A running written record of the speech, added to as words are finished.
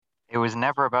It was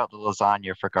never about the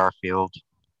lasagna for Garfield.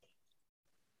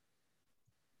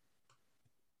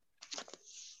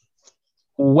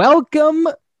 Welcome,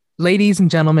 ladies and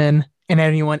gentlemen, and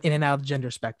anyone in and out of the gender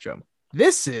spectrum.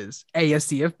 This is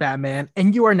ASDF Batman,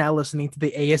 and you are now listening to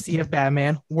the ASDF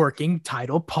Batman Working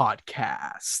Title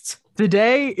Podcast.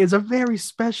 Today is a very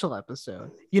special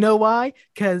episode. You know why?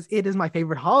 Because it is my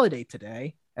favorite holiday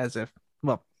today, it's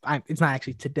not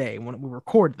actually today when we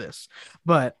record this,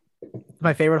 but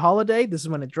my favorite holiday. This is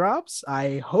when it drops.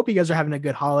 I hope you guys are having a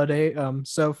good holiday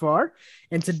so far.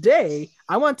 And today,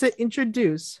 I want to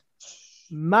introduce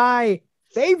my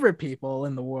favorite people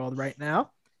in the world right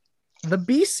now. The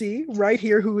BC right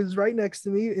here, who is right next to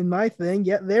me in my thing.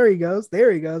 Yeah, there he goes.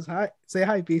 There he goes. Hi, say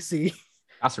hi, BC.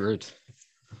 That's rude.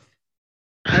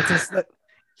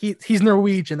 He's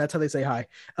Norwegian. That's how they say hi.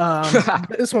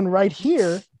 This one right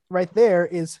here, right there,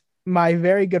 is my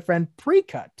very good friend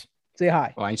Precut. Say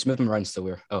hi. Oh, I just moved them around so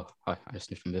we're. Oh, hi. I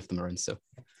just need to move them around so.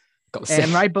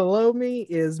 And right below me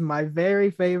is my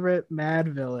very favorite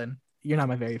MADVILLAIN. You're not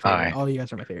my very favorite. Hi. All you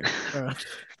guys are my favorite.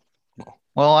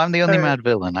 Well, I'm the only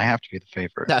MADVILLAIN. I have to be the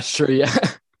favorite. That's true, yeah.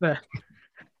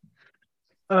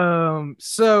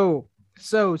 So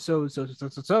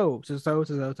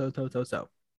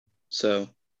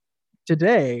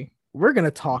today we're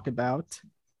gonna talk about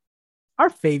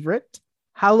our favorite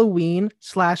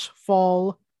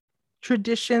Halloween/fall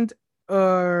traditions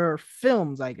or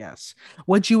films, I guess.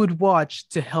 What you would watch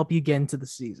to help you get into the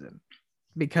season,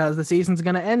 because the season's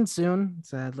gonna end soon,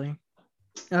 sadly.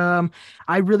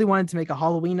 I really wanted to make a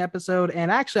Halloween episode,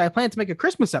 and actually I plan to make a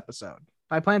Christmas episode.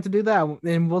 I plan to do that,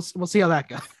 and we'll see how that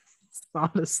goes.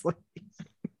 Honestly,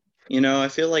 I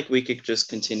feel like we could just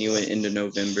continue it into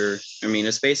November. I mean,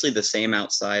 it's basically the same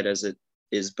outside as it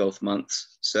is both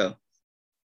months. So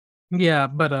yeah,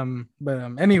 but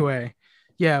anyway,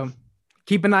 yeah,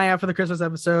 keep an eye out for the Christmas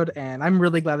episode, and I'm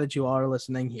really glad that you all are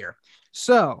listening here.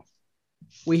 So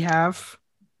we have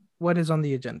what is on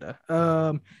the agenda.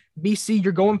 BC,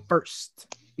 you're going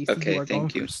first. BC, okay,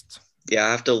 thank you. First. Yeah,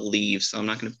 I have to leave, so I'm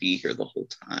not going to be here the whole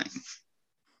time.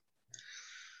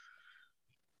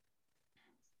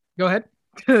 Go ahead.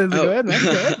 Go ahead, man.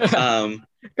 Go ahead.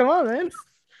 Come on, man.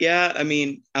 Yeah, I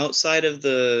mean, outside of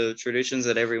the traditions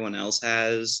that everyone else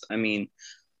has, I mean,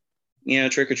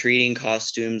 trick-or-treating,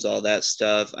 costumes, all that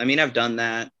stuff. I mean, I've done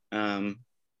that.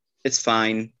 It's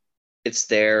fine. It's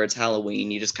there. It's Halloween.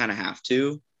 You just kind of have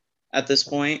to at this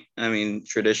point. I mean,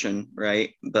 tradition,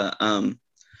 right? But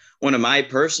one of my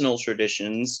personal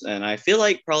traditions, and I feel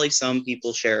like probably some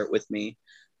people share it with me,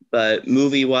 but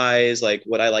movie-wise, like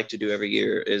what I like to do every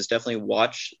year is definitely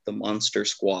watch The Monster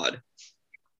Squad.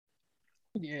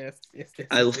 Yes.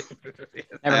 I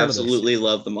absolutely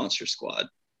love The Monster Squad.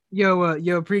 Yo,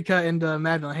 Precut and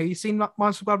MADVILLAIN, have you seen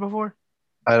Monster Squad before?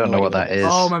 I don't know what that is.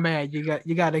 Oh my man, you got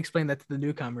to explain that to the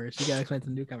newcomers.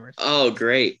 Oh,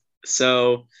 great.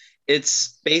 So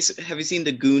it's basically, have you seen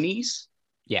The Goonies?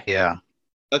 Yeah.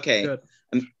 Okay. Good.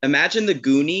 Imagine The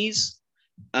Goonies.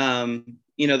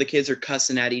 The kids are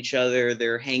cussing at each other.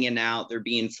 They're hanging out. They're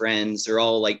being friends. They're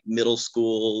all like middle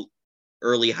school,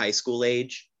 early high school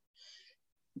age.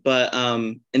 But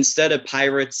instead of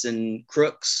pirates and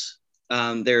crooks,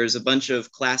 there's a bunch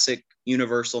of classic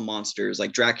Universal monsters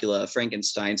like Dracula,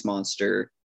 Frankenstein's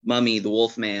monster, Mummy, the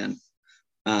Wolfman.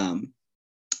 And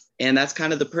that's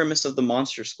kind of the premise of the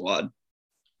Monster Squad.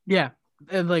 Yeah.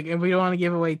 And we don't want to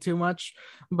give away too much,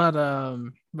 but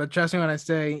trust me when I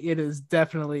say it is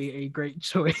definitely a great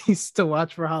choice to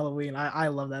watch for Halloween. I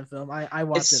love that film. I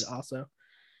watched it also.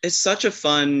 It's such a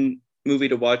fun movie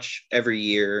to watch every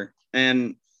year,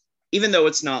 and even though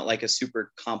it's not like a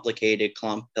super complicated,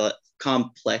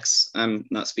 complex, I'm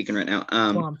not speaking right now,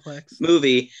 complex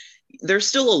movie, there's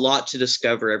still a lot to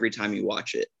discover every time you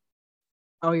watch it.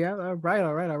 Oh yeah, all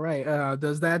right.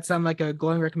 Does that sound like a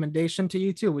glowing recommendation to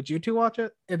you too? Would you two watch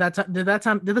it? Did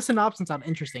the synopsis sound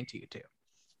interesting to you too?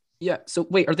 Yeah. So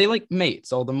wait, are they like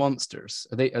mates? All the monsters?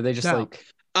 Are they just like?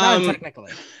 Not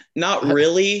technically. Not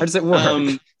really. How does it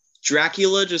work?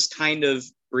 Dracula just kind of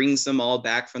brings them all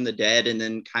back from the dead, and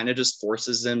then kind of just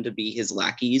forces them to be his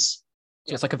lackeys.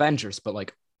 Yeah, it's like Avengers, but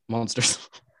like monsters.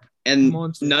 And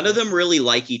none of them really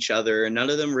like each other, and none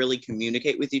of them really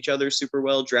communicate with each other super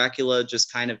well. Dracula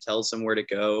just kind of tells them where to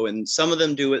go, and some of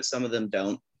them do it, some of them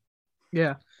don't.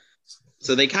 Yeah.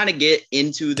 So they kind of get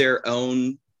into their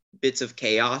own bits of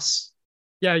chaos.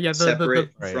 Yeah.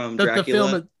 Separate from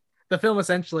Dracula. The film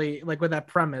essentially, like with that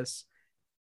premise,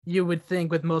 you would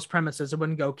think with most premises it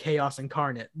wouldn't go chaos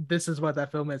incarnate. This is what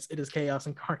that film is. It is chaos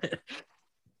incarnate.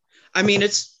 I mean,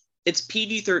 it's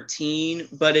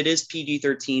PG-13, but it is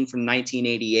PG-13 from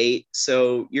 1988.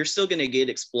 So you're still going to get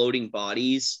exploding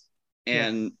bodies.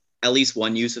 and at least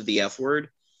one use of the F word.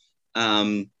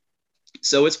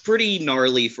 So it's pretty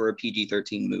gnarly for a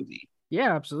PG-13 movie.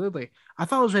 Yeah, absolutely. I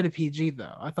thought it was rated PG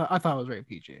though. I thought it was rated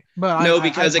PG. But no,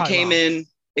 because it came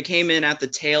in at the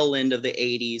tail end of the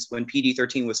 80s when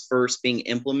PG-13 was first being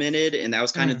implemented, and that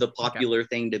was kind of the popular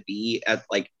thing to be at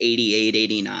like 88,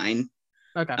 89.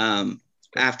 Okay.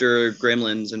 After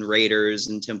Gremlins and Raiders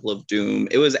and Temple of Doom.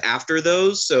 It was after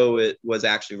those, so it was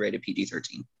actually rated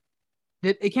PG-13.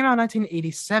 It came out in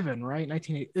 1987, right? It's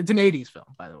an 80s film,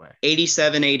 by the way.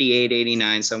 87, 88,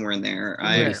 89, somewhere in there.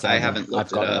 I haven't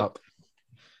looked it up.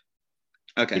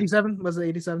 Okay. 87? Was it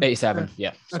 87? 87,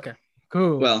 yeah. Okay.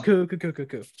 Cool. Well, cool.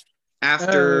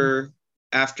 After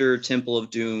Temple of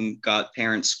Doom got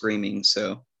parents screaming,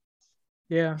 so.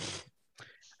 Yeah.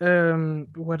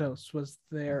 What else was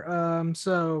there?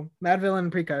 So Madvillain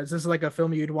and Precut, is this like a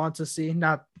film you'd want to see?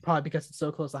 Not probably because it's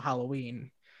so close to Halloween,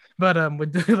 but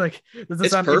does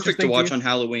this it's perfect to watch on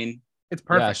Halloween. It's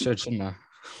perfect. Yeah, shouldn't.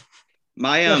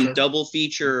 My double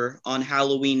feature on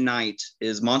Halloween night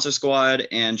is Monster Squad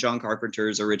and John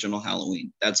Carpenter's original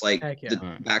Halloween. That's like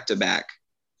back to back.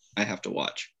 I have to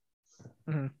watch.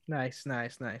 Mm-hmm. Nice.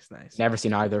 Never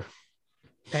seen either.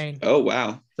 Pain. Oh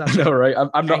wow! I know, right?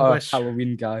 I'm not a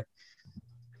Halloween guy,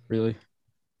 really.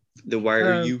 Then why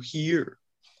are you here?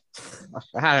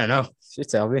 I don't know. You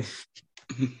tell me.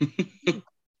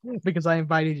 Because I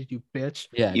invited you, bitch.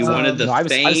 Yeah. You wanted the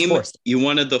fame. You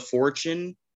wanted the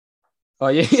fortune. Oh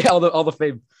yeah, all the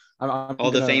fame. All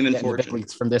the fame and fortune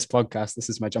from this podcast. This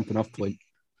is my jumping off point.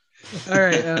 All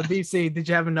right, BC. Did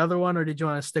you have another one, or did you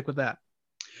want to stick with that?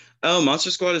 Oh, Monster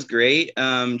Squad is great.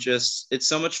 It's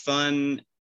so much fun.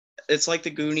 It's like the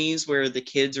Goonies, where the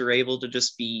kids are able to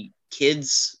just be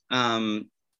kids.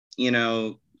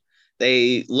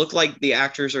 They look like the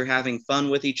actors are having fun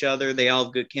with each other. They all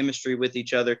have good chemistry with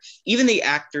each other. Even the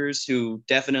actors who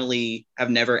definitely have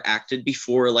never acted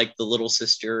before, like the little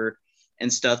sister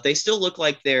and stuff, they still look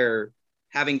like they're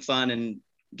having fun and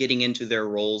getting into their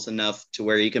roles enough to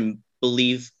where you can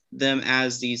believe them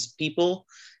as these people.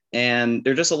 And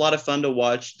they're just a lot of fun to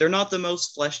watch. They're not the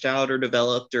most fleshed out or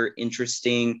developed or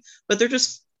interesting, but they're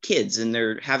just kids and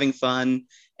they're having fun.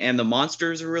 And the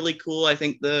monsters are really cool. I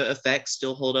think the effects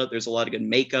still hold up. There's a lot of good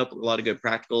makeup, a lot of good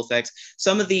practical effects.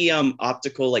 Some of the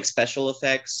optical, like special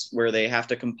effects where they have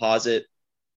to composite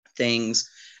things,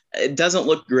 it doesn't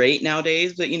look great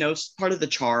nowadays, but it's part of the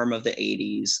charm of the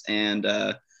 80s. And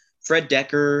Fred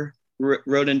Decker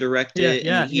wrote and directed,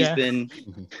 and he's been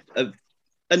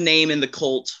a name in the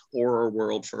cult horror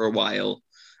world for a while.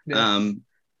 Yeah.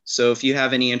 So if you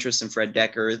have any interest in Fred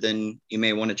Decker, then you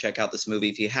may want to check out this movie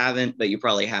if you haven't, but you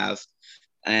probably have.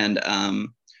 And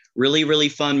really, really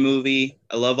fun movie.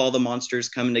 I love all the monsters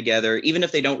coming together, even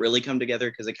if they don't really come together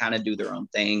because they kind of do their own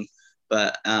thing.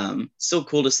 But still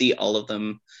cool to see all of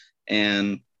them.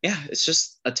 And yeah, it's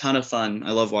just a ton of fun.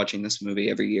 I love watching this movie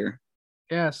every year.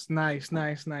 Yes, nice.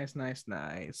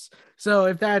 So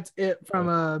if that's it from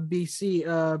BC,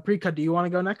 Precut, do you want to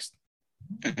go next?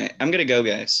 Okay, I'm gonna go,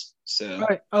 guys. So. All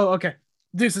right. Oh, okay.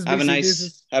 Deuces. Have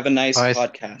BC, a nice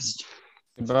podcast.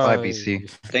 Bye, BC.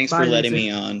 Thanks for letting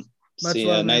me on. Much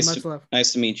love,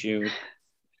 nice to meet you.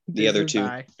 The other two.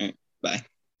 Bye. Right, bye.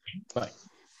 Bye.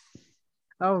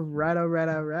 All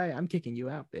right. I'm kicking you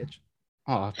out, bitch.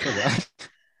 Oh, cool.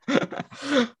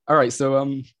 All right. So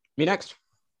me next.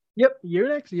 Yep, you're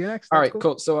next. All right,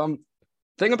 cool. So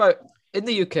thing about in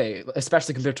the UK,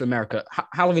 especially compared to America,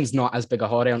 Halloween's not as big a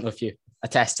holiday. I don't know if you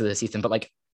attest to this, Ethan, but like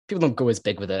people don't go as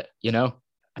big with it, I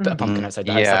put a pumpkin outside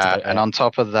the house. Yeah, and on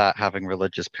top of that, having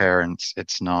religious parents,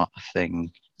 it's not a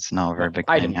thing. It's not a very big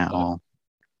thing at all.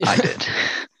 I did.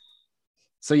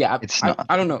 So yeah,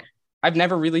 I don't know. I've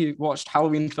never really watched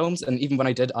Halloween films, and even when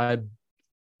I did, I'm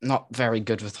not very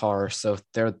good with horror, so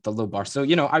they're the low bar. So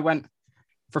I went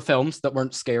for films that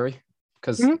weren't scary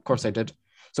because of course I did.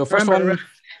 So first one,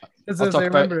 as I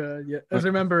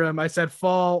remember, I said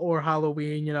fall or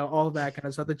Halloween, all that kind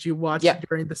of stuff that you watch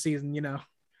during the season,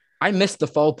 I missed the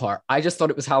fall part. I just thought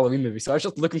it was Halloween movie, so I was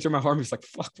just looking through my horror movies like,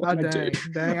 fuck, what am I doing?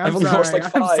 Dang, I've only watched like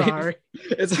 5. I'm sorry.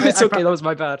 It's okay. That was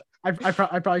my bad. I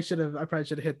probably should have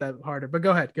hit that harder. But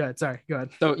go ahead. Sorry. Go ahead.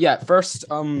 So yeah, first,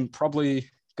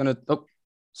 probably gonna. Oh,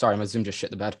 sorry, my Zoom just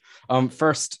shit the bed.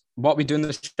 First, What We Do in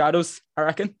the Shadows. I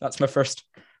reckon that's my first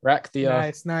rec. The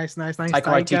nice. Taika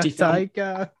Waititi film.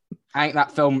 I think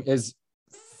that film is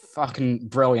fucking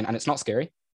brilliant, and it's not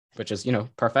scary, which is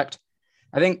perfect.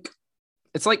 I think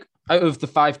it's like out of the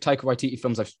 5 Taika Waititi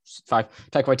films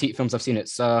I've seen,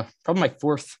 it's probably my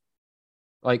 4th,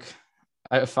 like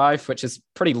out of 5, which is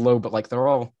pretty low, but like they're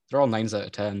all 9s out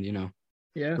of 10.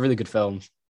 Yeah, really good films.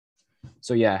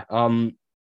 So yeah,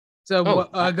 So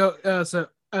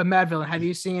Oh, Madvillain, have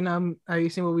you seen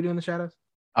What We Do in the Shadows?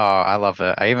 Oh, I love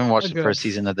it. I even watched the Good. first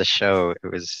season of the show.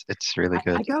 It's really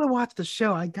good. I gotta watch the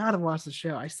show. I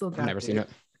still got I've never seen it.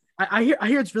 I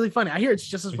hear it's really funny. I hear it's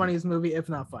just as funny as the movie, if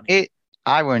not funny.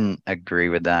 I wouldn't agree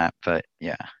with that, but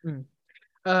yeah.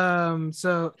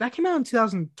 So that came out in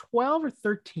 2012 or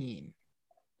 13.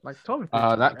 Like 12 or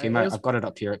 13. That came out. I've got it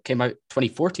up here. It came out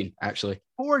 2014, actually.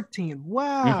 14.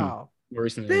 Wow. More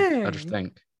recently, Dang. I just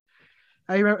think.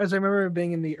 I remember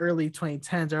being in the early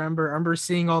 2010s. I remember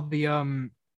seeing all the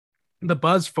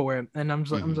buzz for it, and I'm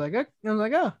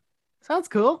like, oh, sounds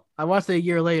cool. I watched it a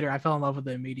year later. I fell in love with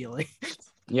it immediately.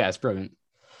 Yeah, it's brilliant.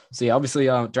 So yeah, obviously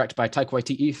directed by Taika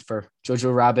Waititi for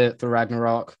Jojo Rabbit, Thor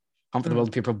Ragnarok, Hunt for the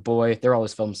Wilder People Boy. They're all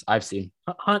his films I've seen.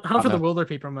 Hunt for the Wilder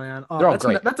People, man. Oh, they're all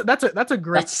great. That's a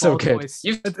great. That's so good. Voice.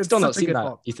 You've still not seen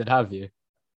that, Ethan, have you?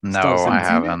 No, I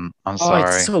haven't. I'm sorry. Oh,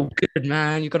 it's so good,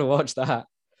 man. You got to watch that.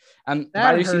 And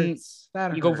have you seen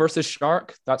Eagle versus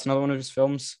Shark? That's another one of his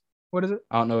films. What is it?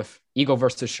 I don't know if Eagle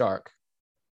versus Shark,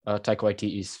 Taika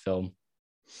Waititi's film.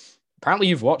 Apparently,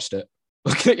 you've watched it.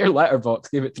 Look at your letterbox.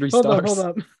 Give it 3 stars.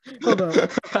 Hold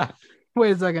up.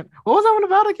 Wait a second. What was that one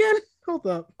about again? Hold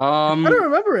up. I don't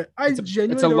remember it.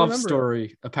 It's a love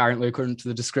story, apparently, according to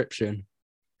the description.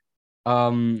 I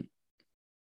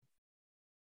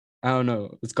don't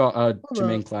know. It's got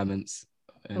Jermaine Clements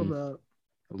in the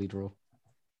lead role.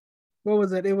 What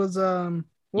was it? It was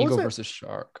Eagle versus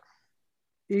Shark.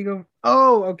 Eagle.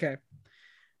 Oh, okay.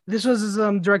 This was his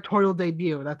directorial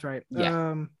debut. That's right.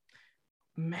 Yeah.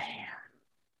 Man,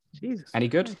 Jesus. Any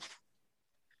good?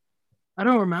 I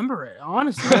don't remember it.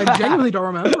 Honestly, I genuinely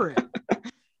don't remember it.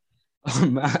 Oh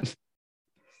man.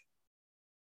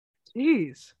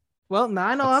 Jeez. Well, now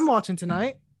I know I'm watching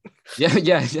tonight. Yeah. I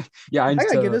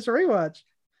gotta give this a rewatch.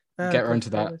 Get around to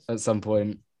that at some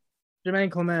point.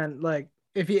 Jermaine Clement, like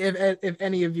if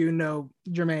any of you know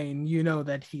Jermaine, you know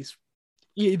that he's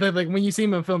like when you see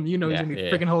him in film, you know he's gonna be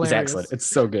freaking hilarious. He's excellent. It's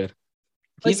so good.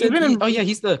 Like,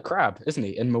 he's the crab, isn't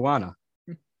he, in Moana?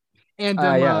 And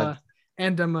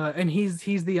he's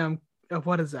the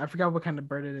what is it? I forgot what kind of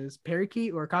bird it is.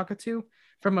 Parakeet or cockatoo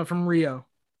from Rio.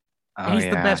 And he's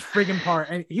the best friggin' part,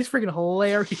 and he's friggin'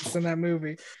 hilarious in that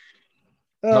movie.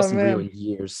 Not seen Rio in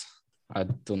years. I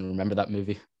don't remember that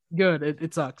movie. Good.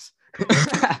 It sucks.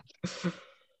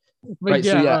 Right.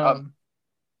 Yeah, so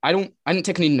I didn't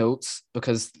take any notes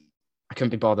because I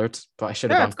couldn't be bothered, but I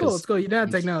should have. It's cool. It's cool. You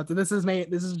didn't take notes. This is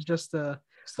just a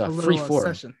free form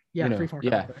session. Yeah, free form.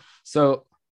 Yeah. So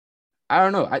I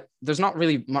don't know. There's not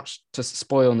really much to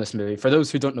spoil in this movie. For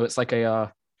those who don't know, it's like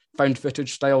a found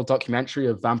footage style documentary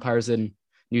of vampires in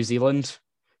New Zealand,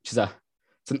 which is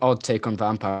it's an odd take on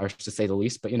vampires to say the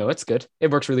least, but it's good.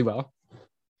 It works really well.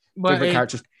 But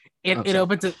characters. It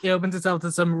opens itself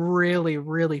to some really,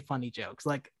 really funny jokes.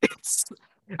 Like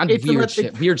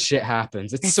weird shit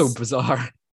happens. It's so bizarre.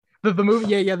 The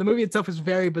movie, the movie itself is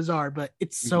very bizarre, but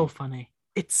it's so funny.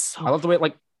 It's so. I love the way it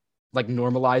like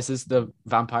normalizes the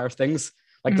vampire things.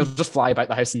 Like they'll just fly about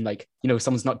the house and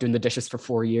someone's not doing the dishes for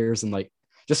 4 years and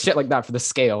just shit like that for the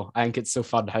scale. I think it's so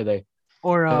fun how they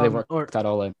work that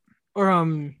all in.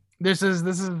 Or this is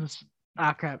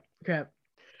crap.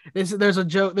 There's a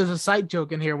joke. There's a sight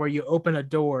joke in here where you open a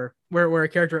door, where a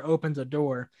character opens a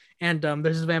door, and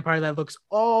there's this vampire that looks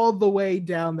all the way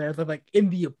down there, like in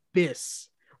the abyss,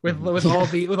 with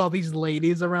all these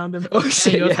ladies around him. Oh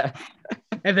shit! Yeah.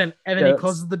 And then he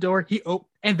closes the door.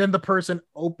 And then the person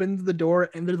opens the door,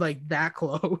 and they're like that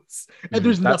close, and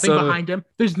there's nothing behind him.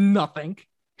 There's nothing.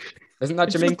 Isn't that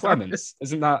Jermaine Clements?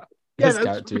 Isn't that his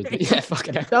character? Right. Yeah,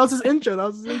 fucking hell. That was his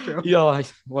intro. Yeah,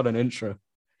 what an intro.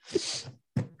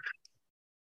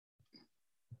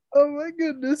 Oh my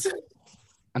goodness.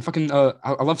 And fucking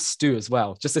I love Stu as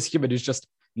well. Just this human who just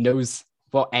knows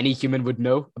what any human would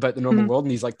know about the normal world,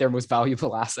 and he's like their most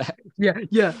valuable asset.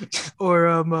 Yeah.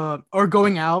 Or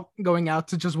going out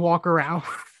to just walk around.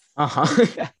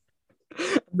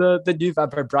 The new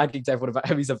vampire bragging to everyone about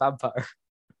how he's a vampire.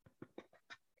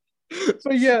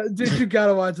 But yeah, dude, you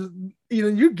gotta watch this.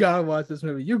 Ethan, you gotta watch this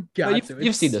movie. You've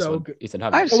seen this one, good. Ethan,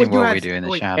 haven't I've seen What We Do in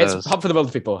the Shadows. It's Hunt for the Wilder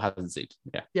People haven't seen.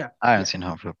 Yeah. I haven't seen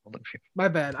Hunt for the Wilder People. My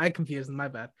bad. I confused them. My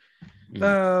bad.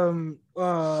 Do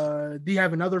you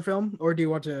have another film, or do you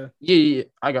want to? Yeah.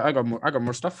 I got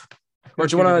more stuff. Or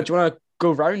do you wanna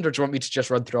go around, or do you want me to just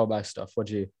run through all my stuff? What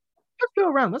do you?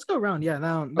 Let's go around. Yeah,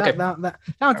 that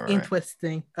sounds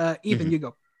interesting. Ethan, you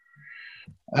go.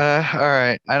 All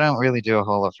right. I don't really do a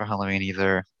whole lot for Halloween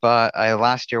either, but I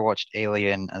last year watched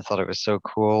Alien and thought it was so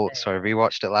cool, so I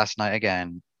rewatched it last night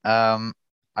again. I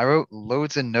wrote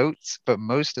loads of notes, but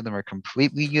most of them are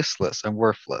completely useless and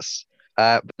worthless.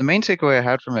 But the main takeaway I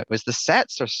had from it was the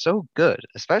sets are so good,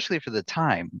 especially for the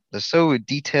time. They're so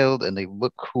detailed and they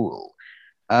look cool.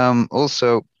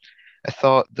 Also, I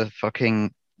thought the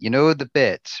fucking, the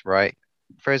bit, right?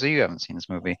 Fraser, you haven't seen this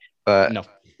movie, but No.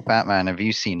 Batman, have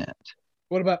you seen it?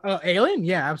 What about Alien?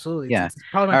 Yeah, absolutely. Yeah. It's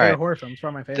probably my All favorite right. horror film. It's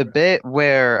probably my The favorite. bit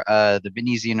where the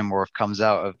mini xenomorph comes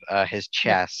out of his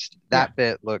chest, that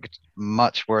bit looked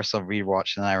much worse on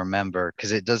rewatch than I remember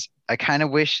because it does. I kind of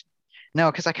wish, no,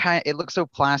 because it looks so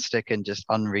plastic and just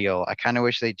unreal. I kind of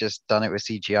wish they'd just done it with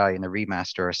CGI in a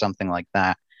remaster or something like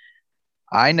that.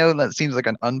 I know that seems like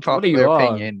an What are unpopular you on?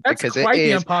 opinion That's because it quite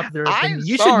the is. unpopular I'm opinion.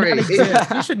 You should sorry. not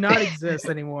exist. You should not exist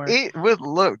anymore. It would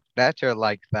look better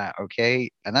like that, okay?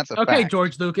 And that's a Okay, fact.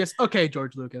 George Lucas. Okay,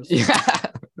 George Lucas. Yeah.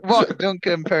 What? Don't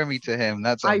compare me to him.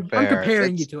 That's I'm unfair.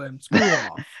 comparing you to him. Screw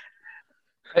off.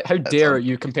 How dare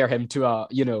you compare him to a,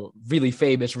 really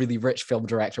famous, really rich film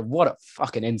director? What a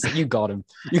fucking insult. You got him.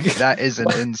 That is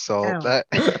an insult. L, That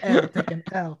L, take an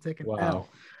L, take an Wow. L.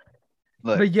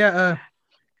 look, But yeah,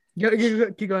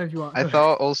 keep going if you want. I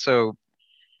thought also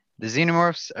the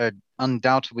Xenomorphs are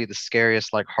undoubtedly the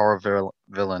scariest like horror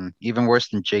villain, even worse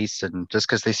than Jason, just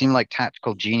because they seem like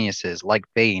tactical geniuses, like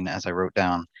Bane, as I wrote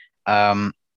down.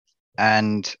 And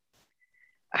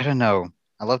I don't know.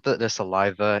 I love that the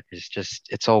saliva is just,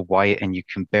 it's all white and you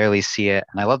can barely see it.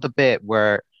 And I love the bit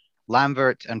where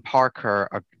Lambert and Parker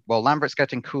are, well, Lambert's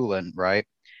getting coolant, right?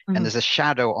 And there's a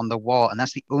shadow on the wall, and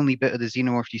that's the only bit of the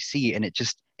xenomorph you see, and it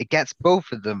gets both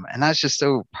of them, and that's just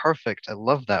so perfect. I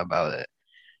love that about it.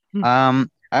 I'm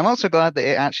also glad that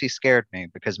it actually scared me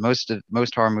because most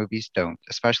horror movies don't,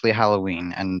 especially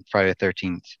Halloween and Friday the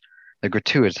 13th. They're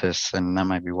gratuitous, and that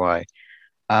might be why.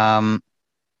 And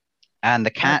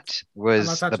the cat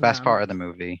was the best part of the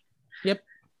movie. Yep.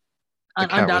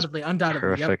 Undoubtedly.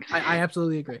 Perfect. Yep. I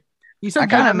absolutely agree. You said Oh,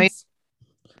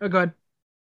 go ahead.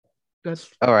 Good.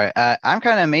 All right. I'm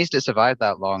kind of amazed it survived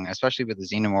that long, especially with the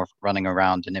xenomorph running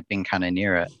around and it being kind of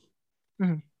near it.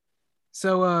 Mm-hmm.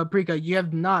 So, Prika, you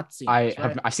have not seen this,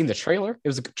 right? I've seen the trailer. It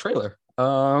was a good trailer.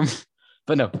 But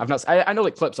no, I've not. I know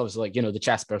like clips, obviously, like the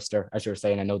chest burster, as you were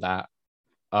saying. I know that.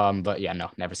 But yeah, no,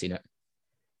 never seen it.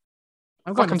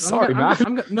 I'm sorry,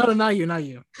 man. No, not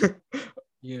you.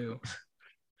 You.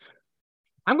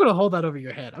 I'm gonna hold that over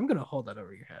your head.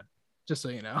 Just so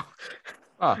you know.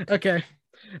 Oh. Okay.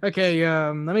 Let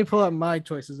me pull up my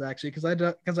choices actually,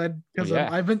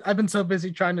 I've been so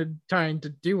busy trying to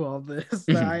do all this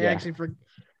that I actually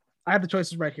I have the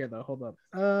choices right here though. Hold up.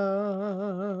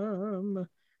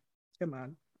 Come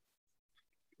on.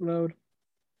 Load.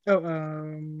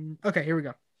 Okay, here we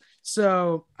go.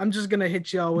 So I'm just gonna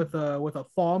hit y'all with a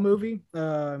fall movie.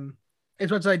 As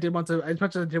much as I did want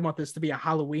this to be a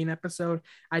Halloween episode,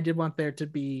 I did want there to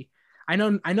be. I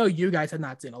know you guys have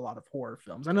not seen a lot of horror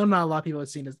films. I know not a lot of people have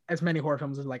seen as many horror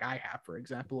films as like I have, for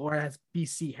example, or as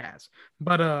BC has.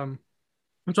 But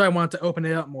that's why I wanted to open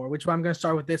it up more. Which I'm gonna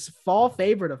start with this fall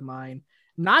favorite of mine,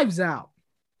 Knives Out.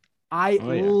 I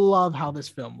love how this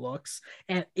film looks,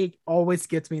 and it always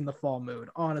gets me in the fall mood.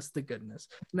 Honest to goodness.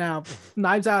 Now,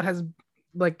 Knives Out has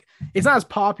it's not as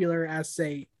popular as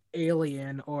say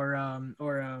Alien or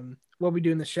What We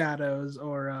Do in the Shadows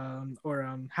or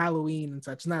Halloween and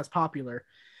such. It's not as popular,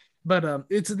 but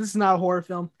this is not a horror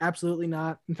film. Absolutely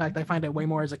not. In fact, I find it way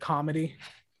more as a comedy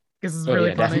because it's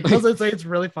really funny. I was say it's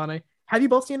really funny. Have you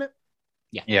both seen it?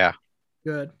 Yeah.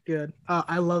 Good.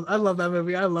 I love that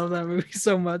movie. I love that movie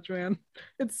so much, man.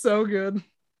 It's so good.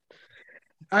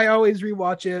 I always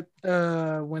rewatch it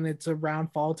when it's around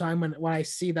fall time. When I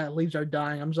see that leaves are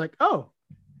dying, I'm just like, oh,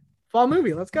 fall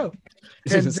movie, let's go.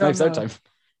 It's Knives Out time.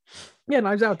 Yeah,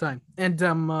 Knives Out time. And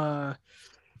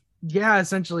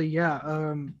essentially,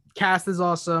 cast is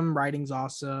awesome, writing's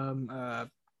awesome.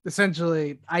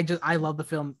 Essentially, I love the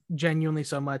film genuinely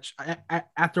so much.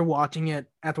 After watching it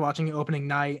opening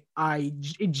night,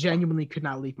 it genuinely could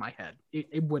not leave my head.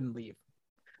 It wouldn't leave.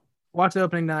 Watched the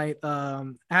opening night.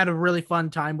 Had a really fun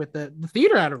time with it. The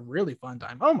theater had a really fun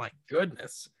time. Oh my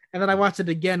goodness. And then I watched it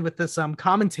again with this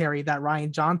commentary that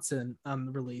Rian Johnson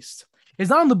released.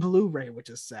 It's not on the Blu-ray, which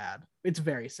is sad. It's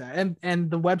very sad. And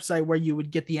the website where you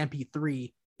would get the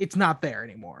MP3, it's not there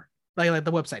anymore. Like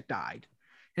the website died.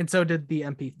 And so did the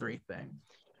MP3 thing.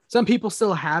 Some people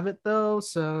still have it though.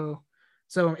 So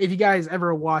if you guys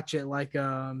ever watch it, like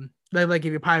if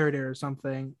you pirate it or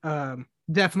something,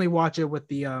 definitely watch it with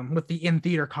the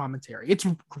in-theater commentary. It's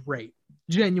great.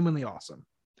 Genuinely awesome.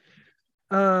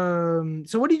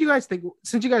 So what do you guys think?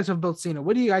 Since you guys have both seen it,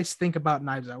 what do you guys think about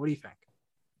Knives Out? What do you think?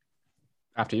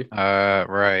 After you.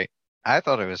 Right. I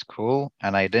thought it was cool,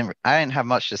 and I didn't have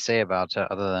much to say about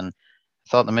it other than I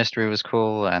thought the mystery was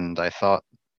cool, and I thought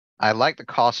I like the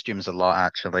costumes a lot,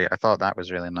 actually. I thought that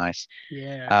was really nice.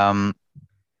 Yeah.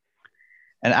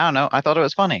 And I don't know, I thought it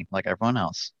was funny, like everyone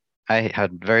else. I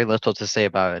had very little to say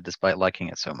about it, despite liking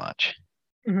it so much.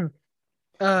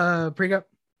 Pre-cup.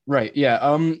 Right.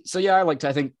 Yeah. So yeah, I liked it.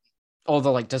 I think all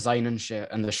the like design and shit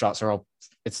and the shots are all.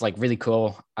 It's like really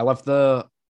cool. I love the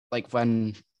like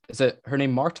when is it her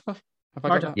name Marta? Have I got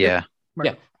Marta. that? Yeah.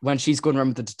 Yeah. When she's going around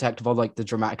with the detective, all like the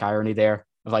dramatic irony there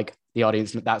of like the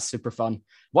audience. That's super fun.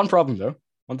 One problem though.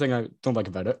 One thing I don't like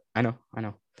about it. I know. I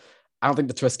don't think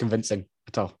the twist's convincing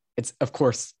at all. It's of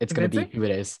course it's going to be who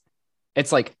it is.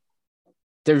 It's like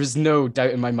there's no doubt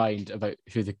in my mind about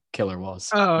who the killer was.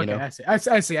 Oh, okay. You know?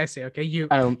 I see. Okay, you're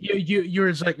like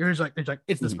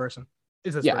it's this person.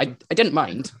 Is this? Yeah, person. I didn't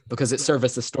mind because it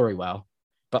serviced the story well,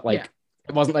 but like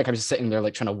it wasn't like I was just sitting there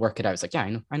like trying to work it out. It's like I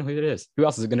know who it is. Who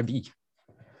else is it going to be?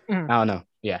 I don't know.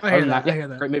 Yeah, I hear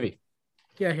that. Great movie.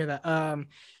 Yeah, I hear that.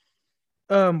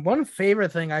 One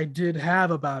favorite thing I did have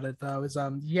about it though is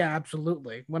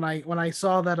absolutely when I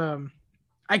saw that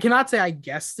I cannot say I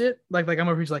guessed it like I'm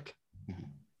over who's like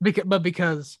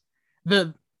because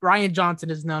the Ryan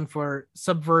Johnson is known for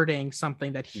subverting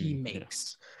something that he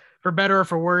makes for better or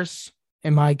for worse.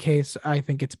 In my case, I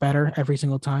think it's better every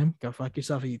single time. Go fuck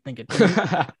yourself if you think it.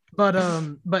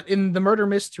 But in the murder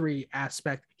mystery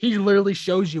aspect, he literally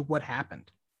shows you what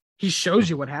happened. He shows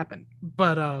you what happened.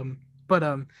 But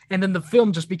and then the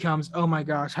film just becomes, oh my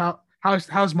gosh,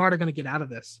 how's Marta gonna get out of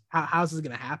this? How's this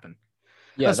gonna happen?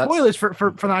 Yeah, spoilers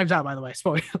for Knives Out, by the way.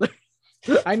 Spoilers.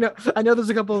 I know there's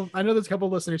a couple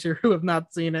listeners here who have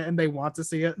not seen it and they want to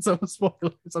see it. So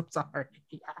spoilers. I'm sorry.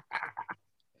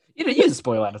 You didn't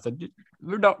spoil anything.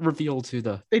 We're not revealed who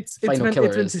the final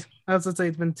killer is. I was gonna say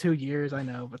it's been 2 years. I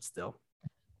know, but still,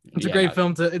 it's a great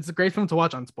film to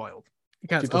watch unspoiled.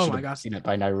 Because people oh my gosh, seen it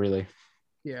by now, really.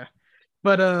 Yeah,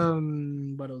 but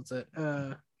what was it?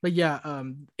 But yeah,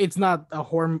 it's not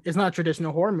a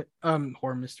traditional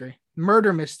horror mystery,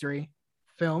 murder mystery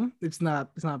film. It's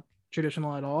not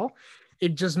traditional at all.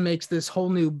 It just makes this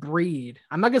whole new breed.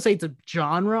 I'm not gonna say it's a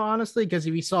genre, honestly, because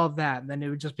if we saw that, then it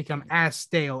would just become as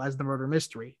stale as the murder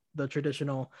mystery, the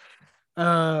traditional.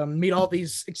 Meet all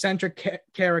these eccentric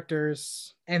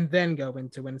characters and then go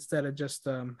into it instead of just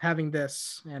having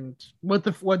this and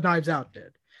what Knives Out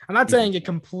did. I'm not saying it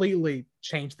completely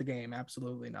changed the game,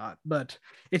 absolutely not, but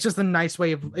it's just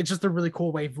it's just a really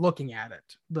cool way of looking at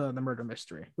it, the murder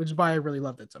mystery, which is why I really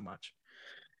loved it so much.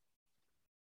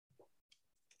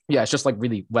 Yeah, it's just like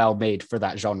really well made for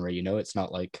that genre, you know. It's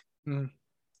not like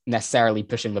necessarily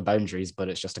pushing the boundaries, but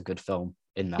it's just a good film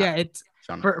in that. Yeah, it's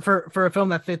genre. For a film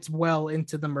that fits well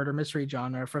into the murder mystery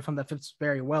genre, for a film that fits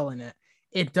very well in it,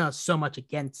 it does so much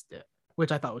against it,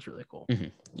 which I thought was really cool.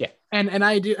 Yeah, and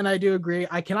I do agree.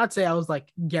 I cannot say I was like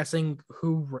guessing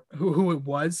who it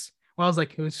was. Well, I was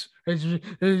like, I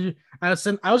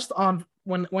was on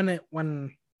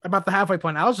when about the halfway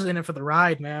point. I was just in it for the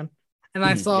ride, man. And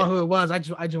I saw who it was. I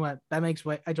just went, that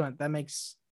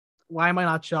makes. Why am I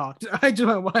not shocked? I just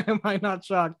went, why am I not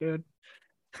shocked, dude?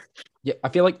 Yeah, I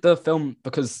feel like the film,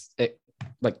 because it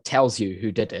like tells you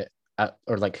who did it,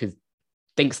 or like who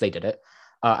thinks they did it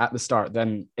at the start,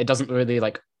 then it doesn't really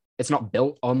like, it's not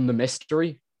built on the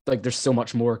mystery. Like there's so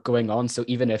much more going on. So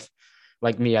even if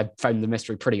like me, I found the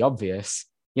mystery pretty obvious,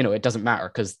 you know, it doesn't matter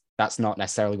because that's not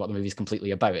necessarily what the movie's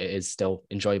completely about. It is still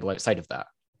enjoyable outside of that.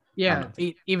 Yeah,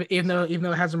 even though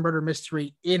it has a murder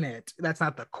mystery in it, that's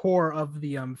not the core of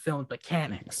the film's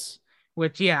mechanics.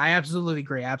 Which, yeah, I absolutely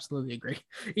agree.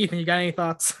 Ethan, you got any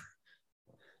thoughts?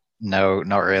 No,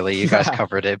 not really. You guys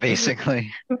covered it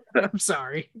basically. I'm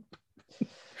sorry.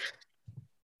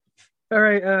 All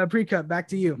right, pre-cut, back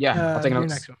to you. Yeah, I'll take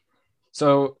notes. Next one.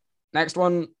 So next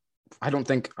one, I don't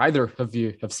think either of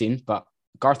you have seen, but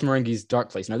Garth Marenghi's Dark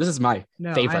Place. Now, this is my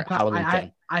favorite Halloween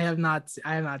film. I have not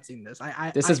seen this.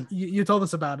 You told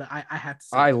us about it. I had to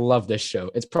see I love this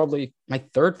show. It's probably my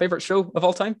third favorite show of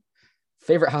all time.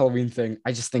 Favorite Halloween thing.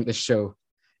 I just think this show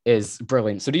is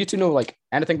brilliant. So do you two know like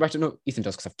anything about it? No, Ethan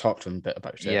does because I've talked to him a bit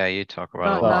about it. Yeah, you talk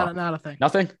about it. Not a thing.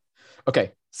 Nothing?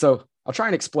 Okay, so I'll try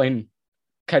and explain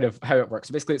kind of how it works.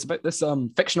 Basically, it's about this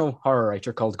fictional horror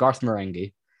writer called Garth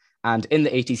Marenghi. And in the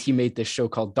 80s, he made this show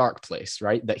called Dark Place,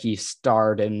 right? That he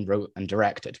starred in, wrote, and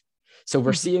directed. So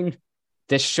we're seeing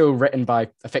this show written by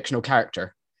a fictional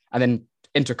character. And then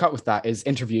intercut with that is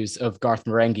interviews of Garth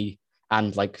Marenghi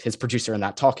and like his producer and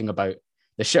that talking about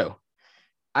the show.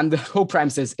 And the whole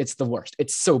premise is it's the worst.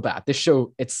 It's so bad. This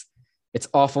show, it's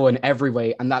awful in every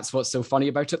way. And that's what's so funny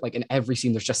about it. Like in every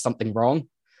scene, there's just something wrong.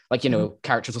 Like, you know,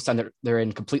 characters will stand there, they're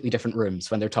in completely different rooms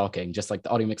when they're talking, just like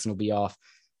the audio mixing will be off.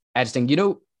 Editing, you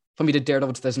know, when we did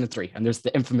Daredevil 2003, and there's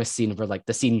the infamous scene where like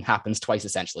the scene happens twice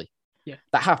essentially. Yeah.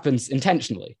 That happens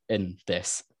intentionally in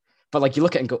this. But like you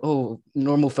look at it and go, oh,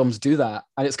 normal films do that.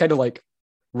 And it's kind of like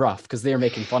rough because they're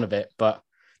making fun of it. But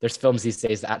there's films these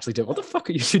days that actually do. What the fuck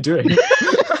are you two doing?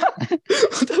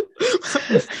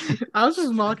 I was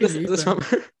just mocking Ethan.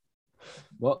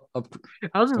 What?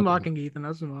 I was just mocking Ethan. I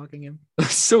was just mocking him.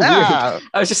 So weird.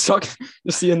 I was just talking,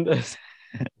 just seeing this.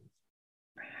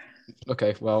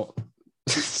 Okay, well.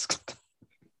 It's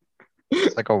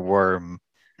like a worm.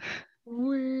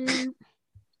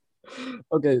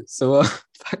 Okay, so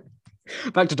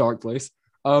back to Dark Place.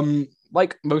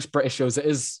 Like most British shows, it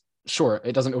is short.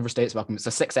 It doesn't overstay its welcome. It's a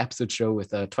 6-episode show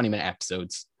with 20-minute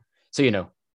episodes. So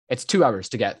it's 2 hours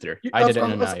to get through. I did it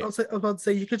in a night. I was about to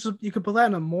say you could put that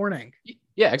in the morning.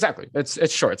 Yeah, exactly.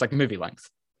 It's short. It's like movie length.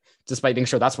 Despite being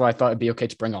short, that's why I thought it'd be okay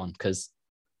to bring on because.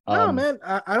 No, man,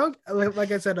 I don't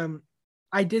like I said.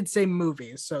 I did say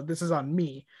movies, so this is on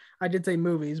me. I did say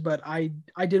movies, but I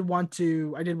did want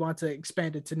to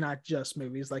expand it to not just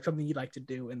movies, like something you like to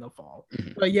do in the fall.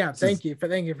 Mm-hmm. But yeah, thank you for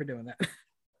doing that.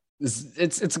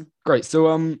 It's great.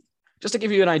 So just to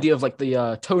give you an idea of like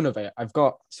the tone of it, I've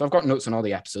got notes on all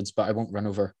the episodes, but I won't run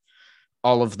over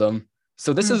all of them.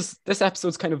 So this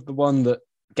episode's kind of the one that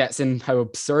gets in how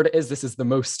absurd it is. This is the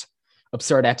most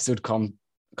absurd episode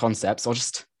concept. So I'll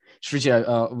just read you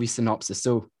a wee synopsis.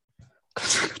 So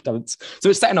it's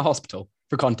set in a hospital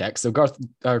for context. So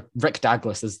Rick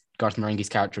Douglas, as Garth Marenghi's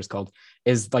character is called,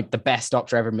 is like the best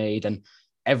doctor ever made, and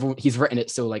he's written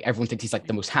it so like everyone thinks he's like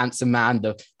the most handsome man,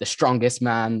 the strongest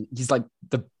man. He's like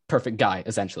the perfect guy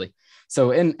essentially.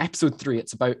 So in episode 3,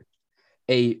 it's about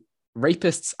a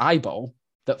rapist's eyeball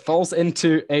that falls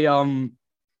into a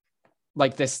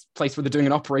like this place where they're doing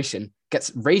an operation,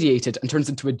 gets radiated and turns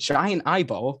into a giant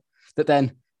eyeball that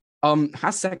then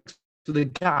has sex with a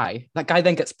guy. That guy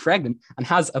then gets pregnant and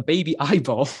has a baby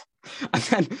eyeball. And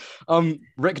then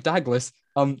Rick Douglas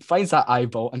finds that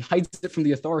eyeball and hides it from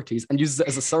the authorities and uses it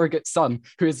as a surrogate son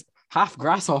who is half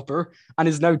grasshopper and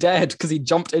is now dead because he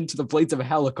jumped into the blades of a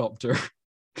helicopter.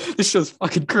 This show's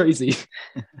fucking crazy.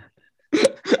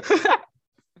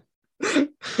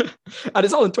 And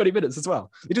it's all in 20 minutes as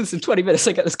well. They do this in 20 minutes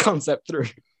to get this concept through.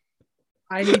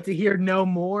 I need to hear no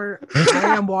more.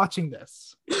 I am watching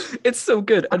this. It's so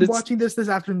good. I'm watching this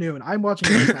afternoon. I'm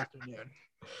watching this afternoon.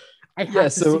 I have to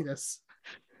see this.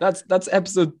 That's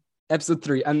episode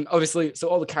 3. And obviously, so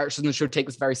all the characters in the show take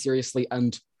this very seriously.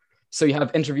 And so you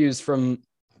have interviews from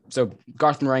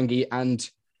Garth Marenghi and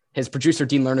his producer,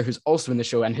 Dean Lerner, who's also in the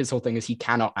show. And his whole thing is he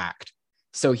cannot act.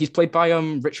 So he's played by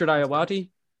Richard Ayoade.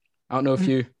 I don't know if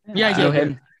you know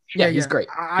him. Yeah, he's great.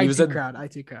 IT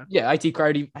Crowd. Yeah, IT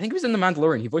Crowd. I think he was in The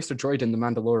Mandalorian. He voiced a droid in The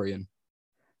Mandalorian,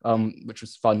 which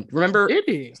was fun. Remember? Did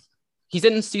he? He's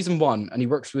in season 1 and he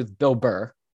works with Bill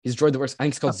Burr. He's a droid that works, I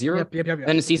think it's called Zero. Yep. Then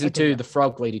in season 2, the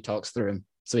frog lady talks through him.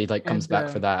 So he comes back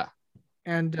for that.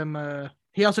 And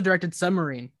he also directed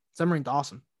Submarine. Submarine's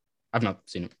awesome. I've not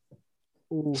seen it.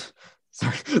 Ooh.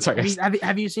 Sorry.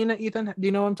 Have you seen it, Ethan? Do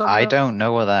you know what I'm talking about? I don't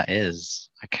know what that is.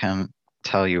 I can't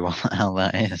tell you what the hell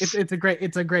that is. It's a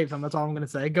great film. That's all I'm gonna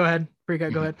say. Go ahead,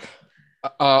 Precut. Go ahead.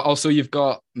 Also, you've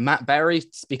got Matt Berry.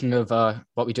 Speaking of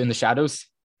What We Do in the Shadows,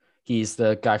 he's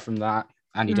the guy from that,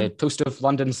 and he did Toast of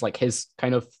London's like his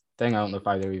kind of thing. I don't know if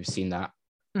either of you've seen that.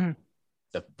 Mm-hmm.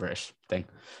 The British thing.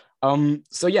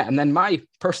 So yeah, and then my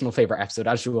personal favorite episode,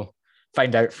 as you will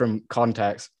find out from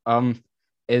context,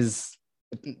 is.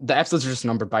 The episodes are just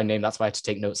numbered by name. That's why I had to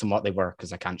take notes on what they were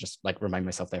because I can't just remind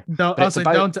myself there. Don't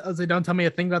tell me a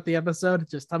thing about the episode.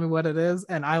 Just tell me what it is,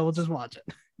 and I will just watch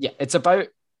it. Yeah, it's about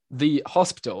the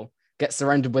hospital gets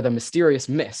surrounded with a mysterious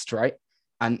mist, right?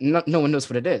 And no one knows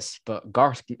what it is, but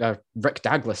Rick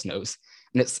Douglas knows,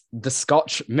 and it's the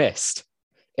Scotch mist.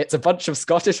 It's a bunch of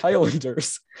Scottish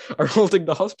Highlanders are holding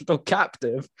the hospital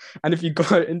captive. And if you go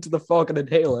out into the fog and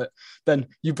inhale it, then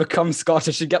you become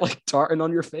Scottish. You get tartan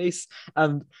on your face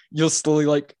and you'll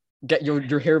slowly get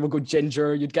your hair will go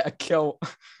ginger. You'd get a kilt.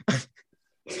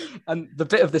 And the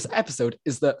bit of this episode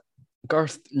is that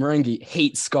Garth Marenghi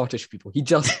hates Scottish people. He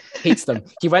just hates them.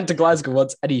 He went to Glasgow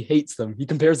once and he hates them. He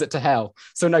compares it to hell.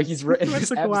 So now he's written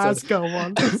this episode Glasgow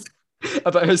once.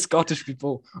 About how Scottish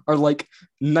people are like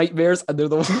nightmares and they're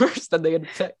the worst and they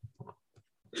infect.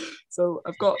 So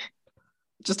I've got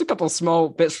just a couple small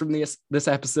bits from this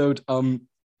episode.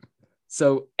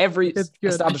 So every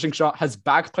establishing shot has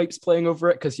bagpipes playing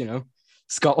over it because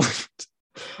Scotland.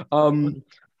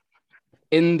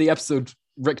 In the episode,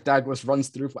 Rick Douglas runs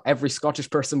through what every Scottish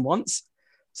person wants.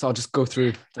 So I'll just go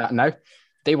through that now.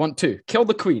 They want to kill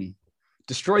the Queen,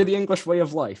 destroy the English way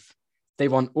of life. They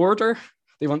want order.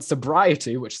 They want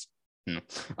sobriety, which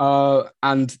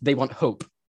And they want hope.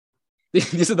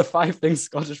 These are the 5 things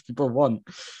Scottish people want.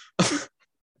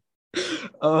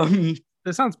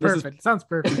 This sounds perfect. It sounds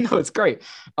perfect. No, it's great.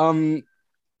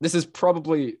 This is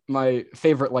probably my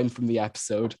favorite line from the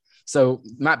episode. So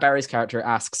Matt Berry's character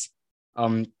asks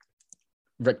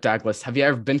Rick Douglas, "Have you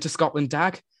ever been to Scotland,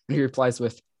 Dag?" And he replies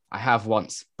with, "I have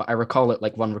once, but I recall it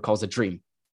like one recalls a dream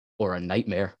or a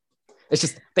nightmare." It's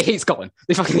just, they hate Scotland.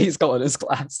 They fucking hate Scotland. It's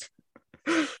class.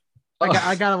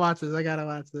 I gotta watch this.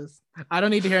 I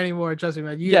don't need to hear any more. Trust me,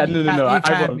 man. No. You've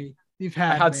had me.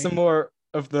 I had some more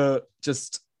of the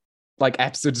just like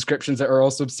episode descriptions that are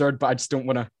also absurd, but I just don't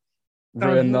want to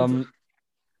ruin them.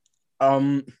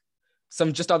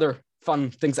 Some just other fun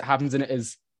things that happens in it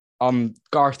is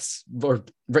Garth's or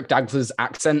Rick Douglas's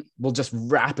accent will just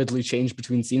rapidly change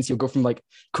between scenes. He'll go from like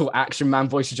cool action man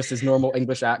voice to just his normal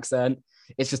English accent.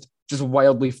 It's just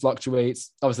wildly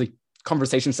fluctuates. Obviously,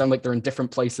 conversations sound like they're in different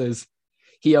places.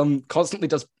 He constantly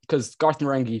does, because Garth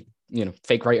Marenghi,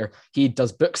 fake writer, he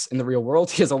does books in the real world.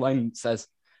 He has a line that says,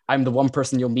 "I'm the one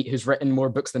person you'll meet who's written more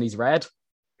books than he's read."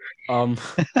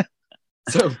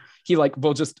 So he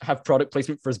will just have product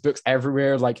placement for his books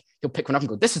everywhere. Like he'll pick one up and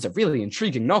go, "This is a really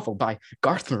intriguing novel by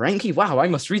Garth Marenghi. Wow, I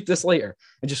must read this later."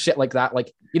 And just shit like that.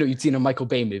 Like, you'd see in a Michael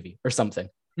Bay movie or something.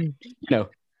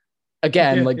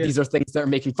 Again, these are things that are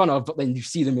making fun of, but then you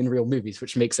see them in real movies,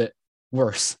 which makes it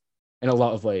worse in a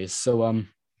lot of ways. So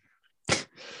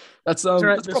that's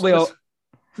probably all.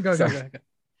 Go.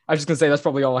 I was just gonna say that's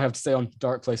probably all I have to say on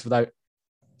Dark Place without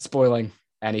spoiling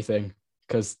anything,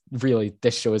 because really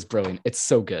this show is brilliant. It's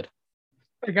so good.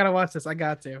 I gotta watch this. I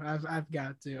got to. I've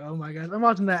got to. Oh my god, I'm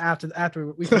watching that after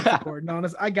we finish recording.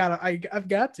 Honest, I've got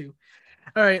to.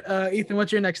 All right, Ethan,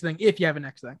 what's your next thing? If you have a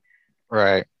next thing.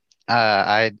 Right.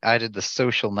 I did The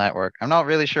Social Network. I'm not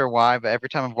really sure why, but every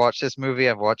time I've watched this movie,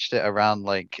 I've watched it around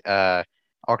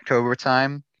October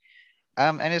time.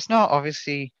 And it's not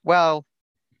obviously, well,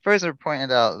 Fraser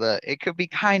pointed out that it could be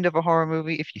kind of a horror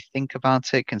movie if you think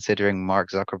about it, considering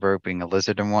Mark Zuckerberg being a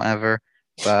lizard and whatever.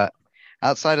 But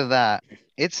outside of that,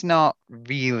 it's not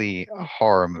really a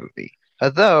horror movie.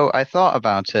 Although I thought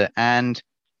about it and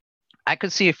I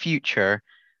could see a future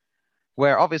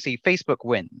where obviously Facebook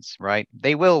wins, right?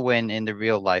 They will win in the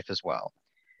real life as well.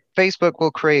 Facebook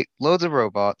will create loads of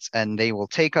robots and they will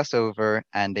take us over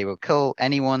and they will kill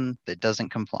anyone that doesn't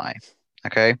comply.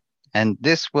 Okay? And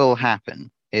this will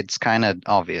happen. It's kind of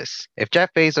obvious. If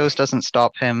Jeff Bezos doesn't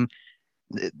stop him,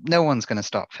 no one's going to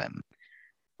stop him.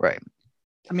 Right.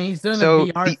 I mean, he's doing a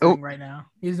VR thing right now.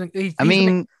 He's doing a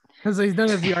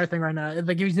VR thing right now. If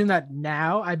he's doing that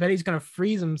now, I bet he's gonna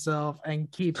freeze himself and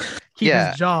keep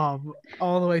his job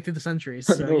all the way through the centuries.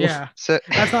 So yeah,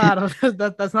 that's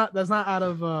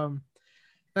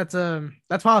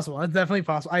possible. That's definitely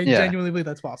possible. I genuinely believe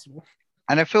that's possible.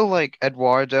 And I feel like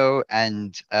Eduardo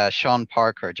and Sean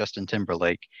Parker, Justin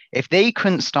Timberlake, if they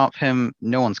couldn't stop him,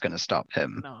 no one's gonna stop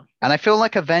him. No. And I feel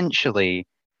like eventually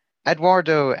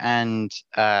Eduardo and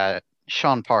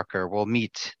Sean Parker will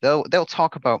meet. They'll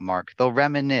talk about Mark. They'll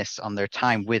reminisce on their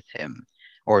time with him,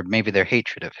 or maybe their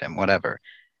hatred of him, whatever.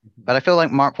 But I feel like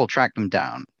Mark will track them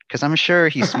down because I'm sure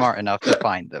he's smart enough to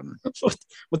find them.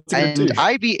 And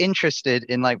I'd be interested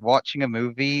in watching a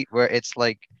movie where it's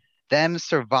them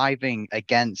surviving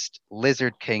against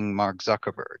Lizard King Mark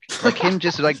Zuckerberg. Him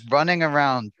just running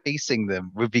around facing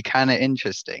them would be kind of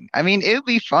interesting. I mean, it would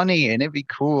be funny and it'd be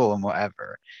cool and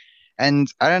whatever. And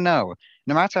I don't know,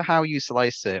 no matter how you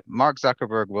slice it, Mark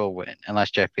Zuckerberg will win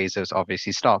unless Jeff Bezos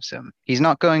obviously stops him. He's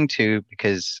not going to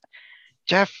because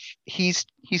Jeff, he's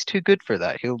too good for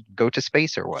that. He'll go to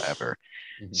space or whatever.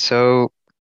 Mm-hmm. So,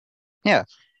 yeah,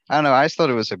 I don't know. I just thought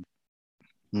it was a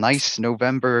nice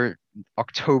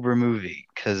October movie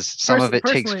because some of it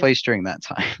takes place during that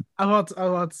time. I was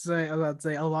about to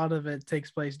say a lot of it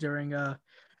takes place during the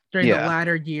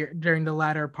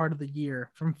latter part of the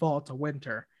year, from fall to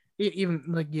winter. Even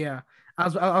I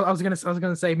was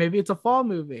gonna say maybe it's a fall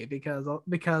movie because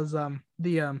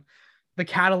the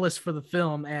catalyst for the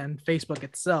film and Facebook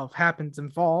itself happens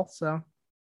in fall. So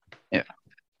yeah,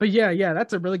 but yeah,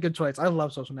 that's a really good choice. I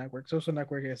love Social Network. Social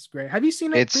Network is great. Have you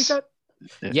seen it?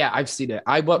 Yeah, I've seen it.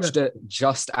 I watched it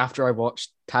just after I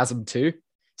watched TASM 2,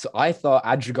 so I thought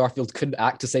Andrew Garfield couldn't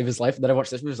act to save his life, and then I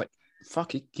watched this movie. I was like,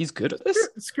 fuck, he's good at this.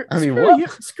 Screw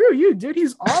you, dude.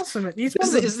 He's awesome. He's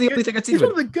one of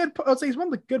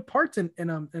the good parts in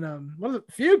one of the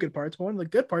few good parts, but one of the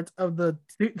good parts of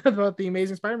the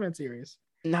Amazing Spider-Man series.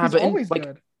 Nah, he's but always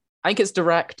good. I think it's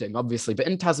directing, obviously, but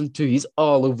in TASM 2, he's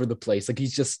all over the place.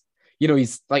 He's just,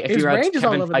 he's if his you read range is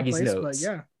Kevin all over the Feige's place, notes,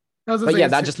 but yeah. But yeah,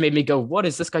 that just made me go, what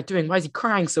is this guy doing? Why is he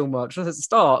crying so much?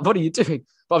 Stop. What are you doing?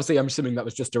 But obviously, I'm assuming that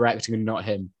was just directing and not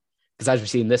him. Because as we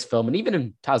see in this film, and even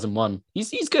in 2001,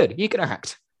 he's good. He can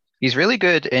act. He's really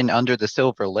good in Under the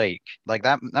Silver Lake. Like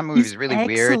that movie is really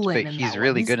weird, but he's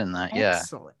really good in that.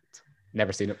 Excellent.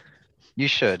 Never seen it. You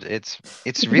should. It's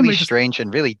really strange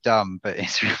and really dumb, but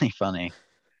it's really funny.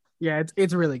 Yeah,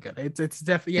 it's really good. It's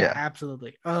definitely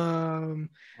absolutely.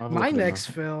 My next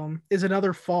film is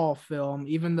another fall film.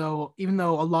 Even though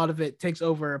a lot of it takes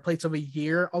over a place of a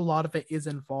year, a lot of it is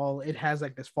in fall. It has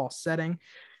like this fall setting.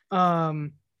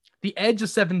 The Edge of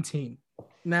 17.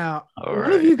 Now,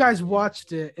 one of you guys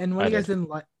watched it, and one of you guys didn't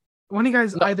like. One of you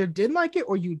guys either did like it,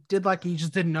 or you did like it. You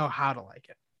just didn't know how to like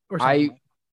it, or something.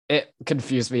 It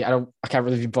confused me. I can't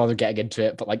really be bothered getting into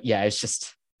it, but like, yeah, it's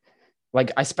just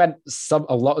like I spent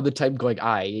a lot of the time going,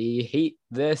 I hate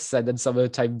this, and then some of the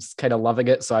times kind of loving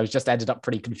it. So I was just ended up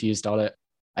pretty confused on it.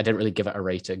 I didn't really give it a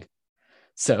rating,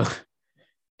 so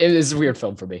it is a weird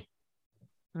film for me.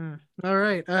 All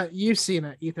right. You've seen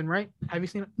it, Ethan, right? Have you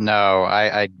seen it? No,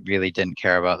 I really didn't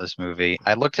care about this movie.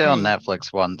 I looked at it on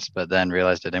Netflix once, but then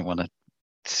realized I didn't want to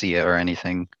see it or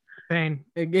anything. Pain.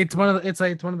 It's one of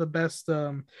the best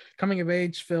coming of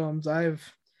age films I've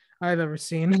ever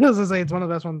seen. As I say, it's one of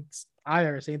the best ones I've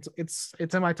ever seen. It's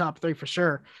in my top 3 for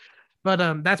sure.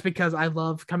 But that's because I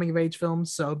love coming of age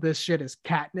films. So this shit is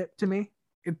catnip to me.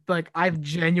 It's like I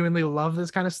genuinely love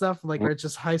this kind of stuff. Like where it's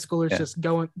just high schoolers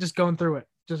just going through it.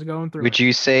 Would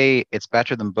you say it's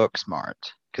better than Booksmart?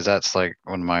 Because that's like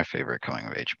one of my favorite coming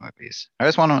of age movies.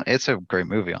 It's a great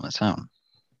movie on its own.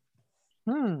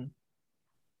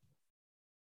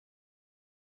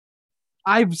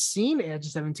 I've seen Edge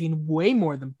of 17 way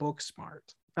more than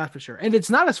Booksmart. That's for sure. And it's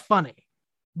not as funny.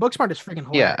 Booksmart is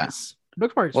freaking hilarious.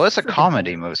 Booksmart it's a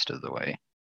comedy most of the way.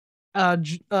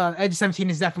 Edge of 17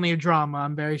 is definitely a drama.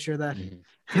 I'm very sure that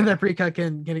that Precut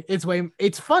can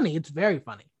it's funny. It's very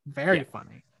funny. Very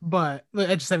funny. But the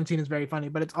Edge of 17 is very funny,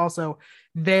 but it's also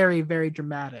very, very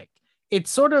dramatic. It's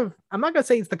sort of, I'm not gonna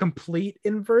say it's the complete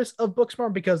inverse of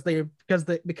Booksmart because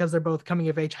they're both coming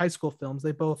of age high school films.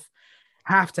 They both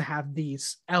have to have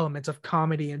these elements of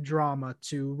comedy and drama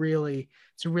to really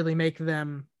make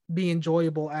them be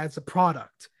enjoyable as a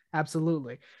product.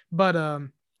 Absolutely. But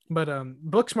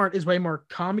Booksmart is way more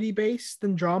comedy based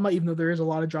than drama, even though there is a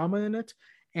lot of drama in it.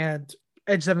 And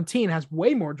Edge 17 has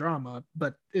way more drama,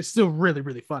 but it's still really,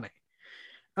 really funny.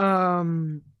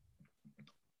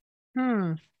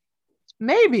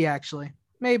 Maybe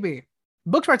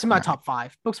Booksmart's in my top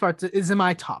 5. Booksmart is in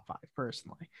my top 5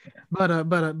 personally.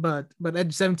 But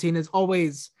Edge 17 is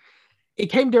always. It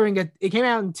came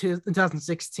out in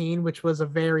 2016, which was a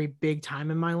very big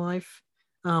time in my life.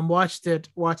 Watched it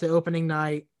opening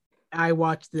night. I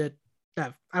watched it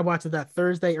that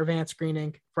Thursday advance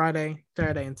screening, Friday,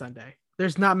 Saturday, and Sunday.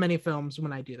 There's not many films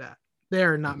when I do that.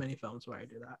 There are not many films where I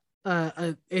do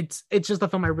that. It's just a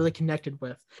film I really connected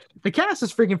with. The cast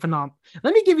is freaking phenomenal.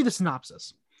 Let me give you the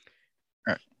synopsis.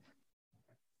 All right.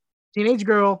 Teenage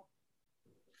girl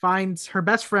finds her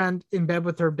best friend in bed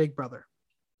with her big brother.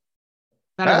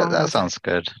 That sounds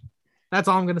good. That's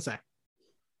all I'm gonna say.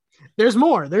 There's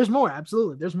more.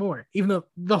 Absolutely, there's more. Even though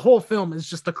the whole film is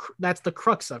just that's the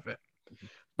crux of it.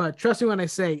 But trust me when I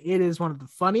say it is one of the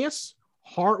funniest,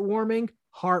 heartwarming,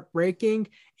 heartbreaking,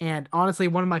 and honestly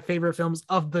one of my favorite films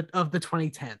of the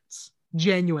 2010s.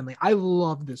 Genuinely, I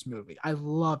love this movie. I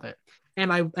love it,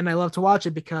 and I love to watch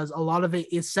it because a lot of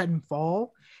it is set in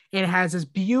fall, and it has this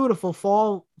beautiful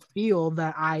fall feel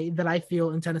that I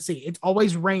feel in Tennessee. It's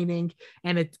always raining,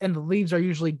 and the leaves are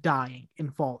usually dying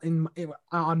in fall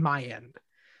on my end.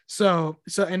 So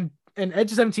and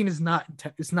Edge of 17 is not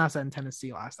set in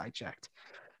Tennessee last I checked,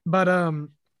 but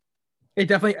it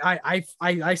definitely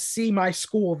I see my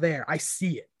school there. I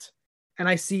see it, and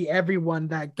I see everyone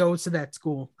that goes to that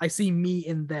school. I see me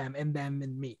in them and them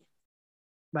in me.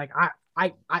 Like I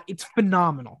it's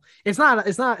phenomenal. It's not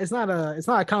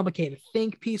a complicated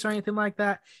think piece or anything like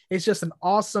that. It's just an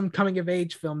awesome coming of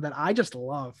age film that I just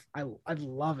love. I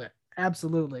love it.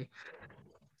 Absolutely.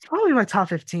 Probably my top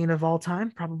 15 of all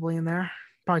time, probably in there.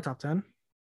 Probably top 10.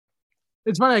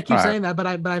 It's funny I keep saying that, but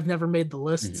I've never made the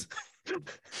lists.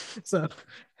 So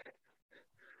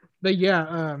but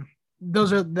yeah,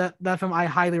 those are that film I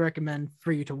highly recommend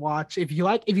for you to watch. If you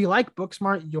like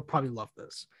Booksmart, you'll probably love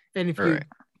this.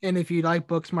 And if you like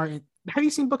Booksmart, have you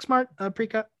seen Booksmart,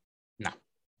 Precut? No.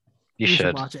 You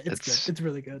should watch it. It's good. It's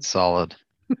really good. Solid.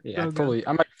 Yeah, probably.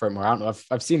 I might prefer it more. I don't know.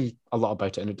 I've seen a lot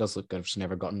about it, and it does look good. I've just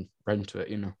never gotten around to it,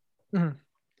 you know. Mm-hmm.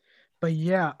 But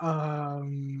yeah,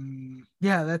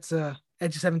 that's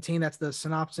Edge of 17. That's the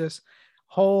synopsis.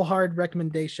 whole hard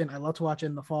recommendation. I love to watch it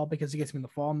in the fall because it gets me in the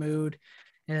fall mood.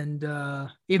 And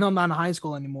even though I'm not in high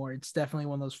school anymore, it's definitely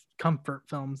one of those comfort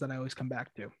films that I always come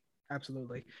back to.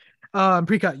 Absolutely.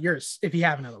 Precut, yours, if you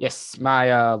have another one. Yes,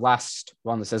 my last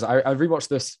one that says I rewatched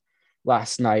this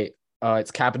last night.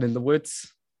 It's Cabin in the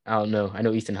Woods. I don't know. I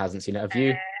know Ethan hasn't seen it. Have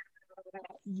you?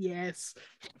 Yes.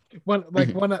 One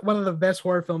of the best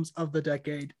horror films of the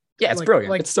decade. Yeah, it's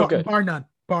brilliant. It's so good. Bar none.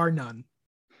 Bar none.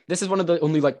 This is one of the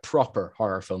only like proper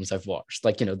horror films I've watched.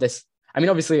 Like, this, I mean,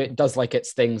 obviously it does like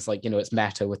its things, like, it's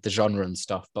meta with the genre and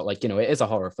stuff, but like, it is a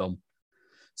horror film.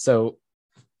 So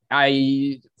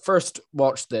I first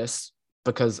watched this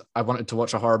because I wanted to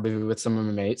watch a horror movie with some of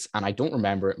my mates, and I don't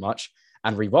remember it much.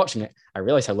 And rewatching it, I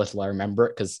realized how little I remember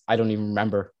it, because I don't even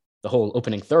remember the whole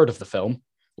opening third of the film.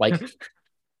 Like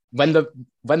when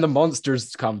the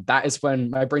monsters come, that is when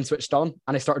my brain switched on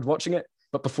and I started watching it.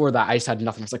 But before that, I just had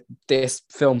nothing. I was like, this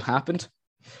film happened.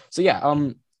 So yeah,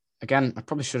 again, I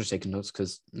probably should have taken notes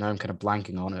because now I'm kind of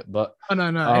blanking on it. But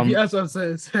no. That's what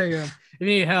I'm saying. If you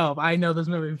need help, I know this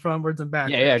movie frontwards and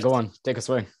backwards. Yeah, go on, take a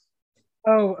swing.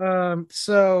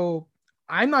 So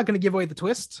I'm not going to give away the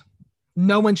twist.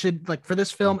 No one should, like, for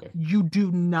this film. Okay.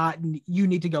 You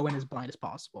need to go in as blind as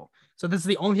possible. So this is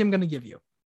the only thing I'm going to give you.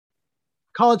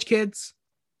 College kids,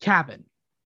 Cabin.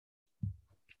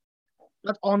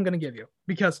 That's all I'm going to give you,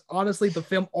 because honestly, the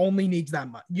film only needs that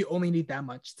much. You only need that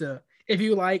much to, if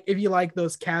you like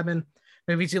those Cabin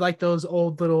movies, you like those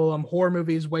old little horror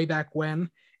movies way back when.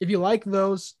 If you like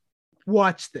those,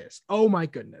 watch this. Oh my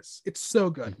goodness, it's so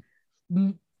good.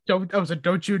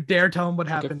 Don't you dare tell him what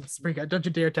happens. Okay. Don't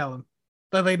you dare tell him.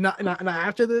 But like not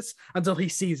after this, until he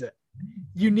sees it.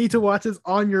 You need to watch this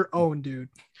on your own, dude.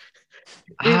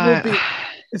 It will be.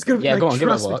 It's gonna be. Yeah, like, go on, give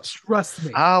it a watch. Trust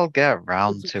me. I'll get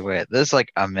around to it. There's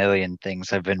like a million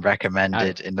things I've been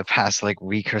recommended in the past like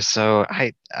week or so.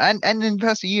 And in the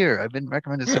past year, I've been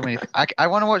recommended so many. I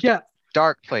want to watch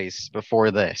Dark Place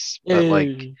before this, but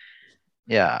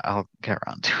I'll get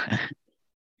around to it.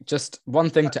 Just one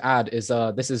thing to add is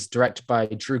this is directed by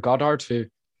Drew Goddard, who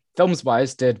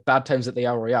films-wise did Bad Times at the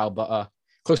El Royale, but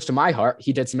close to my heart,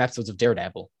 he did some episodes of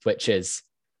Daredevil, which is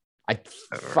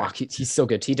he's so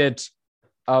good. He did.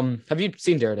 Have you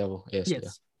seen Daredevil? Yes.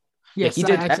 Yeah, he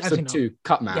did episode 2,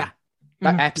 Cut Man. Yeah.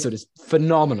 That episode is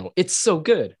phenomenal. It's so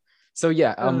good. So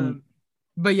yeah.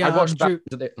 But yeah, I watched Drew...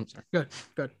 I'm sorry. Good.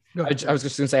 I was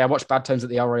just gonna say I watched Bad Times at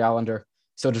the El Royale under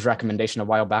Soda's recommendation a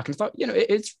while back, and thought,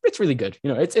 it's really good.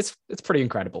 It's pretty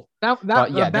incredible. This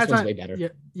one's way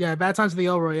better. Yeah, Bad Times at the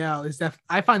El Royale is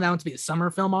I find that one to be a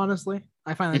summer film. Honestly,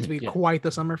 I find that to be quite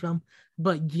the summer film.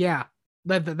 But yeah,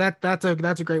 that's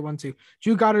a great one too.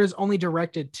 Drew Goddard has only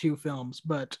directed 2 films,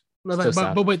 but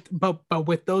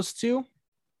with those 2,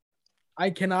 I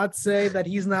cannot say that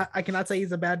he's not. I cannot say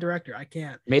he's a bad director. I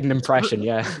can't. Made an impression.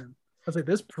 Yeah, I was like,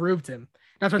 this proved him.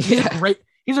 That's what he's great.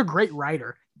 He's a great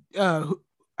writer.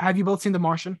 Have you both seen The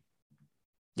Martian?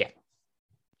 Yeah.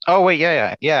 Oh wait,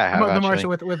 yeah. I have, The Martian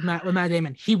with Matt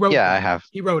Damon. He wrote. Yeah, I have.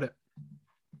 He wrote it.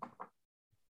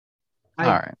 All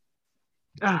right.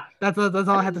 That's all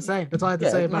I had to say. That's all I had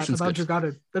to say about Drew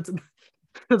Goddard. That's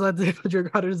all I had to say about Drew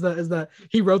Goddard is that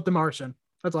he wrote The Martian.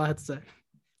 That's all I had to say.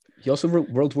 He also wrote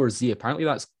World War Z. Apparently,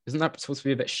 isn't that supposed to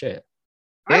be a bit shit?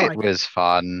 It was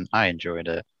fun. I enjoyed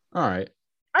it. All right.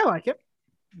 I like it.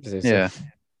 Yeah.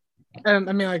 And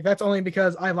I mean, like, that's only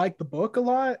because I like the book a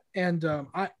lot, and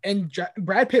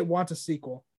Brad Pitt wants a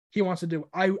sequel. He wants to do.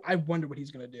 I wonder what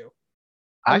he's gonna do.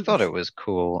 I thought it was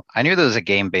cool. I knew there was a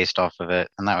game based off of it,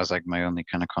 and that was like my only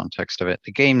kind of context of it.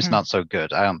 The game's not so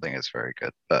good. I don't think it's very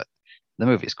good, but the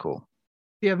movie's cool.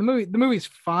 Yeah, the movie's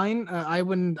fine. I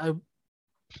wouldn't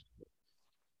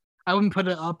put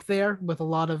it up there with a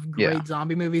lot of great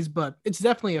zombie movies, but it's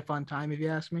definitely a fun time if you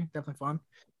ask me. Definitely fun.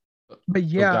 But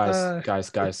yeah,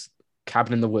 guys,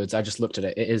 Cabin in the Woods. I just looked at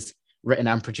it. It is written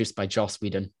and produced by Joss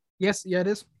Whedon. Yes, yeah, it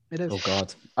is. It is. Oh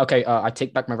God. Okay, I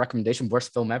take back my recommendation.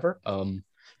 Worst film ever.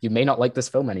 You may not like this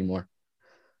film anymore.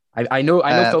 I know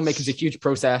filmmaking is a huge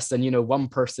process, and one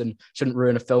person shouldn't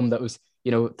ruin a film that was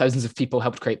thousands of people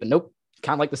helped create. But nope,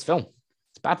 can't like this film.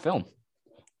 It's a bad film.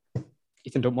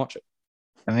 Ethan, don't watch it.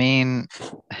 I mean,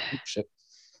 shit.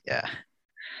 Yeah.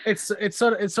 It's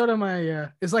sort of my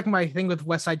it's like my thing with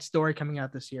West Side Story coming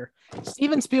out this year.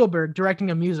 Steven Spielberg directing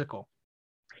a musical.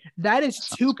 That is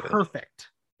too perfect.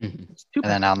 Mm-hmm. And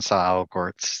then Ansel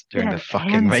Elgort's doing the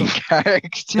fucking main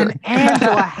character. And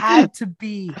Ansel had to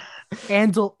be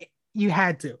Ansel. You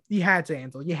had to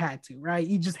Ansel. You had to, right?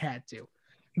 You just had to.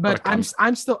 But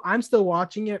I'm still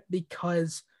watching it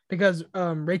because Rachel,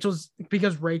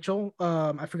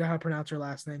 I forgot how to pronounce her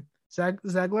last name.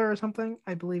 Zegler or something,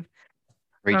 I believe.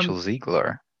 Rachel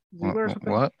Ziegler. Ziegler or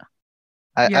something. What?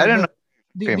 Yeah, I don't know what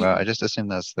the, you're talking about. I the just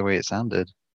assumed that's the way it sounded.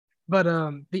 but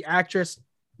the actress,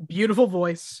 beautiful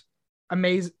voice,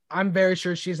 amazing. I'm very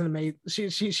sure she's an amazing.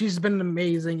 She's been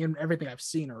amazing in everything I've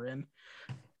seen her in,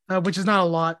 which is not a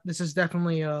lot. This is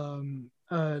definitely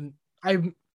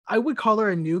I would call her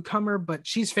a newcomer, but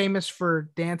she's famous for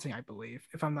dancing, I believe,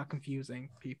 if I'm not confusing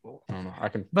people. I don't know. I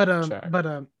can check.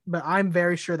 But I'm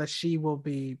very sure that she will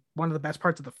be one of the best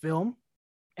parts of the film,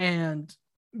 and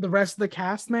the rest of the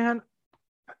cast, man.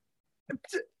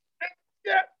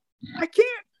 Yeah, I can't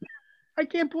I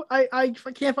can't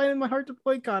find it in my heart to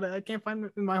boycott it. I can't find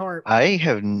it in my heart. I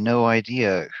have no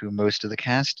idea who most of the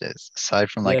cast is, aside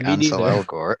from like me Ansel neither.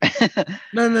 Elgort.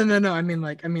 No. I mean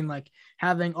like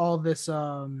having all this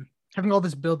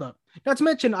build up. Not to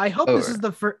mention, I hope this is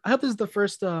the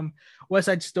first West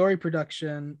Side Story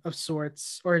production of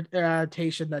sorts or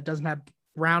adaptation that doesn't have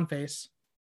brown face.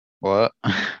 What?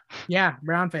 Yeah,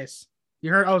 brown face.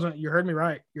 You heard me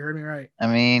right. You heard me right. I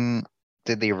mean,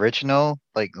 did the original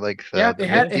like the it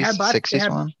had 60s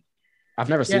one? I've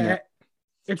never seen it.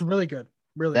 It's really good.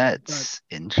 Really That's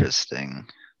interesting.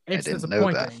 It's I didn't know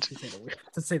disappointing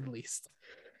that. to say the least.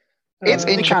 It's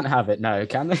They can't have it now,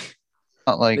 can they?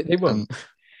 Not like they won't.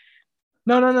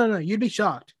 No. You'd be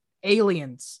shocked.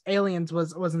 Aliens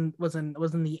was in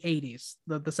the 80s.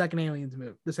 The second Aliens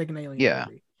movie. The second Aliens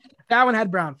movie. That one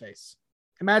had brown face.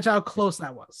 Imagine how close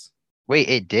that was. Wait,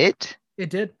 it did? It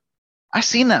did. I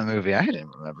seen that movie. I didn't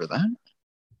remember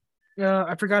that.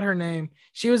 I forgot her name.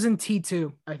 She was in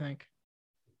T2, I think.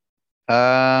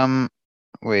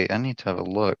 Wait, I need to have a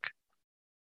look.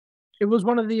 It was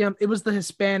one of the it was the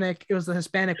Hispanic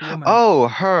woman. Oh,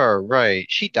 her, right.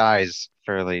 She dies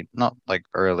fairly, not like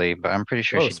early, but I'm pretty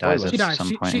sure she dies at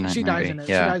some point in that she dies in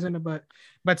movie. it. Yeah. She dies in it,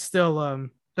 but still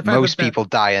most people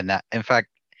die in that. In fact,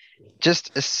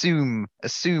 just assume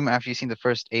after you've seen the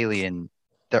first Alien,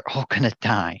 they're all gonna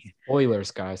die. Spoilers,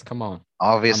 guys, come on.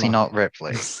 Obviously not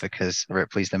Ripley, because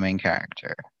Ripley's the main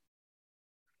character.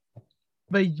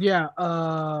 But yeah,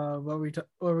 what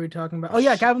were we talking about? Oh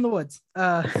yeah, Cabin in the Woods.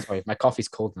 Sorry, my coffee's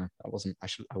cold now.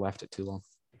 I left it too long.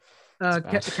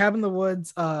 Cabin in the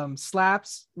Woods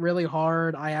slaps really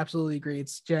hard. I absolutely agree.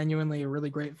 It's genuinely a really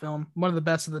great film. One of the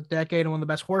best of the decade and one of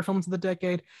the best horror films of the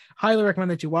decade. Highly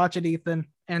recommend that you watch it, Ethan.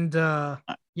 And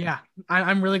yeah,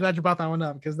 I'm really glad you brought that one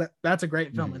up because that's a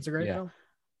great film. It's a great film.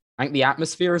 I think the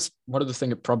atmosphere is one of the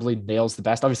things it probably nails the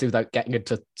best, obviously without getting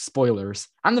into spoilers.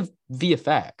 And the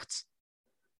VFX.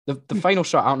 The final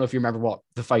shot, I don't know if you remember what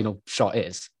the final shot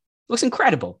is. It looks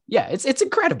incredible. Yeah, it's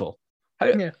incredible.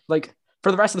 Like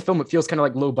for the rest of the film, it feels kind of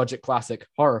like low budget classic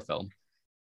horror film.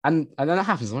 And then it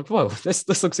happens. I'm like, whoa,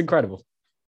 this looks incredible.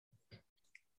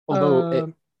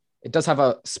 Although it does have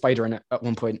a spider in it at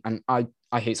one point, and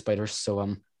I hate spiders, so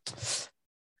on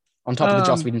top of the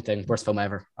Joss Whedon thing, worst film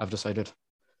ever, I've decided.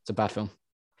 It's a bad film.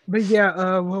 But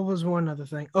yeah, what was one other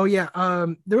thing? Oh yeah,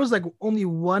 there was like only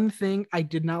one thing I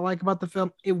did not like about the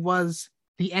film. It was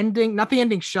the ending, not the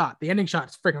ending shot. The ending shot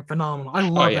is freaking phenomenal. I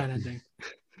love that ending.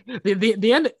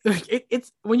 the end,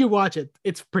 it's when you watch it,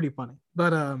 it's pretty funny.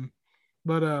 But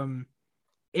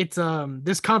it's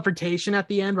this confrontation at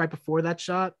the end, right before that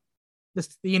shot.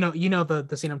 This you know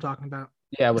the scene I'm talking about.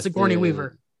 Yeah, with Sigourney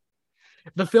Weaver.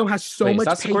 The film has so much. Is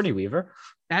that Sigourney Weaver?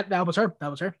 That was her.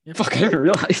 That was her. Yeah. Fuck, I didn't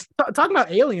realize. Talking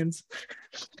about aliens.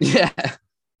 Yeah.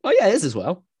 Oh yeah, it is as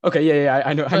well. Okay, yeah.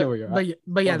 I know where you're at.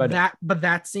 But yeah,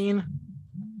 that scene,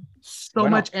 so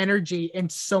much energy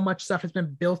and so much stuff has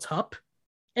been built up,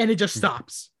 and it just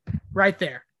stops right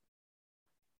there.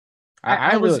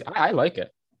 I like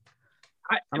it.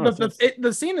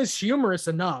 The scene is humorous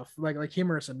enough, like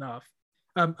humorous enough.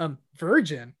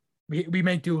 Virgin, we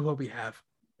make do with what we have.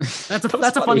 That's a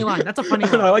funny line. That's a funny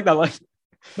line. I like that line.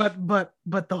 But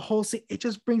the whole scene, it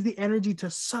just brings the energy to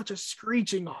such a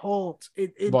screeching halt.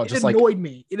 It annoyed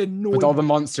me. It annoyed me. With all the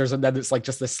monsters, and then it's like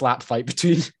just this slap fight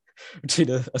between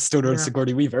a stoner and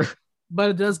Sigourney Weaver.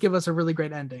 But it does give us a really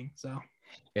great ending. So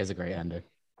it is a great ending.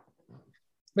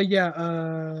 But yeah,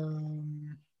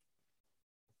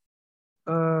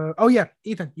 oh yeah,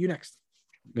 Ethan, you next.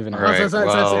 Moving on. Right,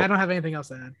 I don't have anything else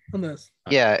to add on this.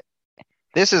 Yeah.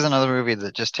 This is another movie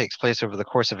that just takes place over the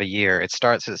course of a year. It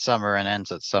starts at summer and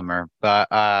ends at summer, but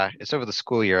it's over the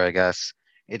school year, I guess.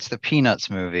 It's the Peanuts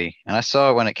movie, and I saw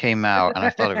it when it came out, and I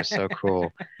thought it was so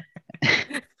cool.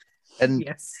 And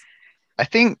yes. I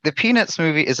think the Peanuts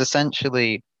movie is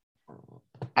essentially,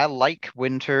 I like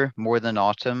winter more than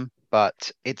autumn,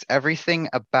 but it's everything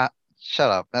about.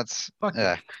 Shut up. That's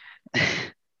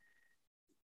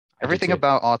everything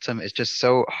about autumn is just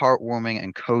so heartwarming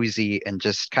and cozy and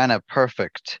just kind of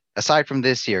perfect, aside from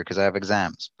this year because I have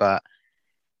exams. But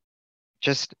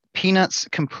just Peanuts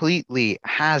completely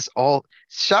has all.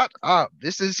 Shut up!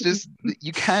 This is just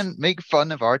you can't make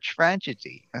fun of our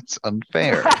tragedy. That's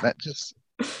unfair. That just.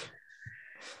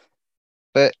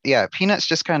 But yeah, Peanuts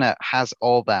just kind of has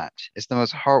all that. It's the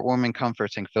most heartwarming,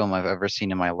 comforting film I've ever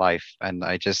seen in my life, and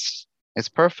it's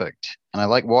perfect. And I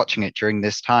like watching it during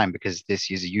this time because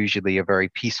this is usually a very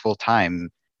peaceful time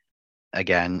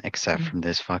again, except from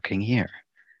this fucking year.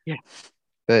 Yeah.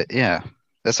 But yeah,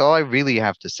 that's all I really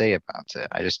have to say about it.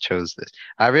 I just chose this.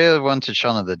 I really wanted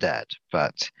Shaun of the Dead,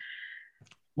 but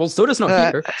well, Soda's not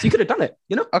here, so you could have done it.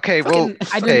 You know? Okay, Fucking- well,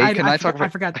 okay, can I talk about? I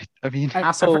forgot. I mean,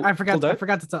 Asshole I forgot pulled out.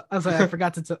 to tell. I was like, I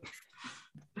forgot to tell.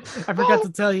 I forgot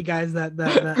to tell you guys that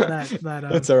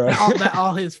That's all right. that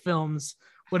all his films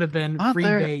would have been Aren't free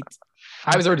there- bait.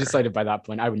 I was already decided by that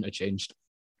point. I wouldn't have changed.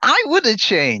 I would have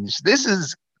changed. This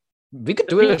is We could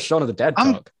do a Shaun of the Dead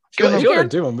I'm talk. If gonna- you want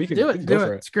to do them, we can Do we it. can Do go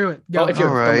for it. it. Screw it. Well, Go. if you're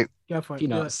All right. Go for it.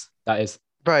 Peanuts, that is.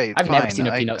 right. I've never fine. seen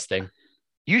a Peanuts thing.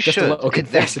 You Just a should. little They're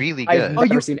confession. really I've good.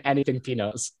 never seen anything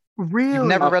Peanuts. Really? You've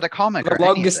never read a comic For or the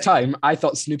longest anything. time, I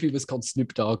thought Snoopy was called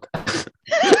Snoop Dogg.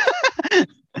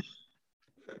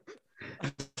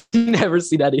 Never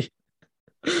seen any.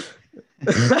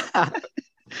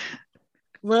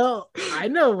 Well, I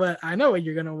know what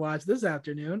you're gonna watch this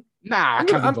afternoon. Nah, I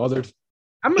can't be bothered.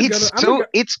 I'm gonna It's go. so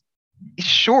it's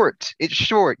short. It's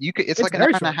short. You could. It's It's like an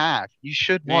very hour and a short. half. You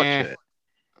should watch Nah. it.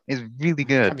 It's really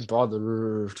Can't be good.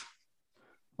 bothered.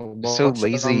 It's so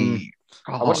lazy.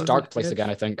 I watched God. Dark Place again,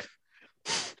 I think.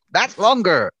 That's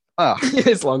longer. Oh,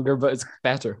 It's longer, but it's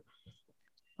better.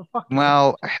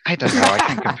 well, I don't know. I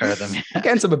can't compare them. I'm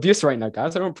getting some abuse right now,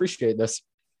 guys. I don't appreciate this.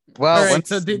 Well, All right. once-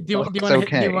 So do you want it's to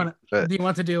okay, do you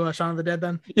want to do Shaun of the Dead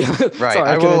then? Yeah, right. sorry,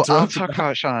 I couldn't will. I'll interrupt you. talk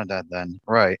about Shaun of the Dead then.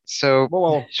 Right. So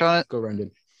Well, Shaun. go around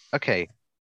it. Okay.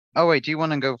 Oh wait. Do you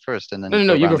want to go first and then? No,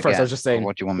 you go round first. I again? was just Or saying.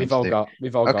 what do you want me We've to all do?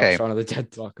 got Okay. Shaun of the Dead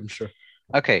talk, I'm sure.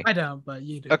 Okay. I don't, but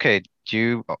you do. Okay. Do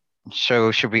you?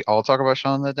 Should we all talk about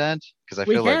Shaun of the Dead? Because I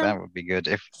We feel like can. that would be good.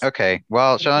 If okay.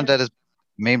 Well, We Shaun of the can. Dead is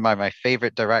made by my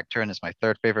favorite director and it's my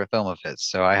third favorite film of his,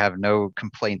 so I have no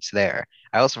complaints there.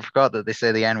 I also forgot that they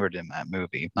say the N-word in that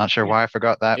movie. Not sure why I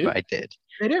forgot that, Do? but I did.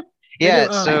 They do. They Yeah.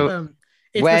 do. So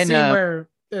It's when, the scene where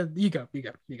you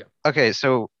go. okay.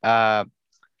 So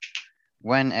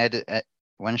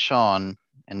when Sean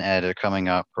and Ed are coming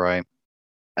up, right,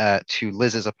 to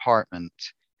Liz's apartment,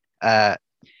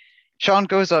 Sean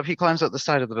goes up, he climbs up the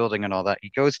side of the building and all that.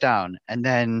 He goes down and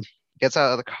then gets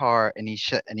out of the car and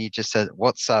he just says,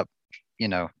 "What's up?" You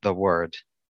know, the word.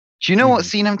 Do you know what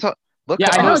scene I'm talking? Look Yeah,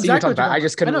 it I know up. what scene you're talking about. I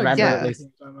just couldn't remember exactly at what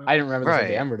least. I didn't remember Right.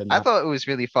 the N-word in I that. thought it was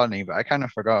really funny, but I kind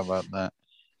of forgot about that.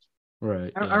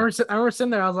 Right. I remember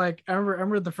sitting there. I was like, I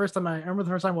remember the first time I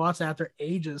watched it after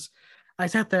ages. I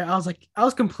sat there. I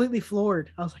was completely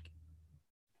floored. I was like,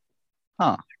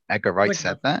 Edgar Wright like,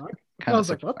 said the that. fuck? Kind I of was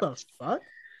like, what the fuck?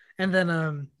 And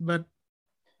then, but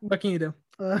what can you do?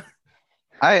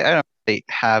 I don't really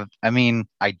have. I mean,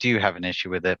 I do have an issue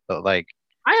with it, but like,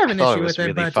 I have I an thought issue it was with it,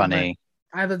 really but funny.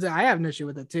 I have an issue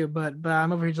with it too. But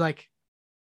I'm over here just like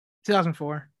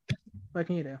 2004. What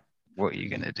can you do? What are you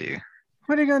gonna do?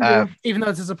 What are you gonna do? Even though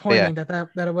it's disappointing that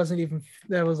it wasn't even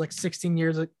that was like 16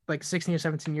 or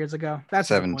 17 years ago. That's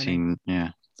 17. Yeah.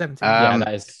 17. Yeah, Um,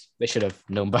 that is. They should have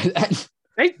known by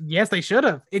then. Yes, they should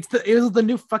have. It was the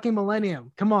new fucking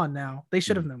millennium. Come on now, they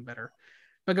should have known better.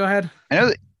 But go ahead. I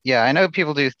know. Yeah, I know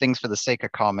people do things for the sake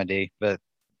of comedy, but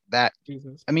that.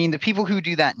 Jesus. I mean, the people who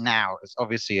do that now is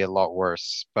obviously a lot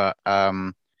worse. But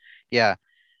yeah.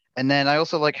 And then I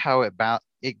also like how it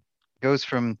goes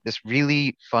from this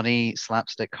really funny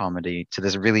slapstick comedy to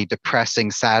this really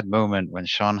depressing, sad moment when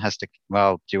Sean has to.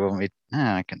 Well, do you want me?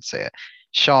 I can say it.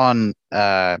 Sean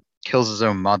kills his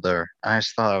own mother. I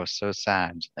just thought it was so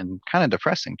sad and kind of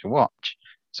depressing to watch.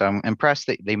 So I'm impressed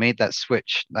that they made that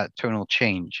switch, that tonal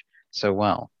change so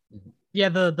well. Yeah,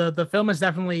 the film is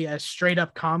definitely a straight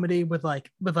up comedy with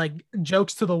like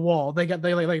jokes to the wall. They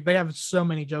have so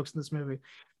many jokes in this movie,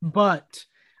 but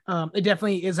it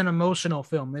definitely is an emotional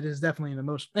film. It is definitely an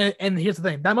emotion. And here's the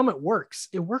thing: that moment works.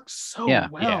 It works so Yeah.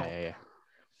 well. Yeah.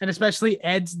 And especially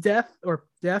Ed's death.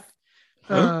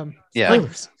 Yeah.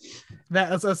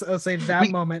 That I'll say that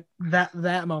moment.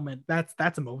 That moment.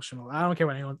 That's emotional. I don't care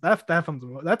what anyone. That film's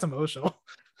that's emotional.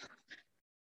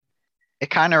 It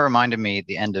kind of reminded me at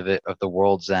the end of it of The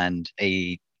World's End,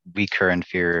 a weaker,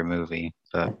 inferior movie,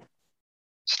 but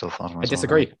still thought it was I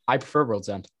disagree. alright. I prefer World's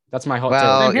End. That's my hot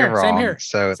Well, Same here, you're same wrong. here,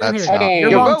 So same that's here. not. Hey, You're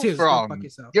You're wrong both too. Go wrong. fuck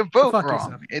yourself. You're Go both fuck wrong.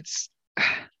 yourself. It's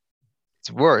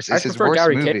worse. I It's his prefer worst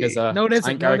Gary movie. King as a. No, it I isn't.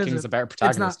 think No, Gary it King is isn't. a better It's not.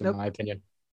 protagonist, in Nope. my opinion.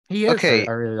 He is. Okay.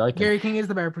 I really like him. Gary King is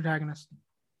the better protagonist.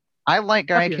 I like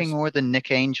Guy Up King yours. more than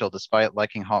Nick Angel, despite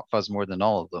liking Hot Fuzz more than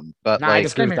all of them. But Nah, I like,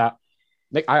 disagree with Same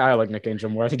that. I like Nick Angel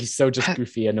more. I think he's so just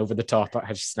goofy and over the top.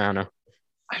 I just don't know.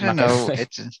 I I'm don't not gonna know. lie.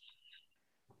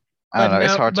 I don't know.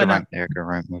 It's hard to but no, rank the Edgar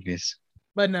Wright movies.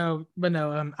 but no.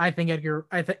 I think Edgar.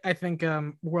 I think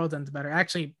World's End's better.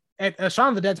 Actually, Shaun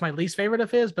of the Dead's my least favorite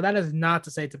of his, but that is not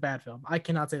to say it's a bad film. I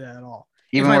cannot say that at all.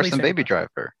 It's Even my worse least than favorite Baby film.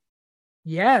 Driver.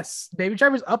 Yes, Baby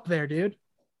Driver's up there, dude.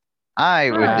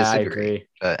 I would I disagree, agree.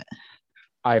 but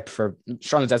I prefer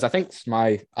Shaun of the Dead. I think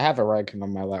I have a ranking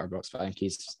on my letterbox, but I think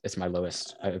it's my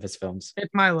lowest out of his films.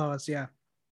 It's my lowest, yeah.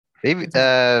 Baby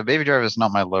Driver is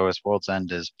not my lowest. World's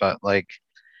End is, but like,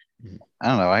 I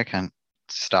don't know. I can't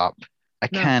stop. I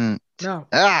No. can't. No,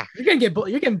 Ah, you're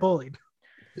getting bullied.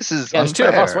 This is Yeah, there's two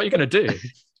of us. unfair. What are you gonna do?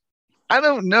 I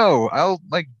don't know. I'll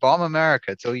like bomb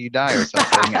America till you die or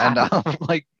something, and I'll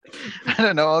like, I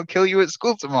don't know. I'll kill you at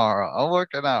school tomorrow. I'll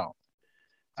work it out.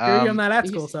 You're not at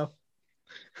school, so.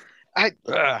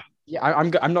 Yeah,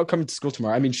 I'm not coming to school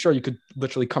tomorrow. I mean, sure, you could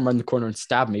literally come around the corner and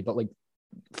stab me, but like,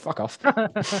 fuck off.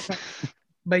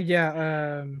 But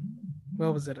yeah,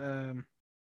 what was it?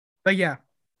 But yeah,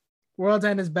 World's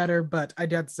End is better, but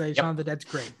I'd have to say Shaun of the Dead's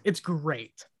great. It's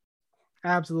great.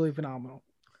 Absolutely phenomenal.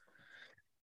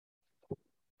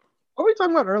 What were we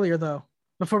talking about earlier, though,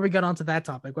 before we got onto that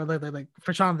topic? Like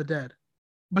for Shaun of the Dead,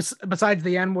 besides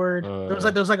the N-word, there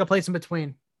was like a place in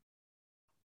between.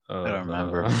 I don't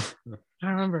remember. I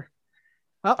don't remember.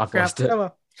 Oh, I've crap. lost it.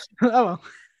 Oh well.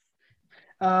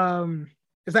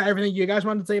 Is that everything you guys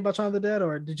wanted to say about Shaun of the Dead,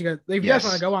 or did you guys? If you guys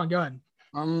want to go on, go ahead.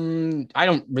 I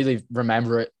don't really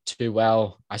remember it too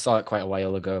well. I saw it quite a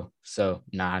while ago, so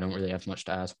I don't really have much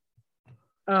to add.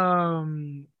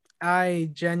 I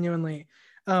genuinely,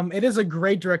 it is a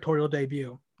great directorial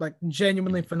debut. Like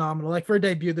genuinely phenomenal. Like for a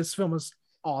debut, this film was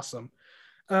awesome.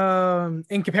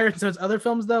 In comparison to his other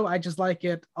films, though, I just like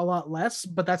it a lot less.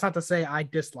 But that's not to say I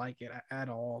dislike it at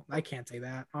all. I can't say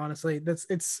that honestly.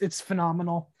 It's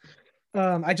phenomenal.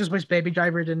 I just wish Baby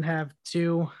Driver didn't have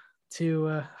two.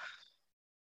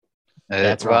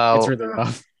 It's well, really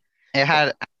rough. it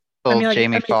had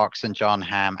Jamie Foxx and John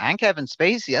Hamm and Kevin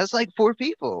Spacey. That's like 4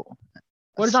 people.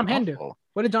 What did John Hamm do?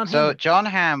 What did John Hamm do? John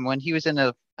Hamm, when he was in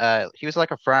he was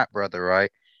like a frat brother,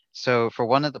 right? So for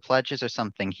one of the pledges or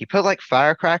something, he put like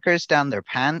firecrackers down their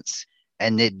pants,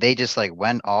 and they just like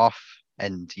went off,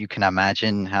 and you can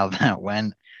imagine how that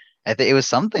went. I think it was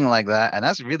something like that, and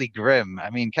that's really grim. I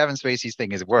mean, Kevin Spacey's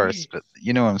thing is worse, but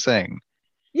you know what I'm saying?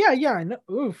 Yeah, I know.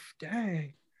 Oof,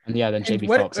 dang. And yeah, then Jamie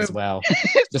Foxx as well.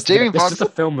 Jamie Foxx is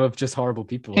just a film of just horrible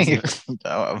people, isn't it?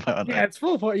 Yeah, it's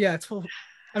full of. Yeah, it's full.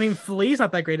 I mean, Flea's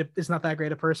not that great. It's not that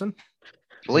great a person.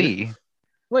 Flea.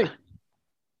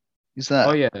 Who's that?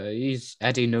 Oh yeah, he's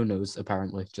Eddie No Nose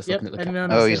apparently. Just looking at the camera.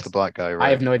 Oh, he's the black guy, right? I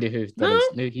have no idea who that is.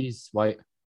 No, he's white.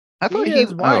 I thought he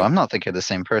is white. Oh, I'm not thinking of the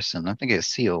same person. I'm thinking of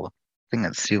Seal. I think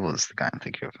that Seal is the guy I'm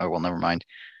thinking of. Oh, well, never mind.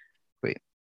 Wait.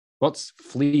 What's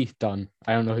Flea done?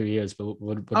 I don't know who he is, but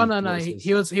what no.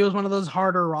 He was one of those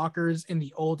harder rockers in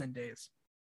the olden days.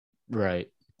 Right.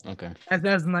 Okay. I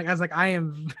was like, I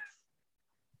am.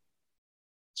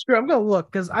 Screw. I'm gonna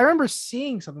look because I remember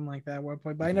seeing something like that at one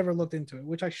point, but I never looked into it,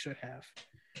 which I should have.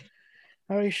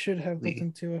 I should have looked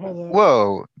into it. Hold on.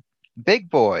 Whoa, Big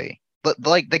Boy,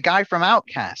 like the guy from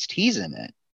Outcast. He's in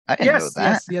it. I didn't know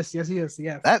that. Yes, he is.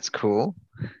 Yes. That's cool.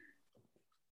 I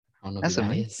don't know That's who that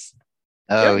amazing. is.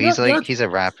 Oh, he's a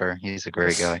rapper. He's a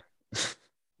great guy.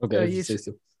 Okay.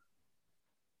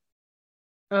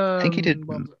 I think he did.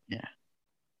 Yeah.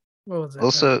 What was it?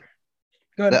 Also,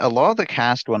 a lot of the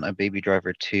cast want a Baby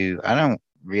Driver 2. I don't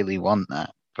really want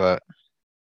that, but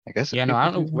I guess. Yeah, no,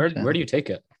 I don't know. Where do you take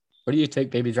it? Where do you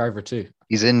take Baby Driver 2?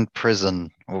 He's in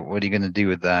prison. What are you going to do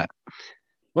with that?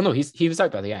 Well, no, he was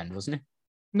out by the end, wasn't he?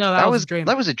 No, that was a dream.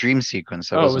 That was a dream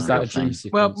sequence. Was that a dream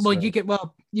sequence? Well,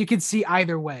 you could see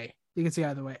either way.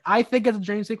 I think it's a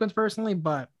dream sequence personally,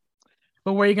 but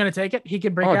where are you going to take it? He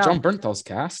could break out. Oh, John Bernthal's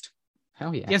cast.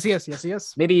 Hell yeah.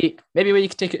 Yes. Maybe where you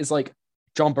could take it is like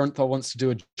John Bernthal wants to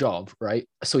do a job, right?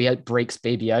 So he breaks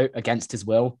Baby out against his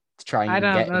will to try and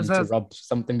get him to rub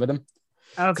something with him.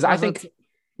 Because I think he's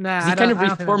kind of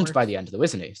reformed by the end, though,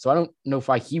 isn't he? So I don't know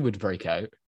why he would break out.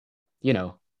 You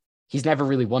know, he's never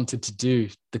really wanted to do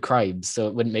the crimes, so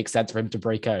it wouldn't make sense for him to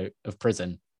break out of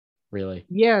prison, really.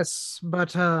 Yes,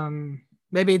 but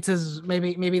maybe it's his.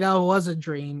 Maybe that was a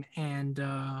dream, and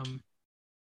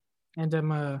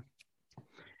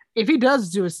if he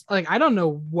does do it, like I don't know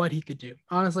what he could do.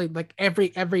 Honestly, like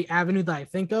every avenue that I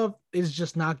think of is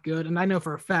just not good, and I know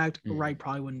for a fact Wright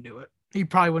probably wouldn't do it. He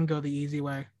probably wouldn't go the easy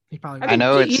way. I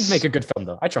know he'd make a good film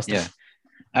though. I trust him.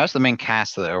 That was the main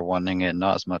cast that are wanting it,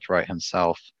 not as much Wright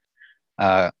himself.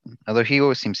 Uh, Although he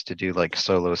always seems to do like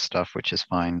solo stuff, which is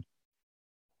fine.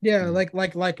 Yeah,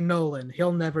 like Nolan,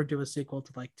 he'll never do a sequel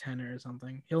to like Tenet or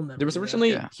something. He'll never. There was do that.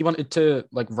 originally Yeah. he wanted to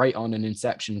like write on an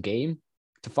Inception game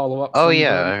to follow up. Oh from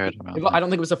yeah, the- I heard about I that. don't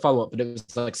think it was a follow up, but it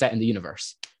was like set in the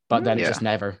universe. But then it Yeah. just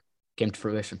never came to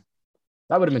fruition.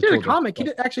 That would have He been did cool. a comic.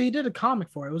 But- He did a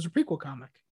comic for it. It was a prequel comic.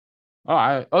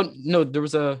 oh no, there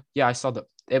was a I saw that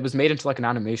it was made into like an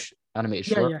animated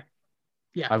short.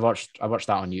 Yeah. I watched that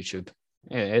on YouTube.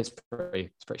 Yeah, it's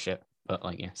pretty shit, but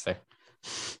like yeah, it's there.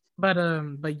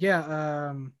 But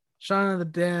yeah, Shaun of the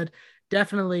Dead,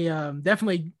 definitely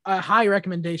a high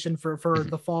recommendation for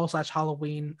the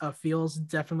fall/Halloween feels.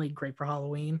 Definitely great for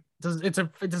Halloween. It's a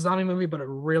zombie movie, but a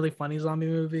really funny zombie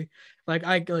movie.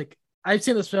 I've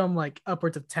seen this film like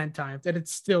upwards of 10 times, and it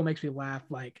still makes me laugh.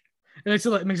 Like it makes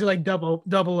me like double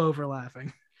over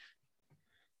laughing.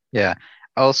 Yeah.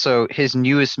 Also, his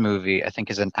newest movie, I think,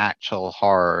 is an actual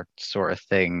horror sort of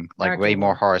thing, like way Actual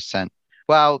more horror. horror.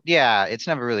 Well, yeah, it's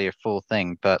never really a full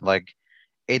thing, but like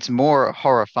it's more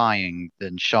horrifying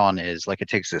than Sean is. Like it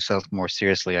takes itself more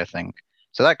seriously, I think.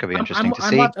 So that could be interesting to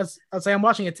see. I'll say I'm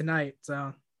watching it tonight.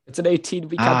 So It's an 18.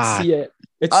 We can't Ah, see it.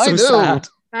 It's I so know. sad.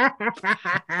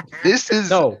 This is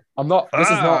No, I'm not. This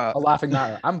is not a laughing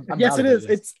matter. I'm yes, mad it about is.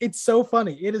 this. It's so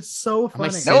funny. It is so And my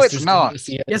funny. No, it's sister's not. going to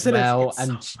see it Yes, as it is. well, It's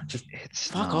and so just it's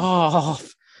fuck not.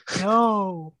 off.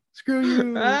 No, screw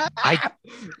you.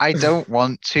 I don't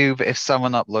want to, but if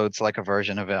someone uploads like a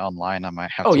version of it online, I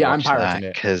might have Oh to yeah, I'm watch that pirating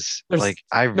it. because There's like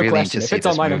I No really need question. to If see it's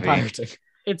this online, I'm movie. pirating.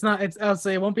 It's not. I'll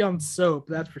say it won't be on soap.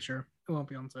 That's for sure. It won't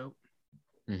be on soap.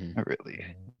 Mhm. I really,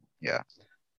 yeah.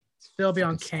 It'll be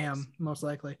on Fucking cam sucks. most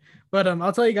likely. But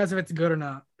I'll tell you guys if it's good or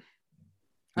not.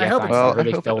 I Yeah, hope thanks. it's Well, It I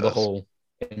really hope it filled a does. hole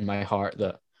in my heart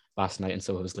that last night and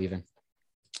so I was leaving.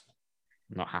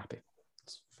 I'm not happy.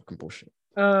 It's fucking bullshit.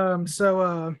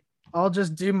 So I'll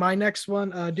just do my next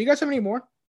one. Do you guys have any more?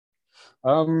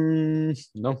 No,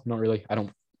 not really. I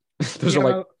don't. Those You are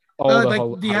like know, all the like,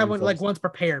 whole do you have one Halloween like films. one's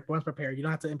prepared? One's prepared. You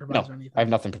don't have to improvise or No, anything. I have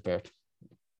nothing prepared.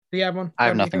 Do you have one? I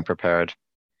have Or nothing Nico? prepared.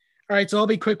 All right, so I'll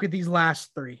be quick with these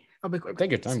last three. I'll be quick.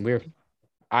 Take your time. Weird.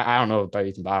 I don't know about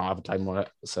Ethan, but I don't have a time limit,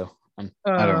 so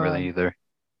I don't really either.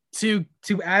 To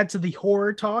add to the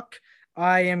horror talk,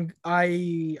 I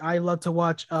love to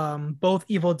watch both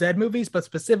Evil Dead movies, but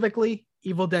specifically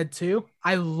Evil Dead 2.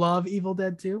 I love Evil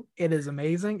Dead 2. It is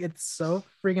amazing. It's so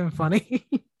freaking funny.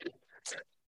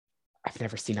 I've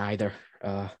never seen either.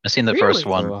 I've seen the Really? first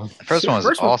one. So, The first one was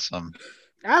First one- awesome.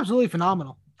 Absolutely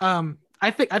phenomenal. I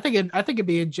think it'd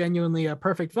be a genuinely a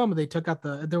perfect film if they took out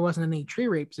there wasn't any tree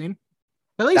rape scene.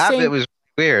 At least That saying bit was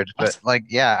weird, but like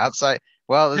yeah, outside.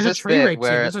 Well, there's there's a this tree bit rape scene.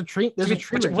 where There's a tree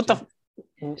rape what scene.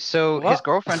 the? so his What?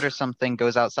 girlfriend or something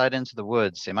goes outside into the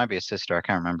woods. It might be a sister, I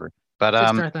can't remember. But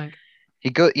Sister, I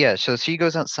think. so she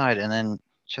goes outside and then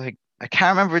she like I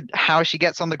can't remember how she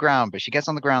gets on the ground, but she gets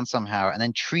on the ground somehow, and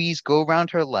then trees go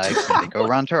around her legs and they go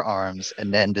around her arms,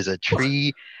 and then there's a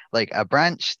tree, like a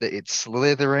branch that it's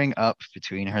slithering up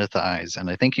between her thighs, and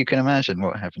I think you can imagine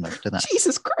what happened after that.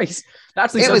 Jesus Christ! That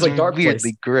actually It sounds was like Dark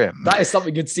weirdly Place. grim. That is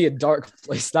something you'd see in Dark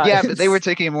Place. That Yeah, is... but they were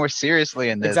taking it more seriously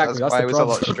in this. Exactly, That's that's why the it was a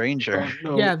lot problem. stranger.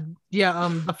 Oh, no. Yeah.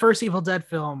 The first Evil Dead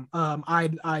film,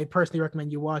 I personally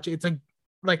recommend you watch it. It's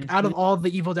out of all the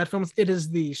Evil Dead films, it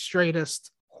is the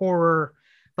straightest horror,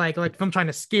 like film trying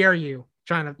to scare you.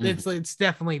 It's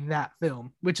definitely that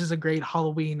film, which is a great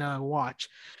Halloween watch.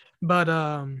 But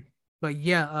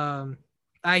yeah,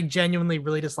 I genuinely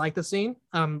really dislike the scene.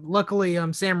 Luckily,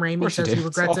 Sam Of Raimi course you says do. he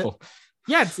It's regrets it. awful.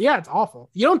 Yeah, it's awful.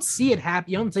 You don't see it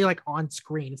happen. You don't see like on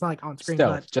screen. It's not like on screen,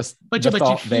 Still, but just but the you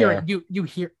thought hear there. it. You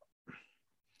hear.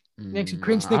 Makes you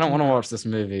cringe I don't thinking want to about watch this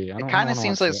movie. I It don't kind of wanna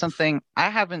seems watch like it. something I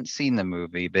haven't seen the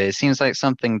movie, but it seems like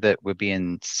something that would be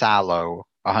in Sallow,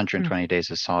 120 Days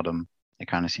of Sodom. It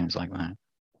kind of seems like that.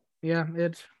 Yeah,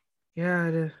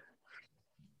 it is.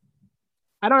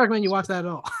 I don't recommend you watch that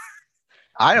at all.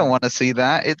 I don't want to see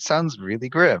that. It sounds really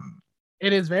grim.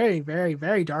 It is very, very,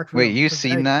 very dark. Wait, film. you've It's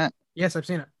seen very- that? Yes, I've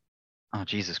seen it. Oh,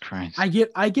 Jesus Christ. I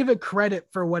give it credit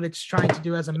for what it's trying to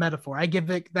do as a metaphor. I give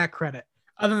it that credit.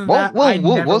 Other than What, that, I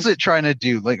what never, was it trying to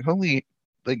do? Like, holy,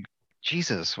 like,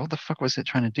 Jesus, what the fuck was it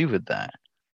trying to do with that?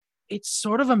 It's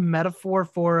sort of a metaphor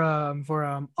for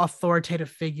authoritative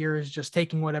figures just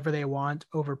taking whatever they want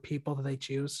over people that they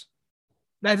choose.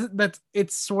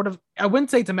 It's sort of, I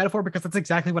wouldn't say it's a metaphor because that's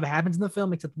exactly what happens in the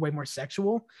film, except way more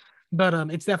sexual. But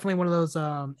it's definitely one of those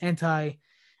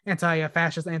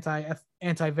anti-fascist,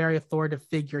 anti very authoritative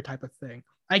figure type of thing.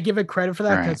 I give it credit for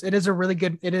that Right. because it is a really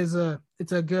good.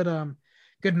 It's a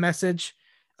good message.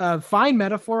 Fine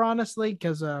metaphor, honestly,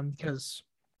 because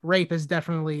rape is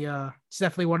definitely it's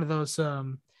definitely one of those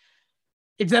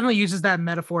it definitely uses that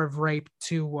metaphor of rape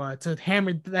to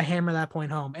hammer that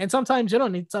point home. And sometimes you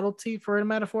don't need subtlety for a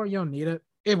metaphor. You don't need it.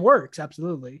 It works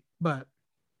absolutely, but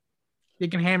you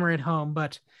can hammer it home.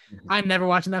 But I'm never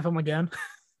watching that film again.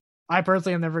 I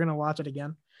personally am never gonna watch it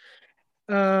again.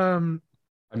 I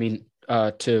mean,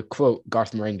 to quote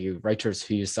Garth Marenghi, writers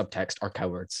who use subtext are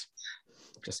cowards.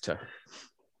 Just to.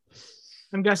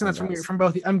 I'm guessing that's from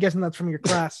both. I'm guessing that's from your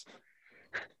class.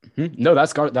 No,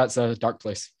 that's a Dark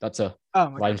Place. That's a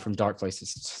line God. from Dark Place.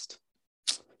 It's just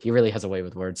he really has a way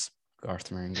with words, Garth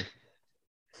Marenghi.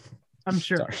 I'm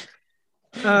sure.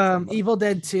 Evil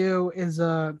Dead 2 is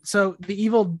so the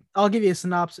evil. I'll give you a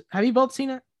synopsis. Have you both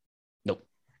seen it? Nope.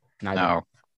 Neither.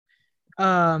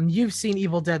 No. You've seen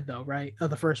Evil Dead though, right?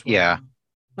 The first one. Yeah.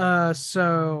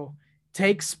 So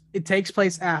it takes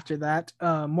place after that.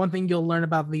 One thing you'll learn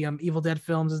about the Evil Dead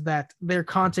films is that their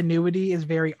continuity is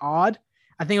very odd.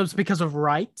 I think it was because of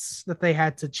rights that they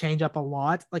had to change up a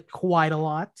lot, like quite a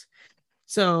lot.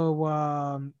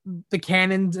 So the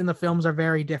canons in the films are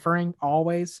very differing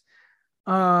always.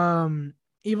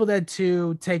 Evil Dead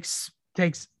 2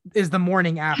 is the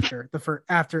morning after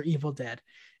after Evil Dead,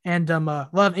 and a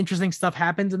lot of interesting stuff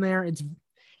happens in there.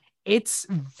 It's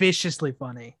viciously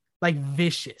funny, like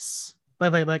vicious,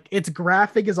 like it's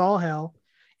graphic as all hell.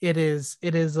 It's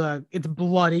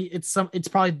bloody. It's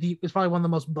probably one of the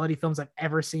most bloody films I've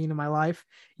ever seen in my life.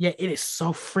 Yet it is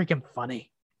so freaking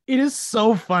funny. It is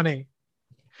so funny.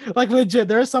 Like legit,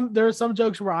 there are some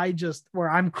jokes where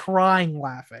I'm crying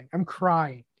laughing. I'm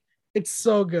crying. It's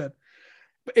so good.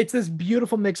 It's this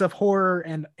beautiful mix of horror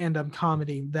and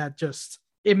comedy that just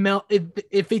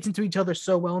it fits into each other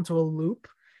so well into a loop,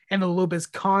 and the loop is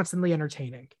constantly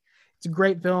entertaining. It's a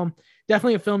great film.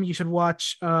 Definitely a film you should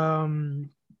watch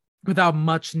without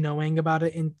much knowing about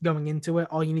it and going into it.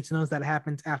 All you need to know is that it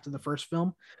happens after the first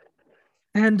film.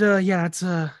 And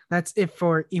that's it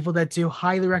for Evil Dead 2.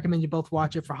 Highly recommend you both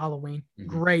watch it for Halloween.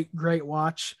 Mm-hmm. Great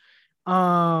watch.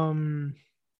 Another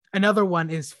one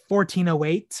is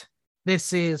 1408.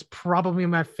 This is probably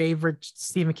my favorite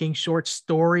Stephen King short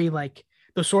story, like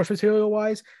the source material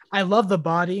wise. I love The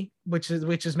Body, which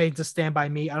is made to Stand By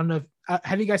Me. I don't know if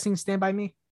have you guys seen Stand By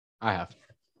Me? I have.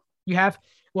 You have?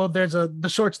 Well, the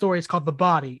short story is called The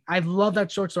Body. I love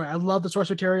that short story. I love the source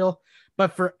material.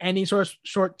 But for any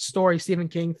short story Stephen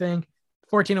King thing,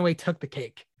 1408 took the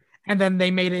cake. And then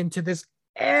they made it into this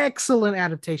excellent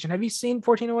adaptation. Have you seen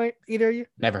 1408, either of you?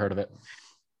 Never heard of it.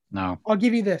 No. I'll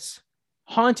give you this.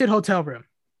 Haunted Hotel Room.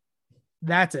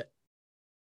 That's it.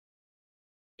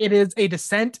 It is a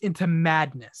descent into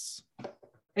madness.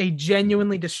 A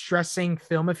genuinely distressing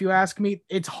film, if you ask me.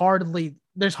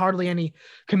 There's hardly any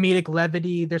comedic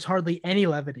levity. There's hardly any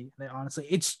levity, honestly.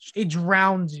 It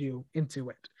drowns you into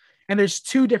it. And there's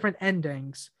two different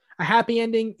endings, a happy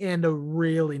ending and a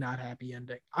really not happy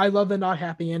ending. I love the not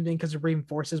happy ending because it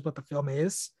reinforces what the film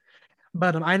is.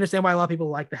 But I understand why a lot of people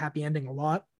like the happy ending a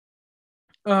lot.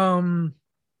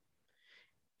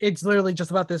 It's literally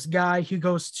just about this guy who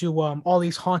goes to all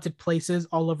these haunted places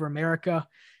all over America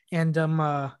and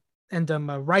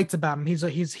writes about them.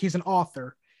 He's an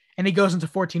author, and he goes into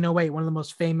 1408, one of the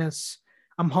most famous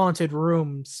haunted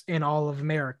rooms in all of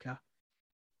America.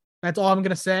 That's all I'm going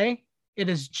to say. It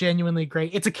is genuinely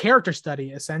great. It's a character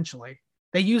study, essentially.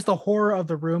 They use the horror of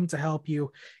the room to help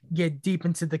you get deep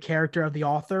into the character of the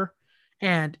author.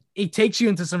 And it takes you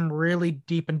into some really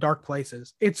deep and dark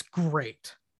places. It's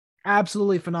great.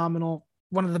 Absolutely phenomenal.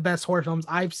 One of the best horror films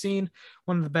I've seen.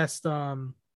 One of the best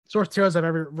source materials I've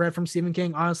ever read from Stephen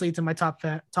King. Honestly, it's in my top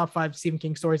 5 Stephen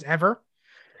King stories ever.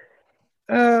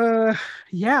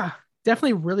 Yeah,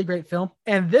 definitely really great film.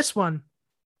 And this one,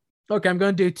 okay, I'm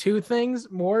going to do two things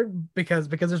more because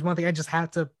there's one thing I just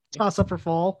had to toss up for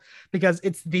fall because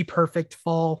it's the perfect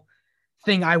fall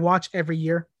thing I watch every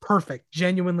year. Perfect.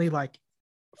 Genuinely like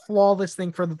flawless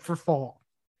thing for fall.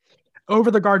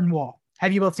 Over the Garden Wall.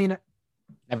 Have you both seen it?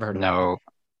 Never heard of it. No.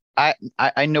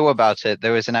 I know about it.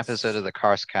 There was an episode of the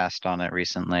Cars Cast on it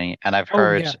recently, and I've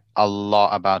heard a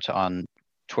lot about it on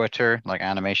Twitter, like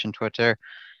animation Twitter.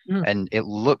 And it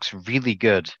looks really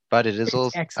good, but it is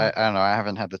also I don't know, I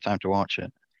haven't had the time to watch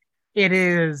it.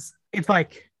 It's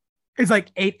like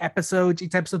 8 episodes.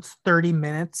 Each episode's 30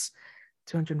 minutes,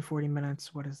 240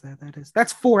 minutes. What is that?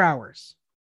 That's 4 hours.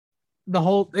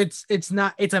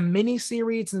 It's a mini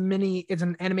series. It's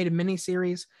an animated mini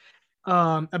series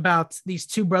about these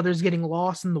two brothers getting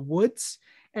lost in the woods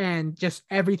and just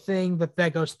everything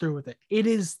that goes through with it. It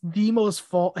is the most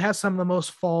fall. It has some of the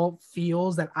most fall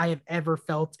feels that I have ever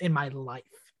felt in my life.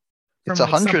 It's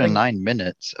 109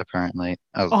 minutes, apparently.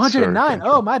 109.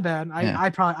 Oh, my bad. I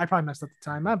probably messed up the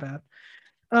time. My bad.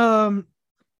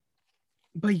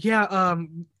 But yeah,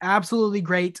 absolutely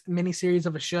great miniseries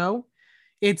of a show.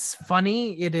 It's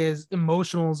funny. It is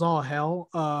emotional as all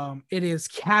hell. It is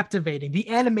captivating. The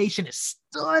animation is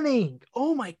stunning.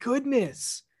 Oh my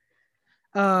goodness.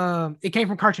 It came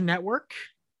from Cartoon Network,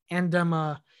 and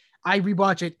I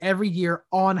rewatch it every year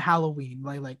on Halloween.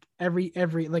 Like every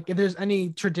like if there's any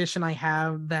tradition I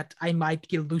have that I might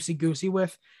get loosey goosey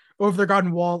with, Over the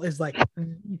Garden Wall is like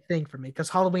the thing for me because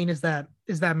Halloween is that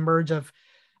merge of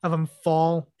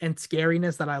fall and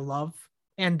scariness that I love.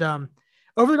 And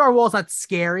Over the Garden Wall is not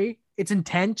scary. It's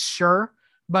intense, sure,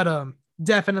 but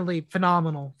definitely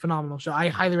phenomenal show. I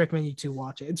highly recommend you to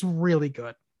watch it. It's really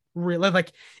good. Really,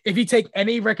 like if you take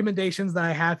any recommendations that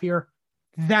I have here,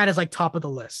 that is like top of the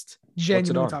list.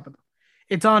 Genuinely top of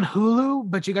it's on Hulu,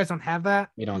 but you guys don't have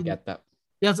that. We don't get that.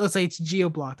 Yeah, let's say it's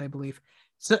geo-blocked, I believe.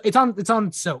 So it's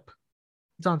on Soap.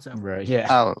 It's on Soap. Right. Yeah.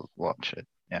 I'll watch it.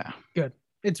 Yeah. Good.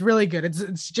 It's really good.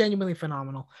 It's genuinely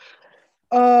phenomenal.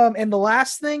 And the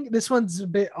last thing, this one's a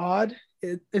bit odd.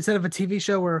 Instead of a TV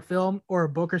show or a film or a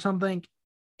book or something,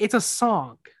 it's a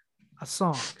song. A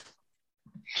song.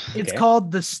 It's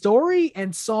called The Story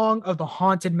and Song of the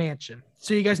Haunted Mansion.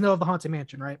 So you guys know of the Haunted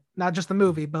Mansion, right? Not just the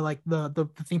movie, but like the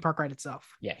theme park ride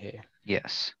itself. Yeah.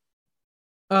 Yes.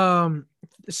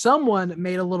 Someone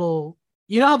made a little.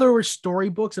 You know how there were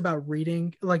storybooks about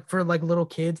reading, like for like little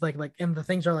kids, like and the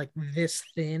things are like this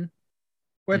thin,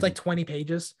 where it's like 20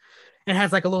 pages, and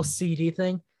has like a little CD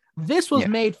thing. This was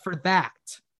made for that,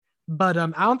 but I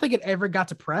don't think it ever got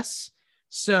to press.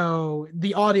 So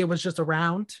the audio was just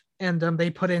around, and they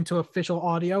put it into official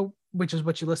audio, which is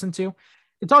what you listen to.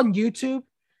 It's on YouTube.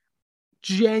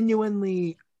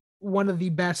 Genuinely one of the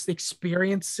best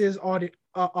experiences,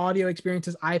 audio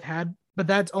experiences I've had. But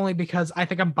that's only because I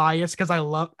think I'm biased because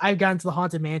I've gotten to the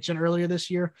Haunted Mansion earlier this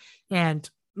year, and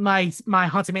my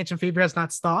Haunted Mansion fever has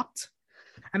not stopped.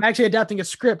 I'm actually adapting a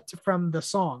script from the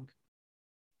song.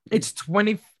 It's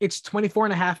 24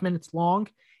 and a half minutes long.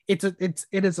 It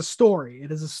is a story. It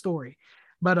is a story,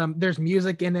 but there's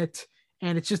music in it,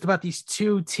 and it's just about these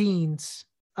two teens,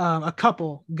 a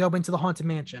couple go into the Haunted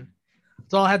Mansion.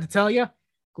 That's all I had to tell you.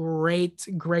 Great,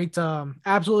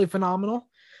 absolutely phenomenal.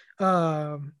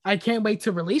 I can't wait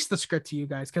to release the script to you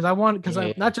guys because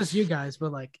not just you guys,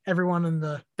 but like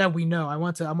everyone that we know.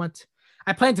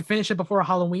 I plan to finish it before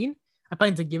Halloween. I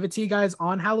plan to give it to you guys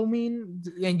on Halloween,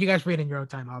 and you guys read it in your own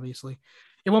time, obviously.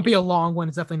 It won't be a long one.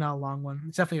 It's definitely not a long one.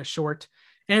 It's definitely a short,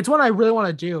 and it's one I really want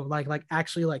to do. Like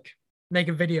actually like make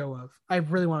a video of. I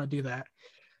really want to do that.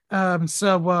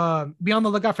 So be on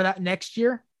the lookout for that next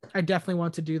year. I definitely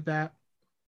want to do that.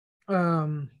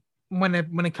 When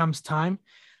it comes time.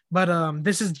 But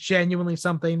this is genuinely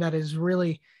something that is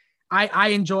really, I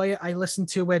enjoy it. I listen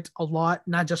to it a lot,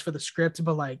 not just for the script,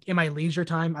 but like in my leisure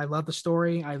time. I love the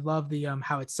story. I love the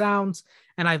how it sounds,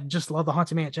 and I just love the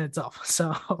Haunted Mansion itself.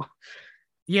 So,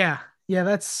 yeah,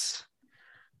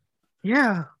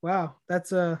 wow,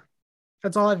 that's all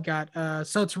I've got.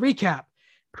 So to recap,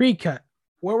 pre-cut.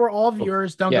 Where were all of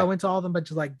yours? Don't go into all of them, but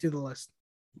just like do the list.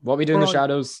 What We Do in the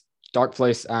Shadows, Dark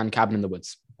Place, and Cabin in the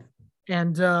Woods.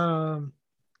 And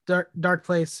Dark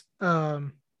Place,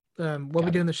 What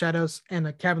We Do in the Shadows, and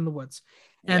a Cabin in the Woods.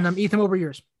 And Ethan, what were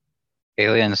yours?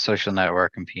 Alien, Social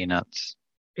Network, and Peanuts.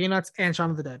 Peanuts and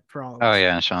Shaun of the Dead for all of us. Oh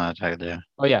yeah, Shaun of the Dead. Yeah.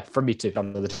 Oh yeah, for me too.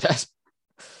 Shaun of the Dead.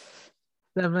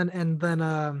 7, and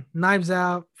then Knives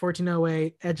Out,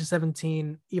 1408, Edge of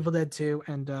 17, Evil Dead 2,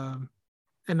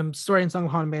 and Story and Song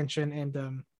of Haunted Mansion,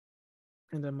 and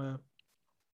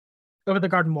Over the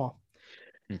Garden Wall.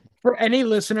 For any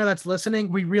listener that's listening,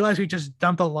 we realize we just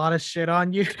dumped a lot of shit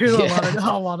on you,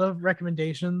 a lot of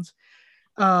recommendations.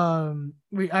 I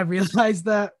realized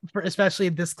that especially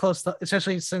this close,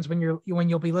 especially since when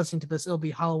you'll be listening to this, it'll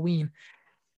be Halloween.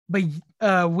 But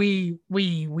we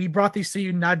brought these to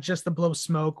you not just to blow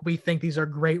smoke. We think these are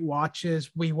great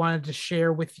watches. We wanted to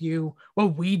share with you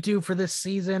what we do for this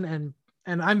season,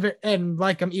 and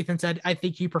like Ethan said, I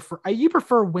think you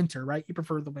prefer winter, right? You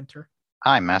prefer the winter.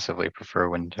 I massively prefer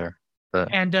winter.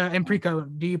 But... And Preco,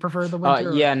 do you prefer the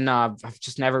winter? No, I've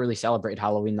just never really celebrated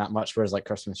Halloween that much. Whereas like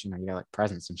Christmas, you get like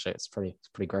presents and shit. It's pretty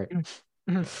great.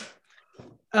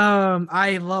 Mm-hmm.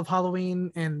 I love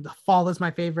Halloween, and fall is my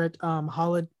favorite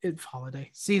holiday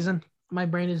season. My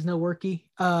brain is no worky.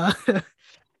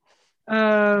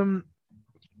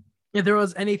 If there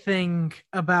was anything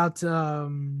about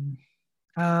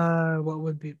what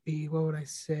would it be? What would I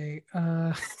say?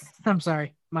 I'm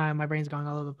sorry. My brain's going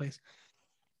all over the place.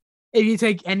 If you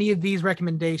take any of these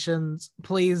recommendations,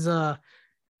 please, I'm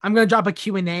going to drop a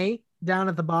Q&A down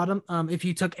at the bottom. If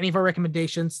you took any of our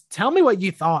recommendations, tell me what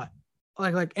you thought.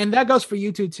 And that goes for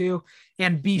you too,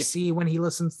 and BC when he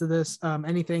listens to this.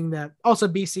 Anything that also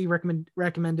BC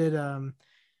recommended the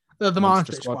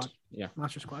Monster Squad. Yeah,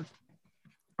 Monster Squad.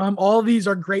 All of these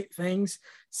are great things.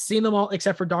 Seen them all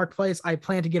except for Dark Place. I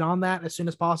plan to get on that as soon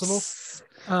as possible.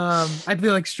 I'd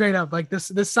be like straight up like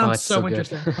this sounds so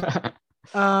interesting.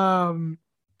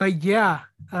 But yeah,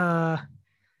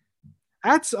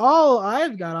 that's all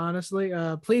I've got, honestly.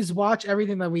 Please watch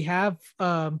everything that we have.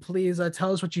 Please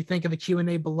tell us what you think of the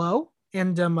Q&A below.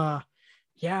 And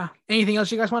yeah, anything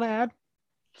else you guys want to add?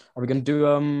 Are we gonna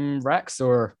do Rex,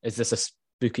 or is this a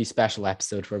spooky special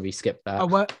episode where we skip that?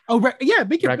 What? Yeah,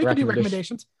 we can do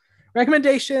recommendations.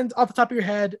 Recommendations off the top of your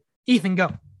head. Ethan,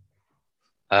 go.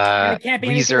 And it can't be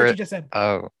anything that you just said.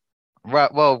 Oh,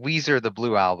 right. Well, Weezer, the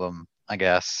Blue Album, I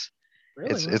guess.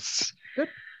 Really? It's good.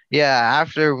 Yeah,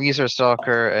 after Weezer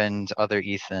Stalker and other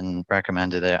Ethan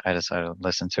recommended it, I decided to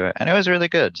listen to it, and it was really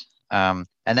good. And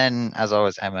then, as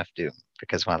always, MF Doom,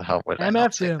 because why the hell would I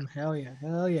not say Doom? Hell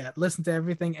yeah! Listen to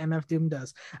everything MF Doom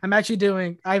does.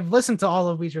 I've listened to all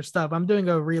of Weezer stuff. I'm doing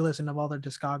a re-listen of all their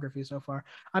discography so far.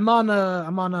 I'm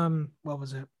on what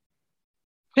was it?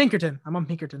 Pinkerton. I'm on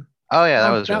Pinkerton. Oh yeah,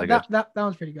 that was really good. That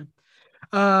was pretty good.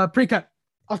 Pre-cut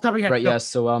off the top of your head. Right, yeah.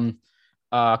 So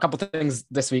a couple things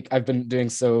this week I've been doing.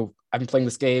 So I've been playing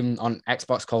this game on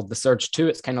Xbox called The Surge 2.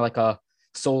 It's kind of like a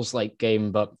Souls-like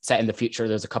game, but set in the future.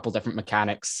 There's a couple different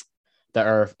mechanics that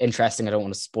are interesting. I don't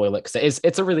want to spoil it because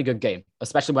it's a really good game,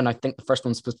 especially when I think the first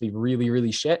one's supposed to be really,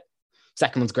 really shit.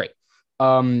 Second one's great.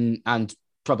 And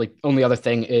probably only other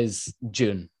thing is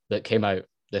June that came out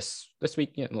this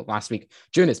week, last week.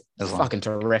 June is fucking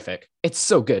terrific. It's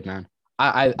so good, man.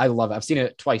 I love it. I've seen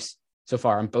it twice so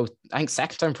far. I'm both. I think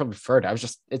second time, probably third.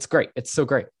 It's great. It's so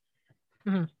great.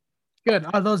 Mm-hmm. Good.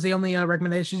 Are those the only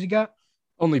recommendations you got?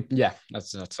 Only, yeah.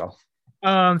 That's all.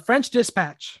 French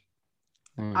Dispatch.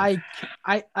 I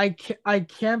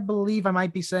can't believe I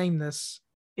might be saying this.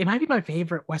 It might be my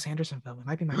favorite Wes Anderson film. It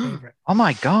might be my favorite. Oh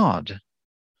my god!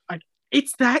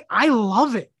 It's that I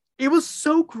love it. It was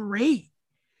so great.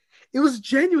 It was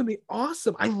genuinely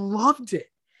awesome. I loved it.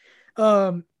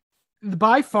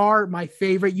 By far my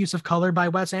favorite use of color by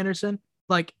Wes Anderson.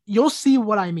 Like, you'll see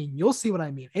what I mean.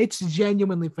 It's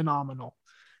genuinely phenomenal.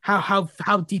 How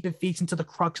deep it feeds into the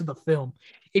crux of the film.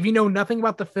 If you know nothing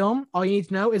about the film, all you need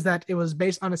to know is that it was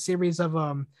based on a series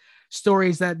of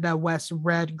stories that Wes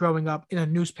read growing up in a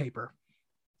newspaper,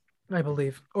 I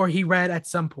believe, or he read at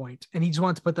some point, and he just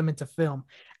wanted to put them into film.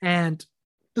 And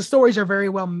the stories are very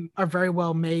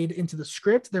well made into the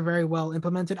script. They're very well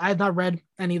implemented. I have not read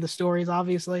any of the stories,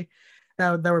 obviously,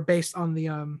 that were based on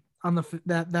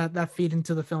that feed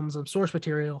into the film's source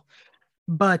material.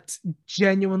 But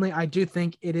genuinely, I do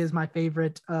think it is my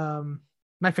favorite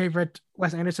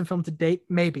Wes Anderson film to date.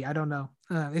 Maybe, I don't know.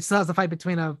 It still has the fight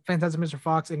between Fantastic Mr.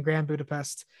 Fox and Grand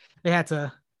Budapest. I had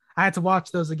to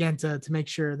watch those again to make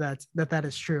sure that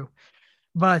is true.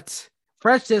 But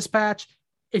French Dispatch,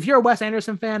 if you're a Wes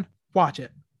Anderson fan, watch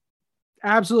it.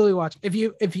 Absolutely watch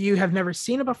it. If you have never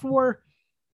seen it before,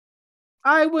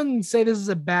 I wouldn't say this is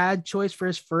a bad choice for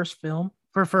his first film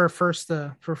for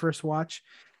first watch.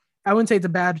 I wouldn't say it's a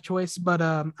bad choice, but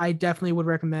I definitely would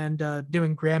recommend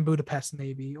doing Grand Budapest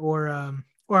maybe or on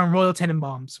Royal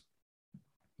Tenenbaums.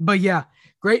 But yeah,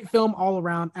 great film all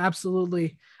around.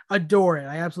 Absolutely adore it.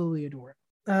 I absolutely adore it.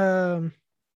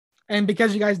 And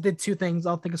because you guys did two things,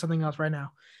 I'll think of something else right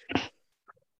now.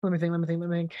 Let me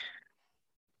think.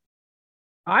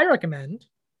 I recommend.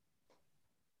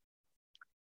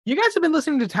 You guys have been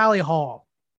listening to Tally Hall.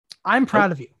 I'm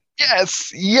proud of you.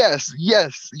 Yes. I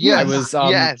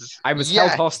was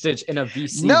held hostage in a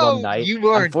VC one night. You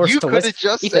weren't. You could have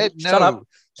just said no.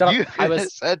 Shut up. You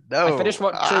said no. I finished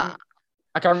watching.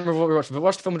 I can't remember what we watched. We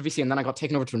watched the film with VC, and then I got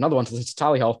taken over to another one to listen to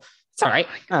Tally Hall. It's all right.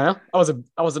 I don't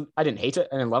know. I didn't hate it.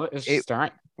 I didn't love it. It was just all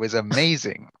right. It was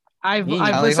amazing. I've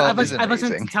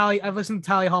listened to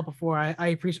Tally Hall before.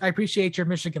 I appreciate your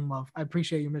Michigan love.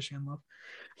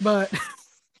 But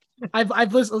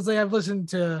I've listened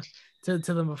to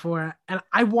them before, and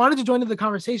I wanted to join in the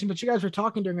conversation, but you guys were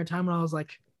talking during a time when I was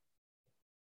like,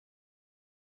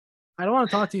 I don't want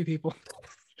to talk to you people.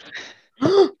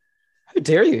 How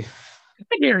dare you?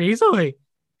 I dare easily.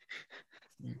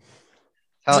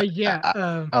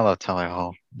 I love Tally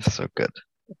Hall. It's so good.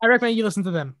 I recommend you listen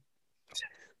to them.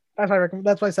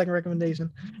 That's my second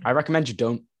recommendation. I recommend you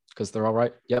don't, because they're all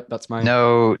right. Yep, that's my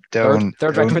third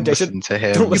recommendation. Listen to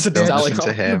him. Don't listen to Tally Hall.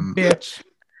 You bitch. I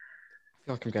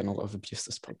feel like I'm getting a lot of abuse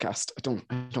this podcast. I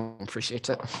don't appreciate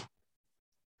it.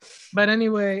 But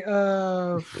anyway,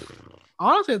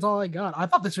 honestly, that's all I got. I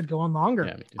thought this would go on longer.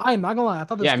 Yeah, I'm not gonna lie. I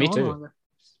thought this would go on longer.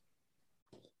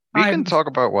 We can talk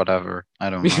about whatever. I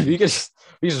don't mind. we just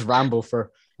ramble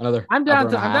for another. I'm down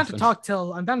to talk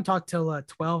till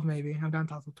 12 maybe. I'm down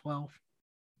to talk till 12.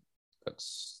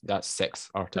 That's 6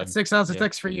 our time. That's 6 hours of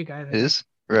 6 for you guys. It is?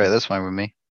 Right, that's fine with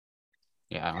me.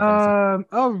 Yeah.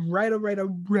 All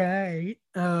right.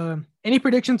 Any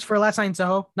predictions for Last Night in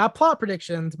Soho? Not plot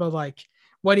predictions, but like,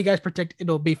 what do you guys predict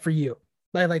it'll be for you?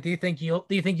 Like, do you think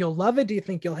you'll love it? Do you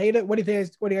think you'll hate it? What do you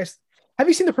guys? Have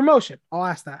you seen the promotion? I'll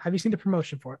ask that. Have you seen the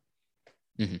promotion for it?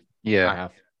 Mm-hmm. Yeah, I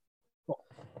have. Cool.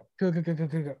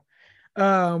 Good.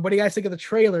 What do you guys think of the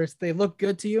trailers? They look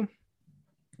good to you?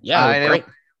 Yeah, great.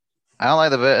 I don't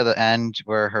like the bit at the end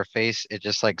where her face, it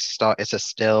just like it's a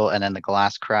still and then the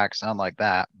glass cracks. I don't like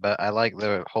that, but I like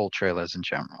the whole trailers in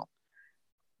general.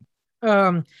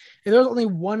 If there's only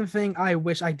one thing I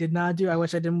wish I did not do, I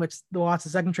wish I didn't watch the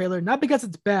second trailer, not because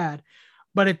it's bad,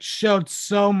 but it showed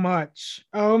so much.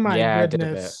 Oh my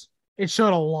goodness. It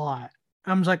showed a lot.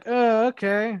 I'm just like, oh,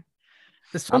 okay.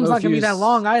 This film's not gonna be that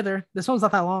long either. This one's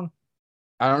not that long.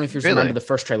 I don't know if you remember the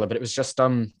first trailer, but it was just I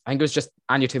think it was just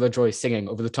Anya Taylor-Joy singing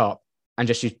over the top, and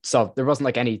just you saw there wasn't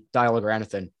like any dialogue or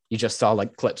anything. You just saw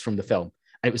like clips from the film,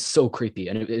 and it was so creepy,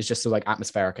 and it was just so like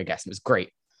atmospheric, I guess. And it was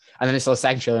great. And then I saw the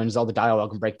second trailer, and there's all the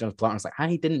dialogue and breakdown of plot. And I was like,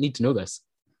 I didn't need to know this.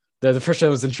 The first trailer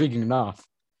was intriguing enough.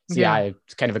 So yeah, I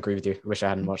kind of agree with you. I wish I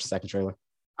hadn't watched the second trailer.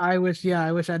 I wish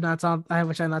I'd not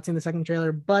seen the second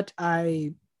trailer, but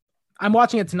I'm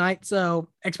watching it tonight, so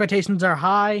expectations are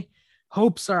high,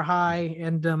 hopes are high,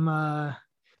 and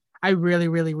I really,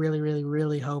 really, really, really,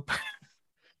 really hope.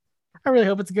 I really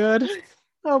hope it's good.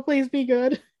 Oh, please be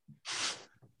good.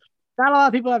 Not a lot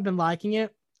of people have been liking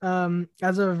it.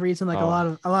 As of recent, like a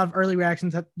lot of early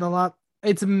reactions have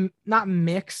it's not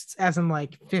mixed as in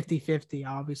like 50-50,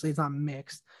 obviously it's not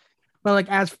mixed, but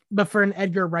for an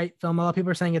Edgar Wright film, a lot of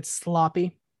people are saying it's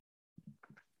sloppy,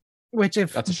 which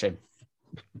that's a shame.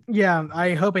 Yeah,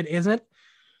 I hope it isn't,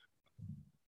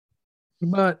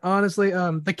 but honestly,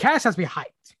 the cast has to be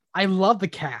hyped. I love the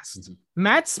cast. Mm-hmm.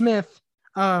 Matt Smith,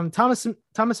 Thomas and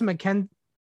McKenzie.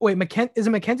 Wait, is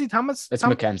it Mackenzie Thomas? It's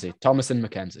Mackenzie. Thomas and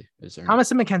Mackenzie. Thomas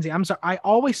and Mackenzie. I'm sorry. I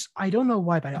don't know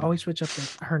why, but I always switch up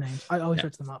her names. I always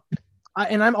switch them up.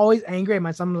 And I'm always angry at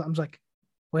myself. I'm just like,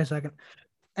 wait a second.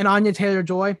 And Anya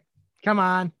Taylor-Joy. Come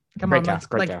on. Great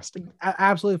cast. Great cast.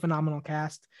 Absolutely phenomenal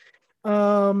cast.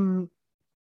 What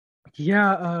do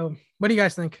you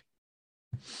guys think?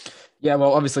 Yeah,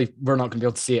 well, obviously we're not going to be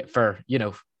able to see it for,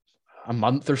 a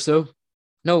month or so.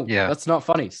 No, that's not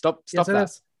funny. Stop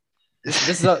that.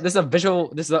 This is a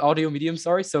visual. This is an audio medium.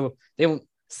 Sorry, so they won't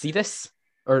see this.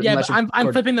 Or but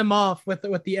I'm flipping them off with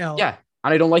the L. Yeah,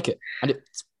 and I don't like it. And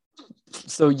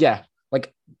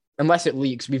like unless it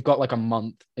leaks, we've got like a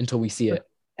month until we see it.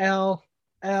 L.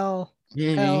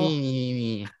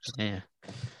 Yeah.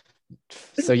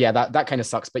 So yeah, that kind of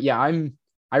sucks. But yeah,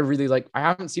 I really like. I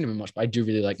haven't seen him in much, but I do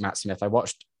really like Matt Smith. I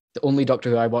watched the only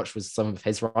Doctor Who I watched was some of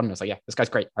his run. And I was like, yeah, this guy's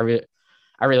great. I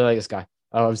really like this guy.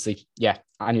 Obviously, yeah,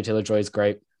 Anya Taylor-Joy is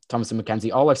great. Thomas and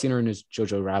Mackenzie. All I've seen her in is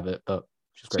Jojo Rabbit, but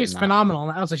she's great. She's phenomenal.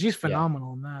 I was like, she's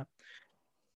phenomenal in that.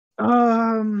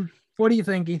 What do you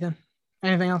think, Ethan?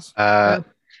 Anything else? I'm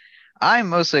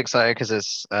mostly excited because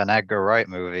it's an Edgar Wright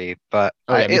movie, but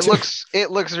it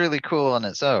looks really cool on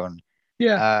its own.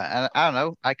 Yeah. And I don't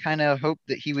know. I kind of hope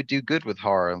that he would do good with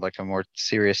horror, like a more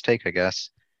serious take, I guess.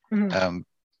 Mm-hmm.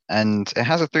 And it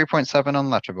has a 3.7 on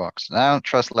Letterboxd. I don't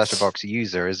trust Letterboxd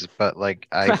users, but like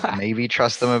I maybe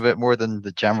trust them a bit more than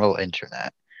the general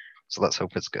internet. So let's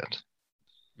hope it's good.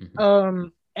 Mm-hmm.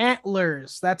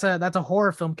 Antlers. That's a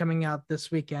horror film coming out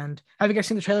this weekend. Have you guys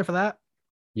seen the trailer for that?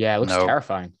 Yeah, it looks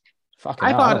terrifying.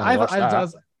 Fucking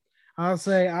I'll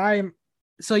say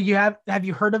So have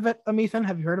you heard of it, Ethan?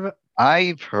 Have you heard of it?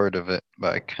 I've heard of it,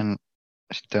 but I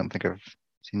don't think I've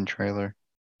seen the trailer.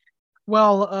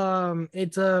 Well,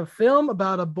 it's a film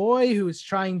about a boy who is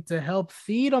trying to help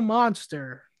feed a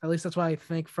monster. At least that's what I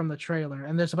think from the trailer.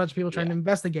 And there's a bunch of people trying to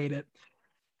investigate it.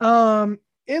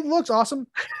 It looks awesome.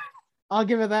 I'll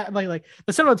give it that. Like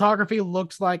the cinematography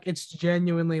looks like it's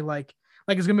genuinely like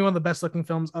it's gonna be one of the best looking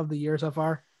films of the year so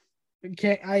far.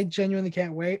 I genuinely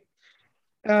can't wait.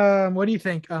 What do you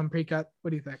think, Precut?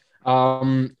 What do you think?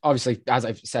 Obviously, as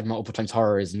I've said multiple times,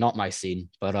 horror is not my scene,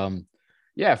 but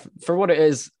yeah, for what it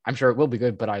is, I'm sure it will be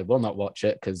good, but I will not watch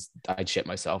it because I'd shit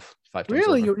myself 5 times.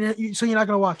 Really? So you're not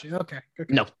gonna watch it? Okay.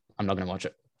 No, I'm not gonna watch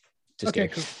it. Okay,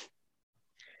 cool.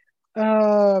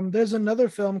 There's another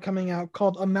film coming out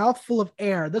called A Mouthful of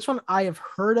Air. This one I have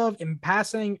heard of in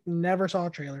passing, never saw a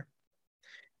trailer.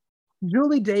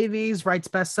 Julie Davies writes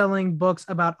best-selling books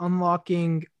about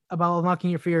unlocking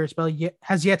your fears, but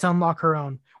has yet to unlock her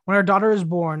own. When her daughter is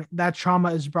born, that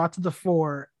trauma is brought to the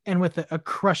fore and with a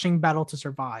crushing battle to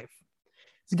survive.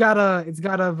 It's got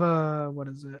what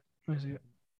is it? Let me see it.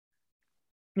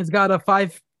 It's got a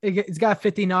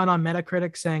 59 on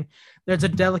Metacritic, saying there's a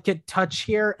delicate touch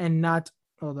here and not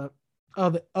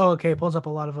okay, it pulls up a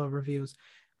lot of reviews.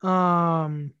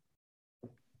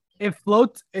 It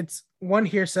floats. It's one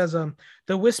here says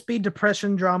the wispy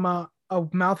depression drama A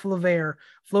Mouthful of Air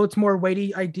floats more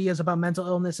weighty ideas about mental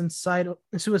illness and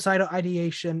suicidal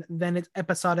ideation than its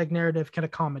episodic narrative can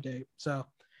accommodate. So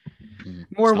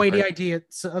more weighty ideas.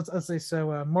 So, I'll say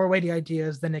so. More weighty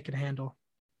ideas than it can handle.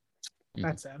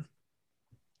 That's sad.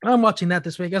 I'm watching that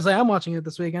this week. I'm watching it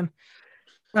this weekend.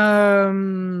 There's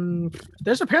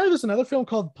another film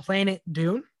called Planet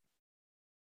Dune.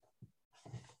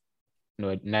 No,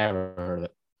 I'd never heard of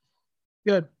it.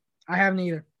 Good. I haven't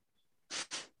either.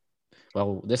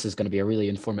 Well, this is going to be a really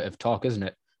informative talk, isn't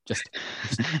it? Just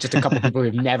a couple of people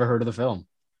who've never heard of the film.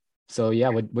 So yeah,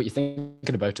 what you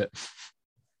thinking about it?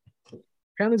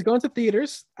 Apparently it's going to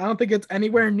theaters. I don't think it's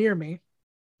anywhere near me.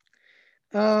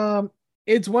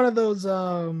 It's one of those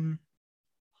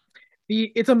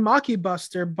it's a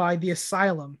mockbuster by The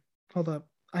Asylum. Hold up.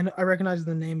 I recognize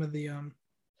the name of the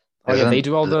Oh yeah, they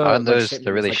do all the aren't those shit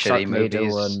the really like shitty Sharknado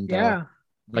movies? and yeah.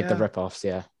 like the ripoffs,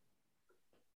 yeah.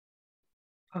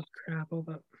 Oh crap, hold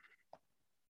up.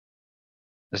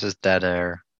 This is Dead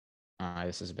Air.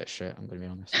 This is a bit shit, I'm gonna be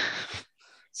honest.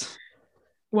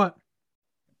 What?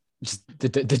 Just the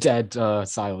dead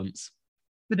silence.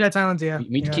 The Dead Silence, yeah.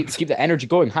 We need to keep the energy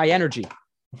going, high energy.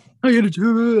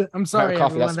 I'm sorry,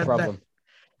 coffee, everyone. that's the problem.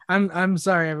 I'm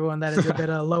sorry, everyone. That is a bit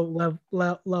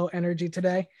low energy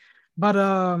today. But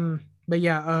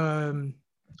yeah,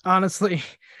 honestly,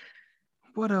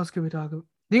 what else could we talk about?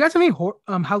 Do you guys have any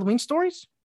Halloween stories?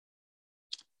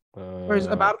 Or is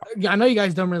about? I know you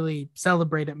guys don't really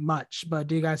celebrate it much, but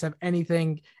do you guys have any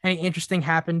interesting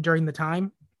happen during the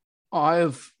time? I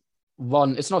have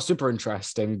one. It's not super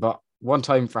interesting, but one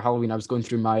time for Halloween, I was going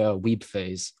through my weeb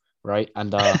phase, right?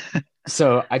 And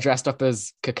so I dressed up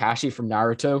as Kakashi from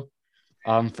Naruto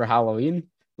for Halloween.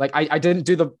 Like I didn't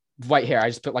do the white hair. I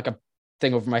just put like a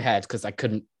thing over my head because I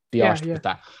couldn't be arsed with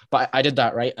that. But I did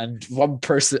that, right? And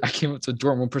I came up to the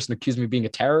door and one person accused me of being a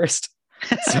terrorist.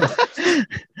 So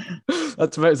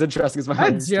that's about as interesting as my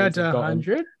That's yet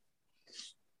 100.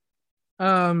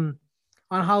 On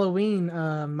Halloween,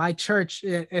 my church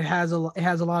it has a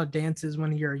lot of dances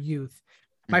when you're a youth.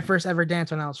 My first ever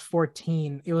dance when I was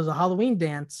 14, it was a Halloween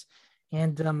dance,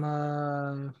 and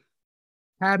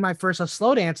had my first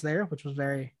slow dance there, which was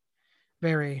very,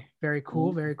 very, very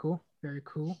cool, very cool, very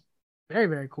cool, very,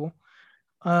 very cool.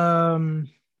 I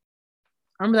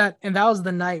remember that, and that was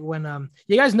the night when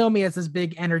you guys know me as this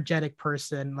big energetic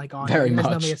person, like on very you guys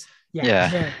much. know me as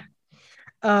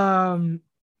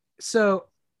so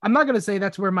I'm not gonna say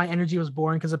that's where my energy was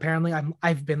born, because apparently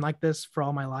I've been like this for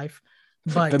all my life.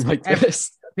 But been like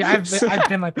this. Yeah, I've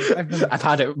been like this. I've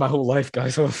had it my whole life,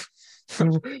 guys.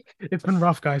 It's been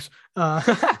rough, guys.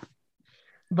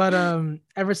 But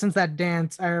ever since that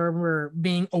dance, I remember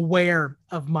being aware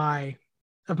of my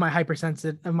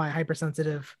hypersensitive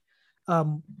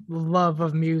love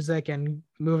of music and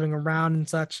moving around and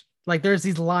such. Like there's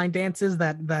these line dances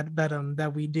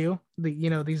that we do.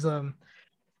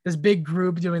 This big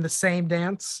group doing the same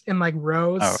dance in like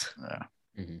rows. Oh, yeah.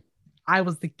 Mm-hmm. I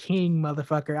was the king,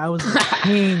 motherfucker. I was the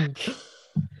king.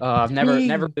 I've never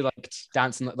really liked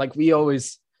dancing. Like we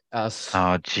always,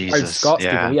 Jesus, Scots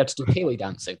people, we had to do Haley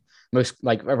dancing most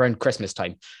like around Christmas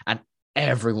time, and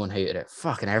everyone hated it.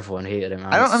 Fucking everyone hated it,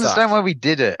 man. I don't understand why we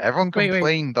did it. Everyone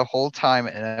complained the whole time,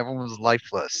 and everyone was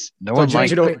lifeless. No one liked.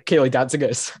 Do you know what Kaylee dancing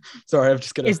is? Sorry, I'm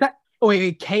just gonna. Is that? Oh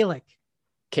wait, Gaelic.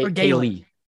 Kaylee.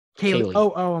 Kaylee.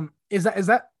 Oh, is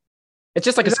that? It's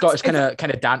just like a Scottish kind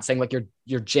of dancing, like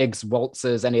your jigs,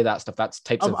 waltzes, any of that stuff. That's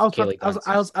types of Kaylee dancing.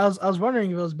 I was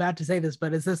wondering if it was bad to say this,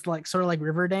 but is this like sort of like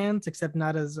river dance, except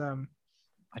not as I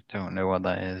don't know what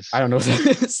that is. I don't know what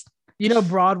that is. You know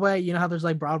Broadway. You know how there's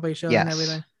like Broadway shows and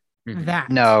everything. Mm-hmm. That.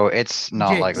 No, it's not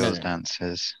Jigs. like those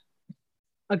dances.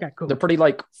 Okay, cool. They're pretty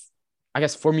like, I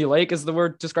guess formulaic is the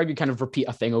word to describe. You kind of repeat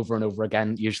a thing over and over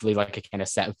again, usually like a kind of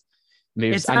set of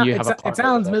moves, and you have a. It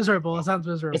sounds miserable. It sounds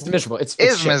miserable. It's miserable. It's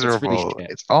miserable. It's, really shit.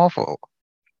 It's awful.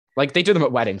 Like they do them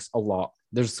at weddings a lot.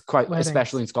 There's quite,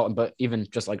 especially in Scotland, but even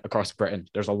just like across Britain,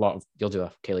 there's a lot of. You'll do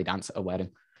a Kaylee dance at a wedding.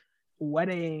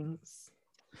 Weddings.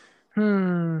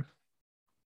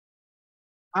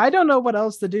 I don't know what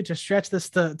else to do to stretch this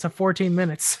to 14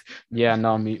 minutes. Yeah,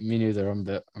 no, me neither. I'm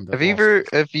a bit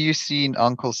Have you seen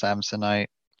Uncle Samsonite?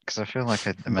 Because I feel like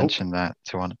I mentioned that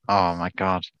to one. Oh my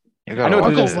god. You got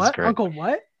Uncle what? Uncle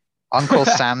what? Uncle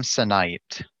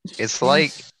Samsonite. It's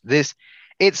like this.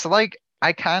 It's like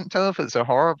I can't tell if it's a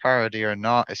horror parody or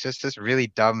not. It's just this really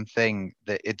dumb thing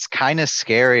that it's kind of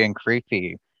scary and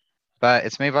creepy. But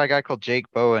it's made by a guy called Jake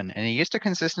Bowen, and he used to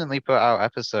consistently put out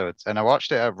episodes. And I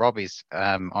watched it at Robbie's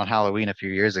on Halloween a few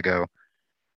years ago.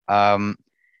 Um,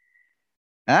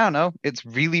 I don't know. It's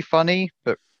really funny,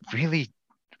 but really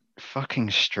fucking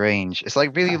strange. It's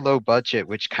like really low budget,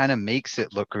 which kind of makes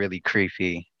it look really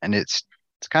creepy. And it's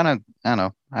kind of, I don't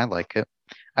know. I like it.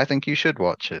 I think you should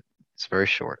watch it. It's very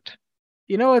short.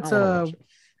 You know, it's I wanna watch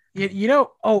it. you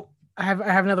know. Oh, I have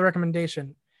another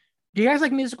recommendation. Do you guys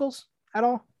like musicals at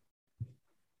all?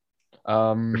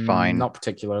 Fine. Not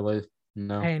particularly.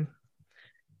 No. Pain.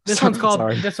 This one's called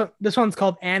Sorry. this one's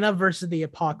called Anna versus the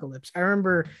Apocalypse. I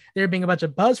remember there being a bunch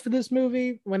of buzz for this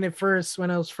movie when it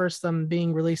was first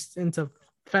being released into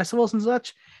festivals and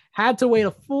such. Had to wait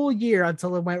a full year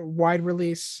until it went wide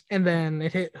release, and then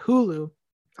it hit Hulu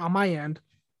on my end.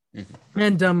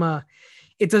 And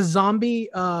it's a zombie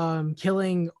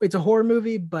killing. It's a horror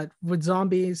movie, but with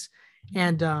zombies,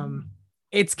 and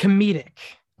it's comedic.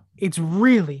 It's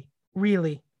really,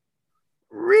 really,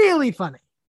 really funny.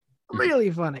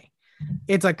 Really funny.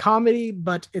 It's a comedy,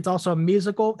 but it's also a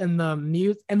musical, and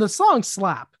the songs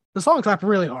slap. The songs slap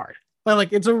really hard. But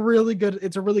like it's a really good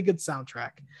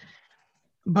soundtrack.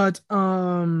 But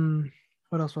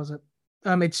what else was it?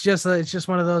 It's just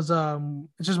one of those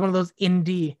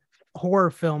indie horror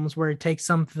films where it takes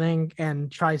something and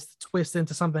tries to twist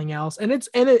into something else, and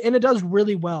it does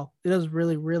really well. It does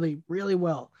really, really, really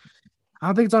well.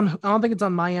 I don't think it's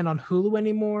on my end on Hulu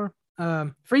anymore.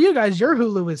 For you guys, your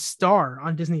Hulu is Star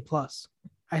on Disney Plus,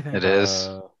 I think. It is.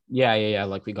 Yeah.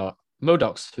 Like we got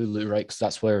MODOK's Hulu, right? Because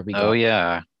that's where we got. Oh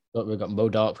yeah. We got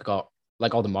MODOK. We got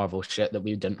like all the Marvel shit that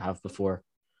we didn't have before.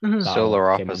 Mhm.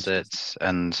 Solar came on. opposites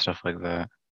and stuff like that.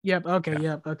 Yep. Okay. Yeah.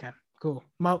 Yep. Okay. Cool.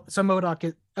 So MODOK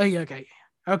is. Oh yeah. Okay.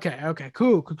 Okay.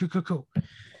 Cool.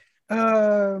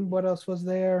 What else was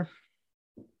there?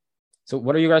 So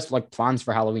what are you guys like plans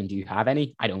for Halloween? Do you have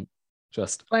any? I don't.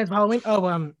 Just Plans for Halloween?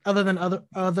 Oh, other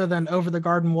than Over the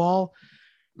Garden Wall,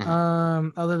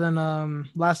 other than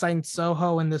Last Night in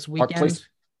Soho and this Dark weekend. Place.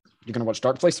 You're gonna watch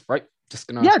Dark Place, right? Just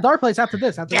gonna. Yeah, Dark Place after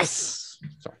this. Yes.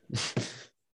 Sorry.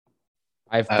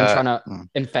 I've been trying to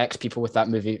infect people with that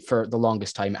movie for the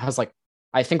longest time. It has like,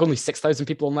 I think only 6,000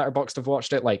 people on Letterboxd have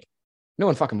watched it. Like, no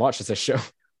one fucking watches this show.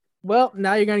 Well,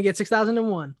 now you're gonna get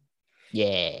 6,001.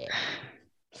 Yeah.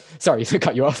 Sorry to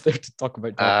cut you off there to talk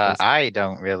about Dark Place. I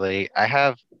don't really. I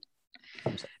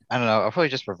don't know. I'll probably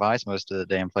just revise most of the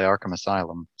day and play Arkham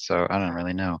Asylum, so I don't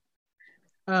really know.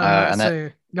 Go ahead.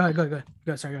 Sorry, go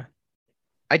ahead.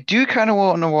 I do kind of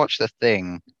want to watch The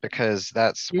Thing because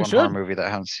that's You one should. horror movie that I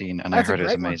haven't seen, and That's I a heard it's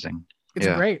great one. amazing. It's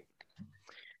Yeah. great.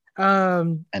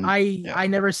 I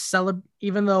never celebrate,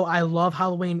 even though I love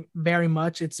Halloween very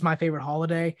much. It's my favorite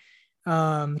holiday.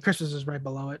 Christmas is right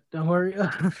below it. Don't worry.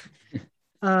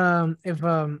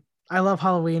 I love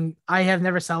Halloween. I have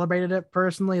never celebrated it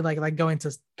personally, like going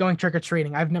trick or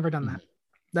treating. I've never done that.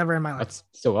 Never in my life. That's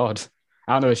so odd.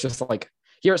 I don't know. It's just like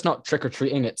here, it's not trick or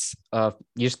treating. It's you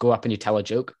just go up and you tell a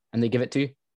joke and they give it to you.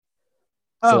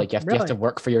 So like you have to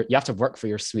work for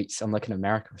your sweets. Unlike in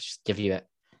America, it's just give you it.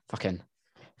 Fucking.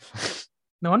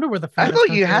 No wonder we're the. I fattest thought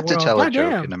country you in the had to world. tell a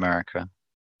Goddamn. joke in America.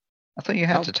 I thought you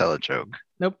had to tell a joke.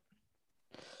 Nope.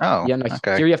 Oh, Yeah, no.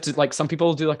 okay. Here you have to like some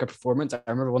people do like a performance. I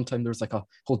remember one time there was like a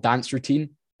whole dance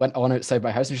routine went on outside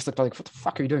my house and just like what the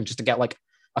fuck are you doing just to get like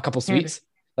a couple sweets?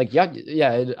 Like yeah.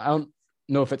 I don't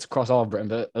know if it's across all of Britain,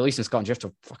 but at least in Scotland you have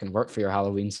to fucking work for your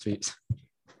Halloween sweets.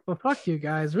 Well, fuck you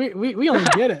guys. We only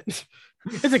get it.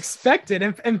 It's expected.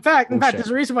 In fact, there's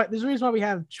a reason why we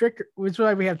have trick. Which is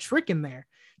why we have trick in there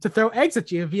to throw eggs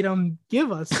at you if you don't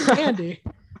give us candy.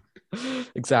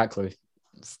 Exactly.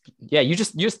 Yeah, you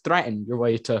just threaten your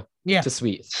way to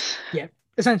sweets. Yeah,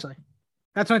 essentially.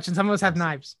 Not to mention some of us have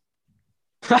knives.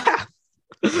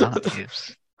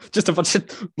 Knives. Just a bunch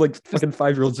of like fucking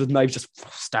 5-year-olds with knives just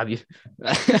stab you.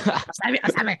 Stab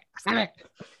it.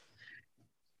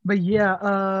 But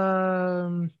yeah,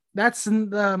 that's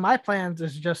my plans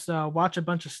is just watch a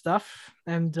bunch of stuff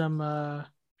and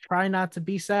try not to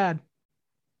be sad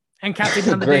and counting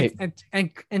down the days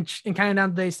and counting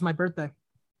down the days to my birthday.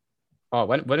 Oh,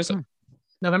 when is it?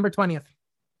 November 20th.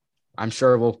 I'm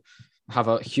sure we'll have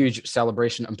a huge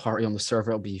celebration and party on the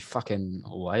server. It'll be fucking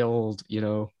wild,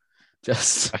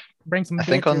 just bring some. I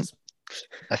think on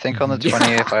the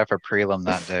 20th I have a prelim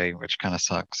that day, which kind of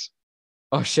sucks.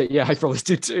 Oh shit, yeah, I probably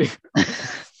do too.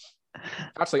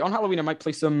 Actually, on Halloween I might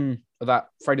play some of that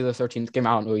Friday the 13th game.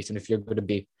 I don't know, Ethan, if you're going to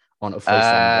be on it.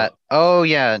 Oh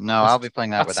yeah, no, I'll be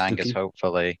playing that with that's Angus spooky.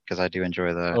 hopefully because I do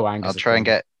enjoy that. Oh, Angus I'll is try and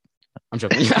cool. get I'm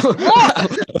joking.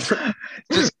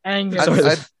 Just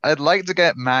Angus. I'd like to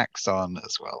get Max on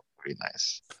as well. Very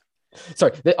nice.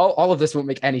 Sorry, all of this won't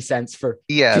make any sense for.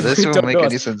 Yeah, this who won't don't make know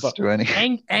any us, sense but to any.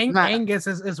 Angus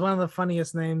is one of the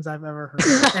funniest names I've ever heard.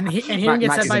 And hearing it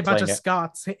Max said by a isn't bunch of playing it.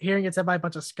 Scots. Hearing it said by a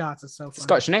bunch of Scots is so funny.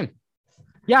 Scottish name.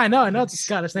 Yeah, I know it's a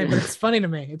Scottish name, but it's funny to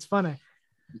me. It's funny.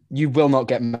 You will not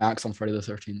get Max on Friday the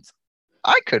 13th.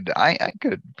 I could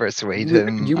persuade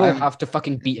him. You will have to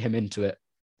fucking beat him into it.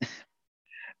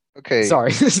 Okay.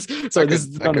 Sorry. Sorry,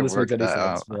 none of this work makes any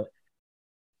that sense. out.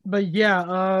 But yeah,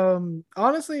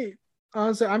 honestly,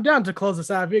 I'm down to close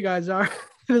this out if you guys are.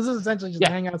 This is essentially just a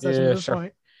hangout session at this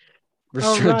point. We're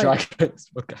just trying to drag this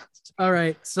podcast. All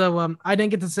right. So I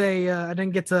didn't get to say I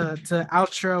didn't get to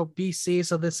outro BC,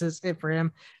 so this is it for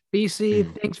him.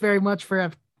 BC, thanks very much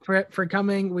for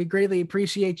coming. We greatly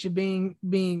appreciate you being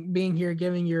here,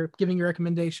 giving your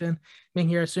recommendation, being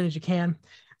here as soon as you can.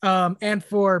 And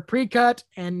for Precut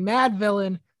and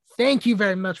Madvillain, thank you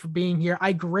very much for being here.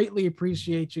 I greatly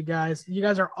appreciate you guys. You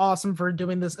guys are awesome for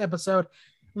doing this episode.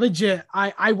 Legit,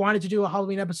 I wanted to do a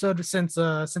Halloween episode since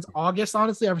August,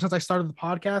 honestly, ever since I started the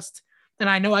podcast. And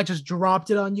I know I just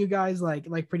dropped it on you guys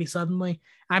like pretty suddenly.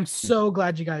 I'm so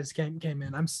glad you guys came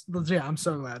in. I'm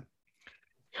so glad.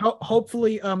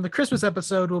 Hopefully, the Christmas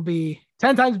episode will be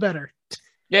 10 times better.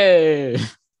 Yay!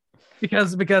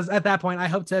 Because at that point, I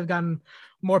hope to have gotten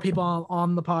more people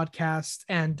on the podcast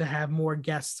and to have more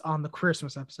guests on the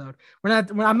Christmas episode.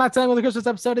 I'm not telling what the Christmas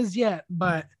episode is yet,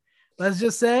 but let's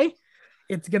just say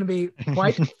it's gonna be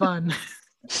quite fun.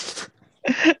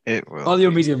 It will.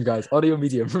 Audio medium, guys. Audio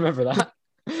medium. Remember that.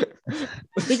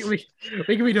 we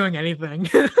could be doing anything.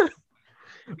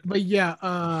 But yeah,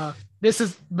 I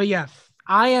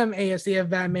am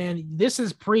ASDFBATMAN. This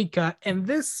is Precut, and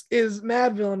this is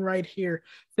Madvillain right here.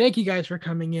 Thank you guys for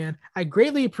coming in. I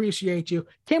greatly appreciate you.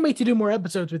 Can't wait to do more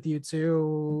episodes with you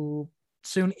too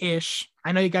soon-ish.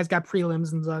 I know you guys got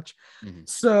prelims and such. Mm-hmm.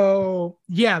 So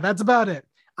yeah, that's about it.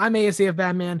 I'm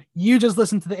ASDFBATMAN. You just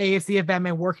listened to the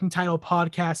ASDFBATMAN Working Title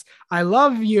Podcast. I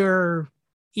love your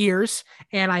ears,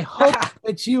 and I hope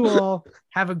that you all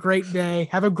have a great day.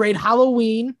 Have a great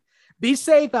Halloween. Be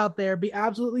safe out there. Be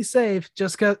absolutely safe.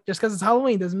 Just because it's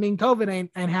Halloween doesn't mean COVID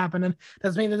ain't happening.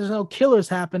 Doesn't mean that there's no killers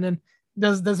happening.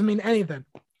 Doesn't mean anything.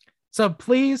 So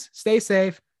please stay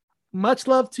safe. Much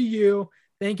love to you.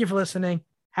 Thank you for listening.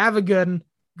 Have a good one.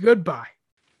 Goodbye.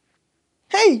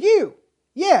 Hey, you.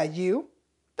 Yeah, you.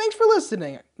 Thanks for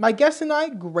listening. My guests and I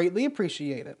greatly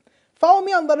appreciate it. Follow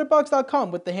me on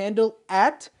letterboxd.com with the handle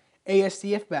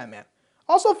 @ASDFBATMAN.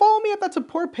 Also, follow me at that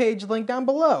support page linked down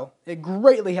below. It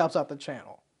greatly helps out the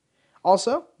channel.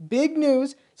 Also, big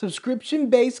news,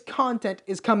 subscription-based content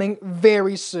is coming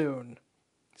very soon.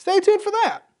 Stay tuned for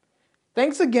that.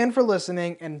 Thanks again for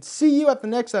listening, and see you at the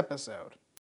next episode.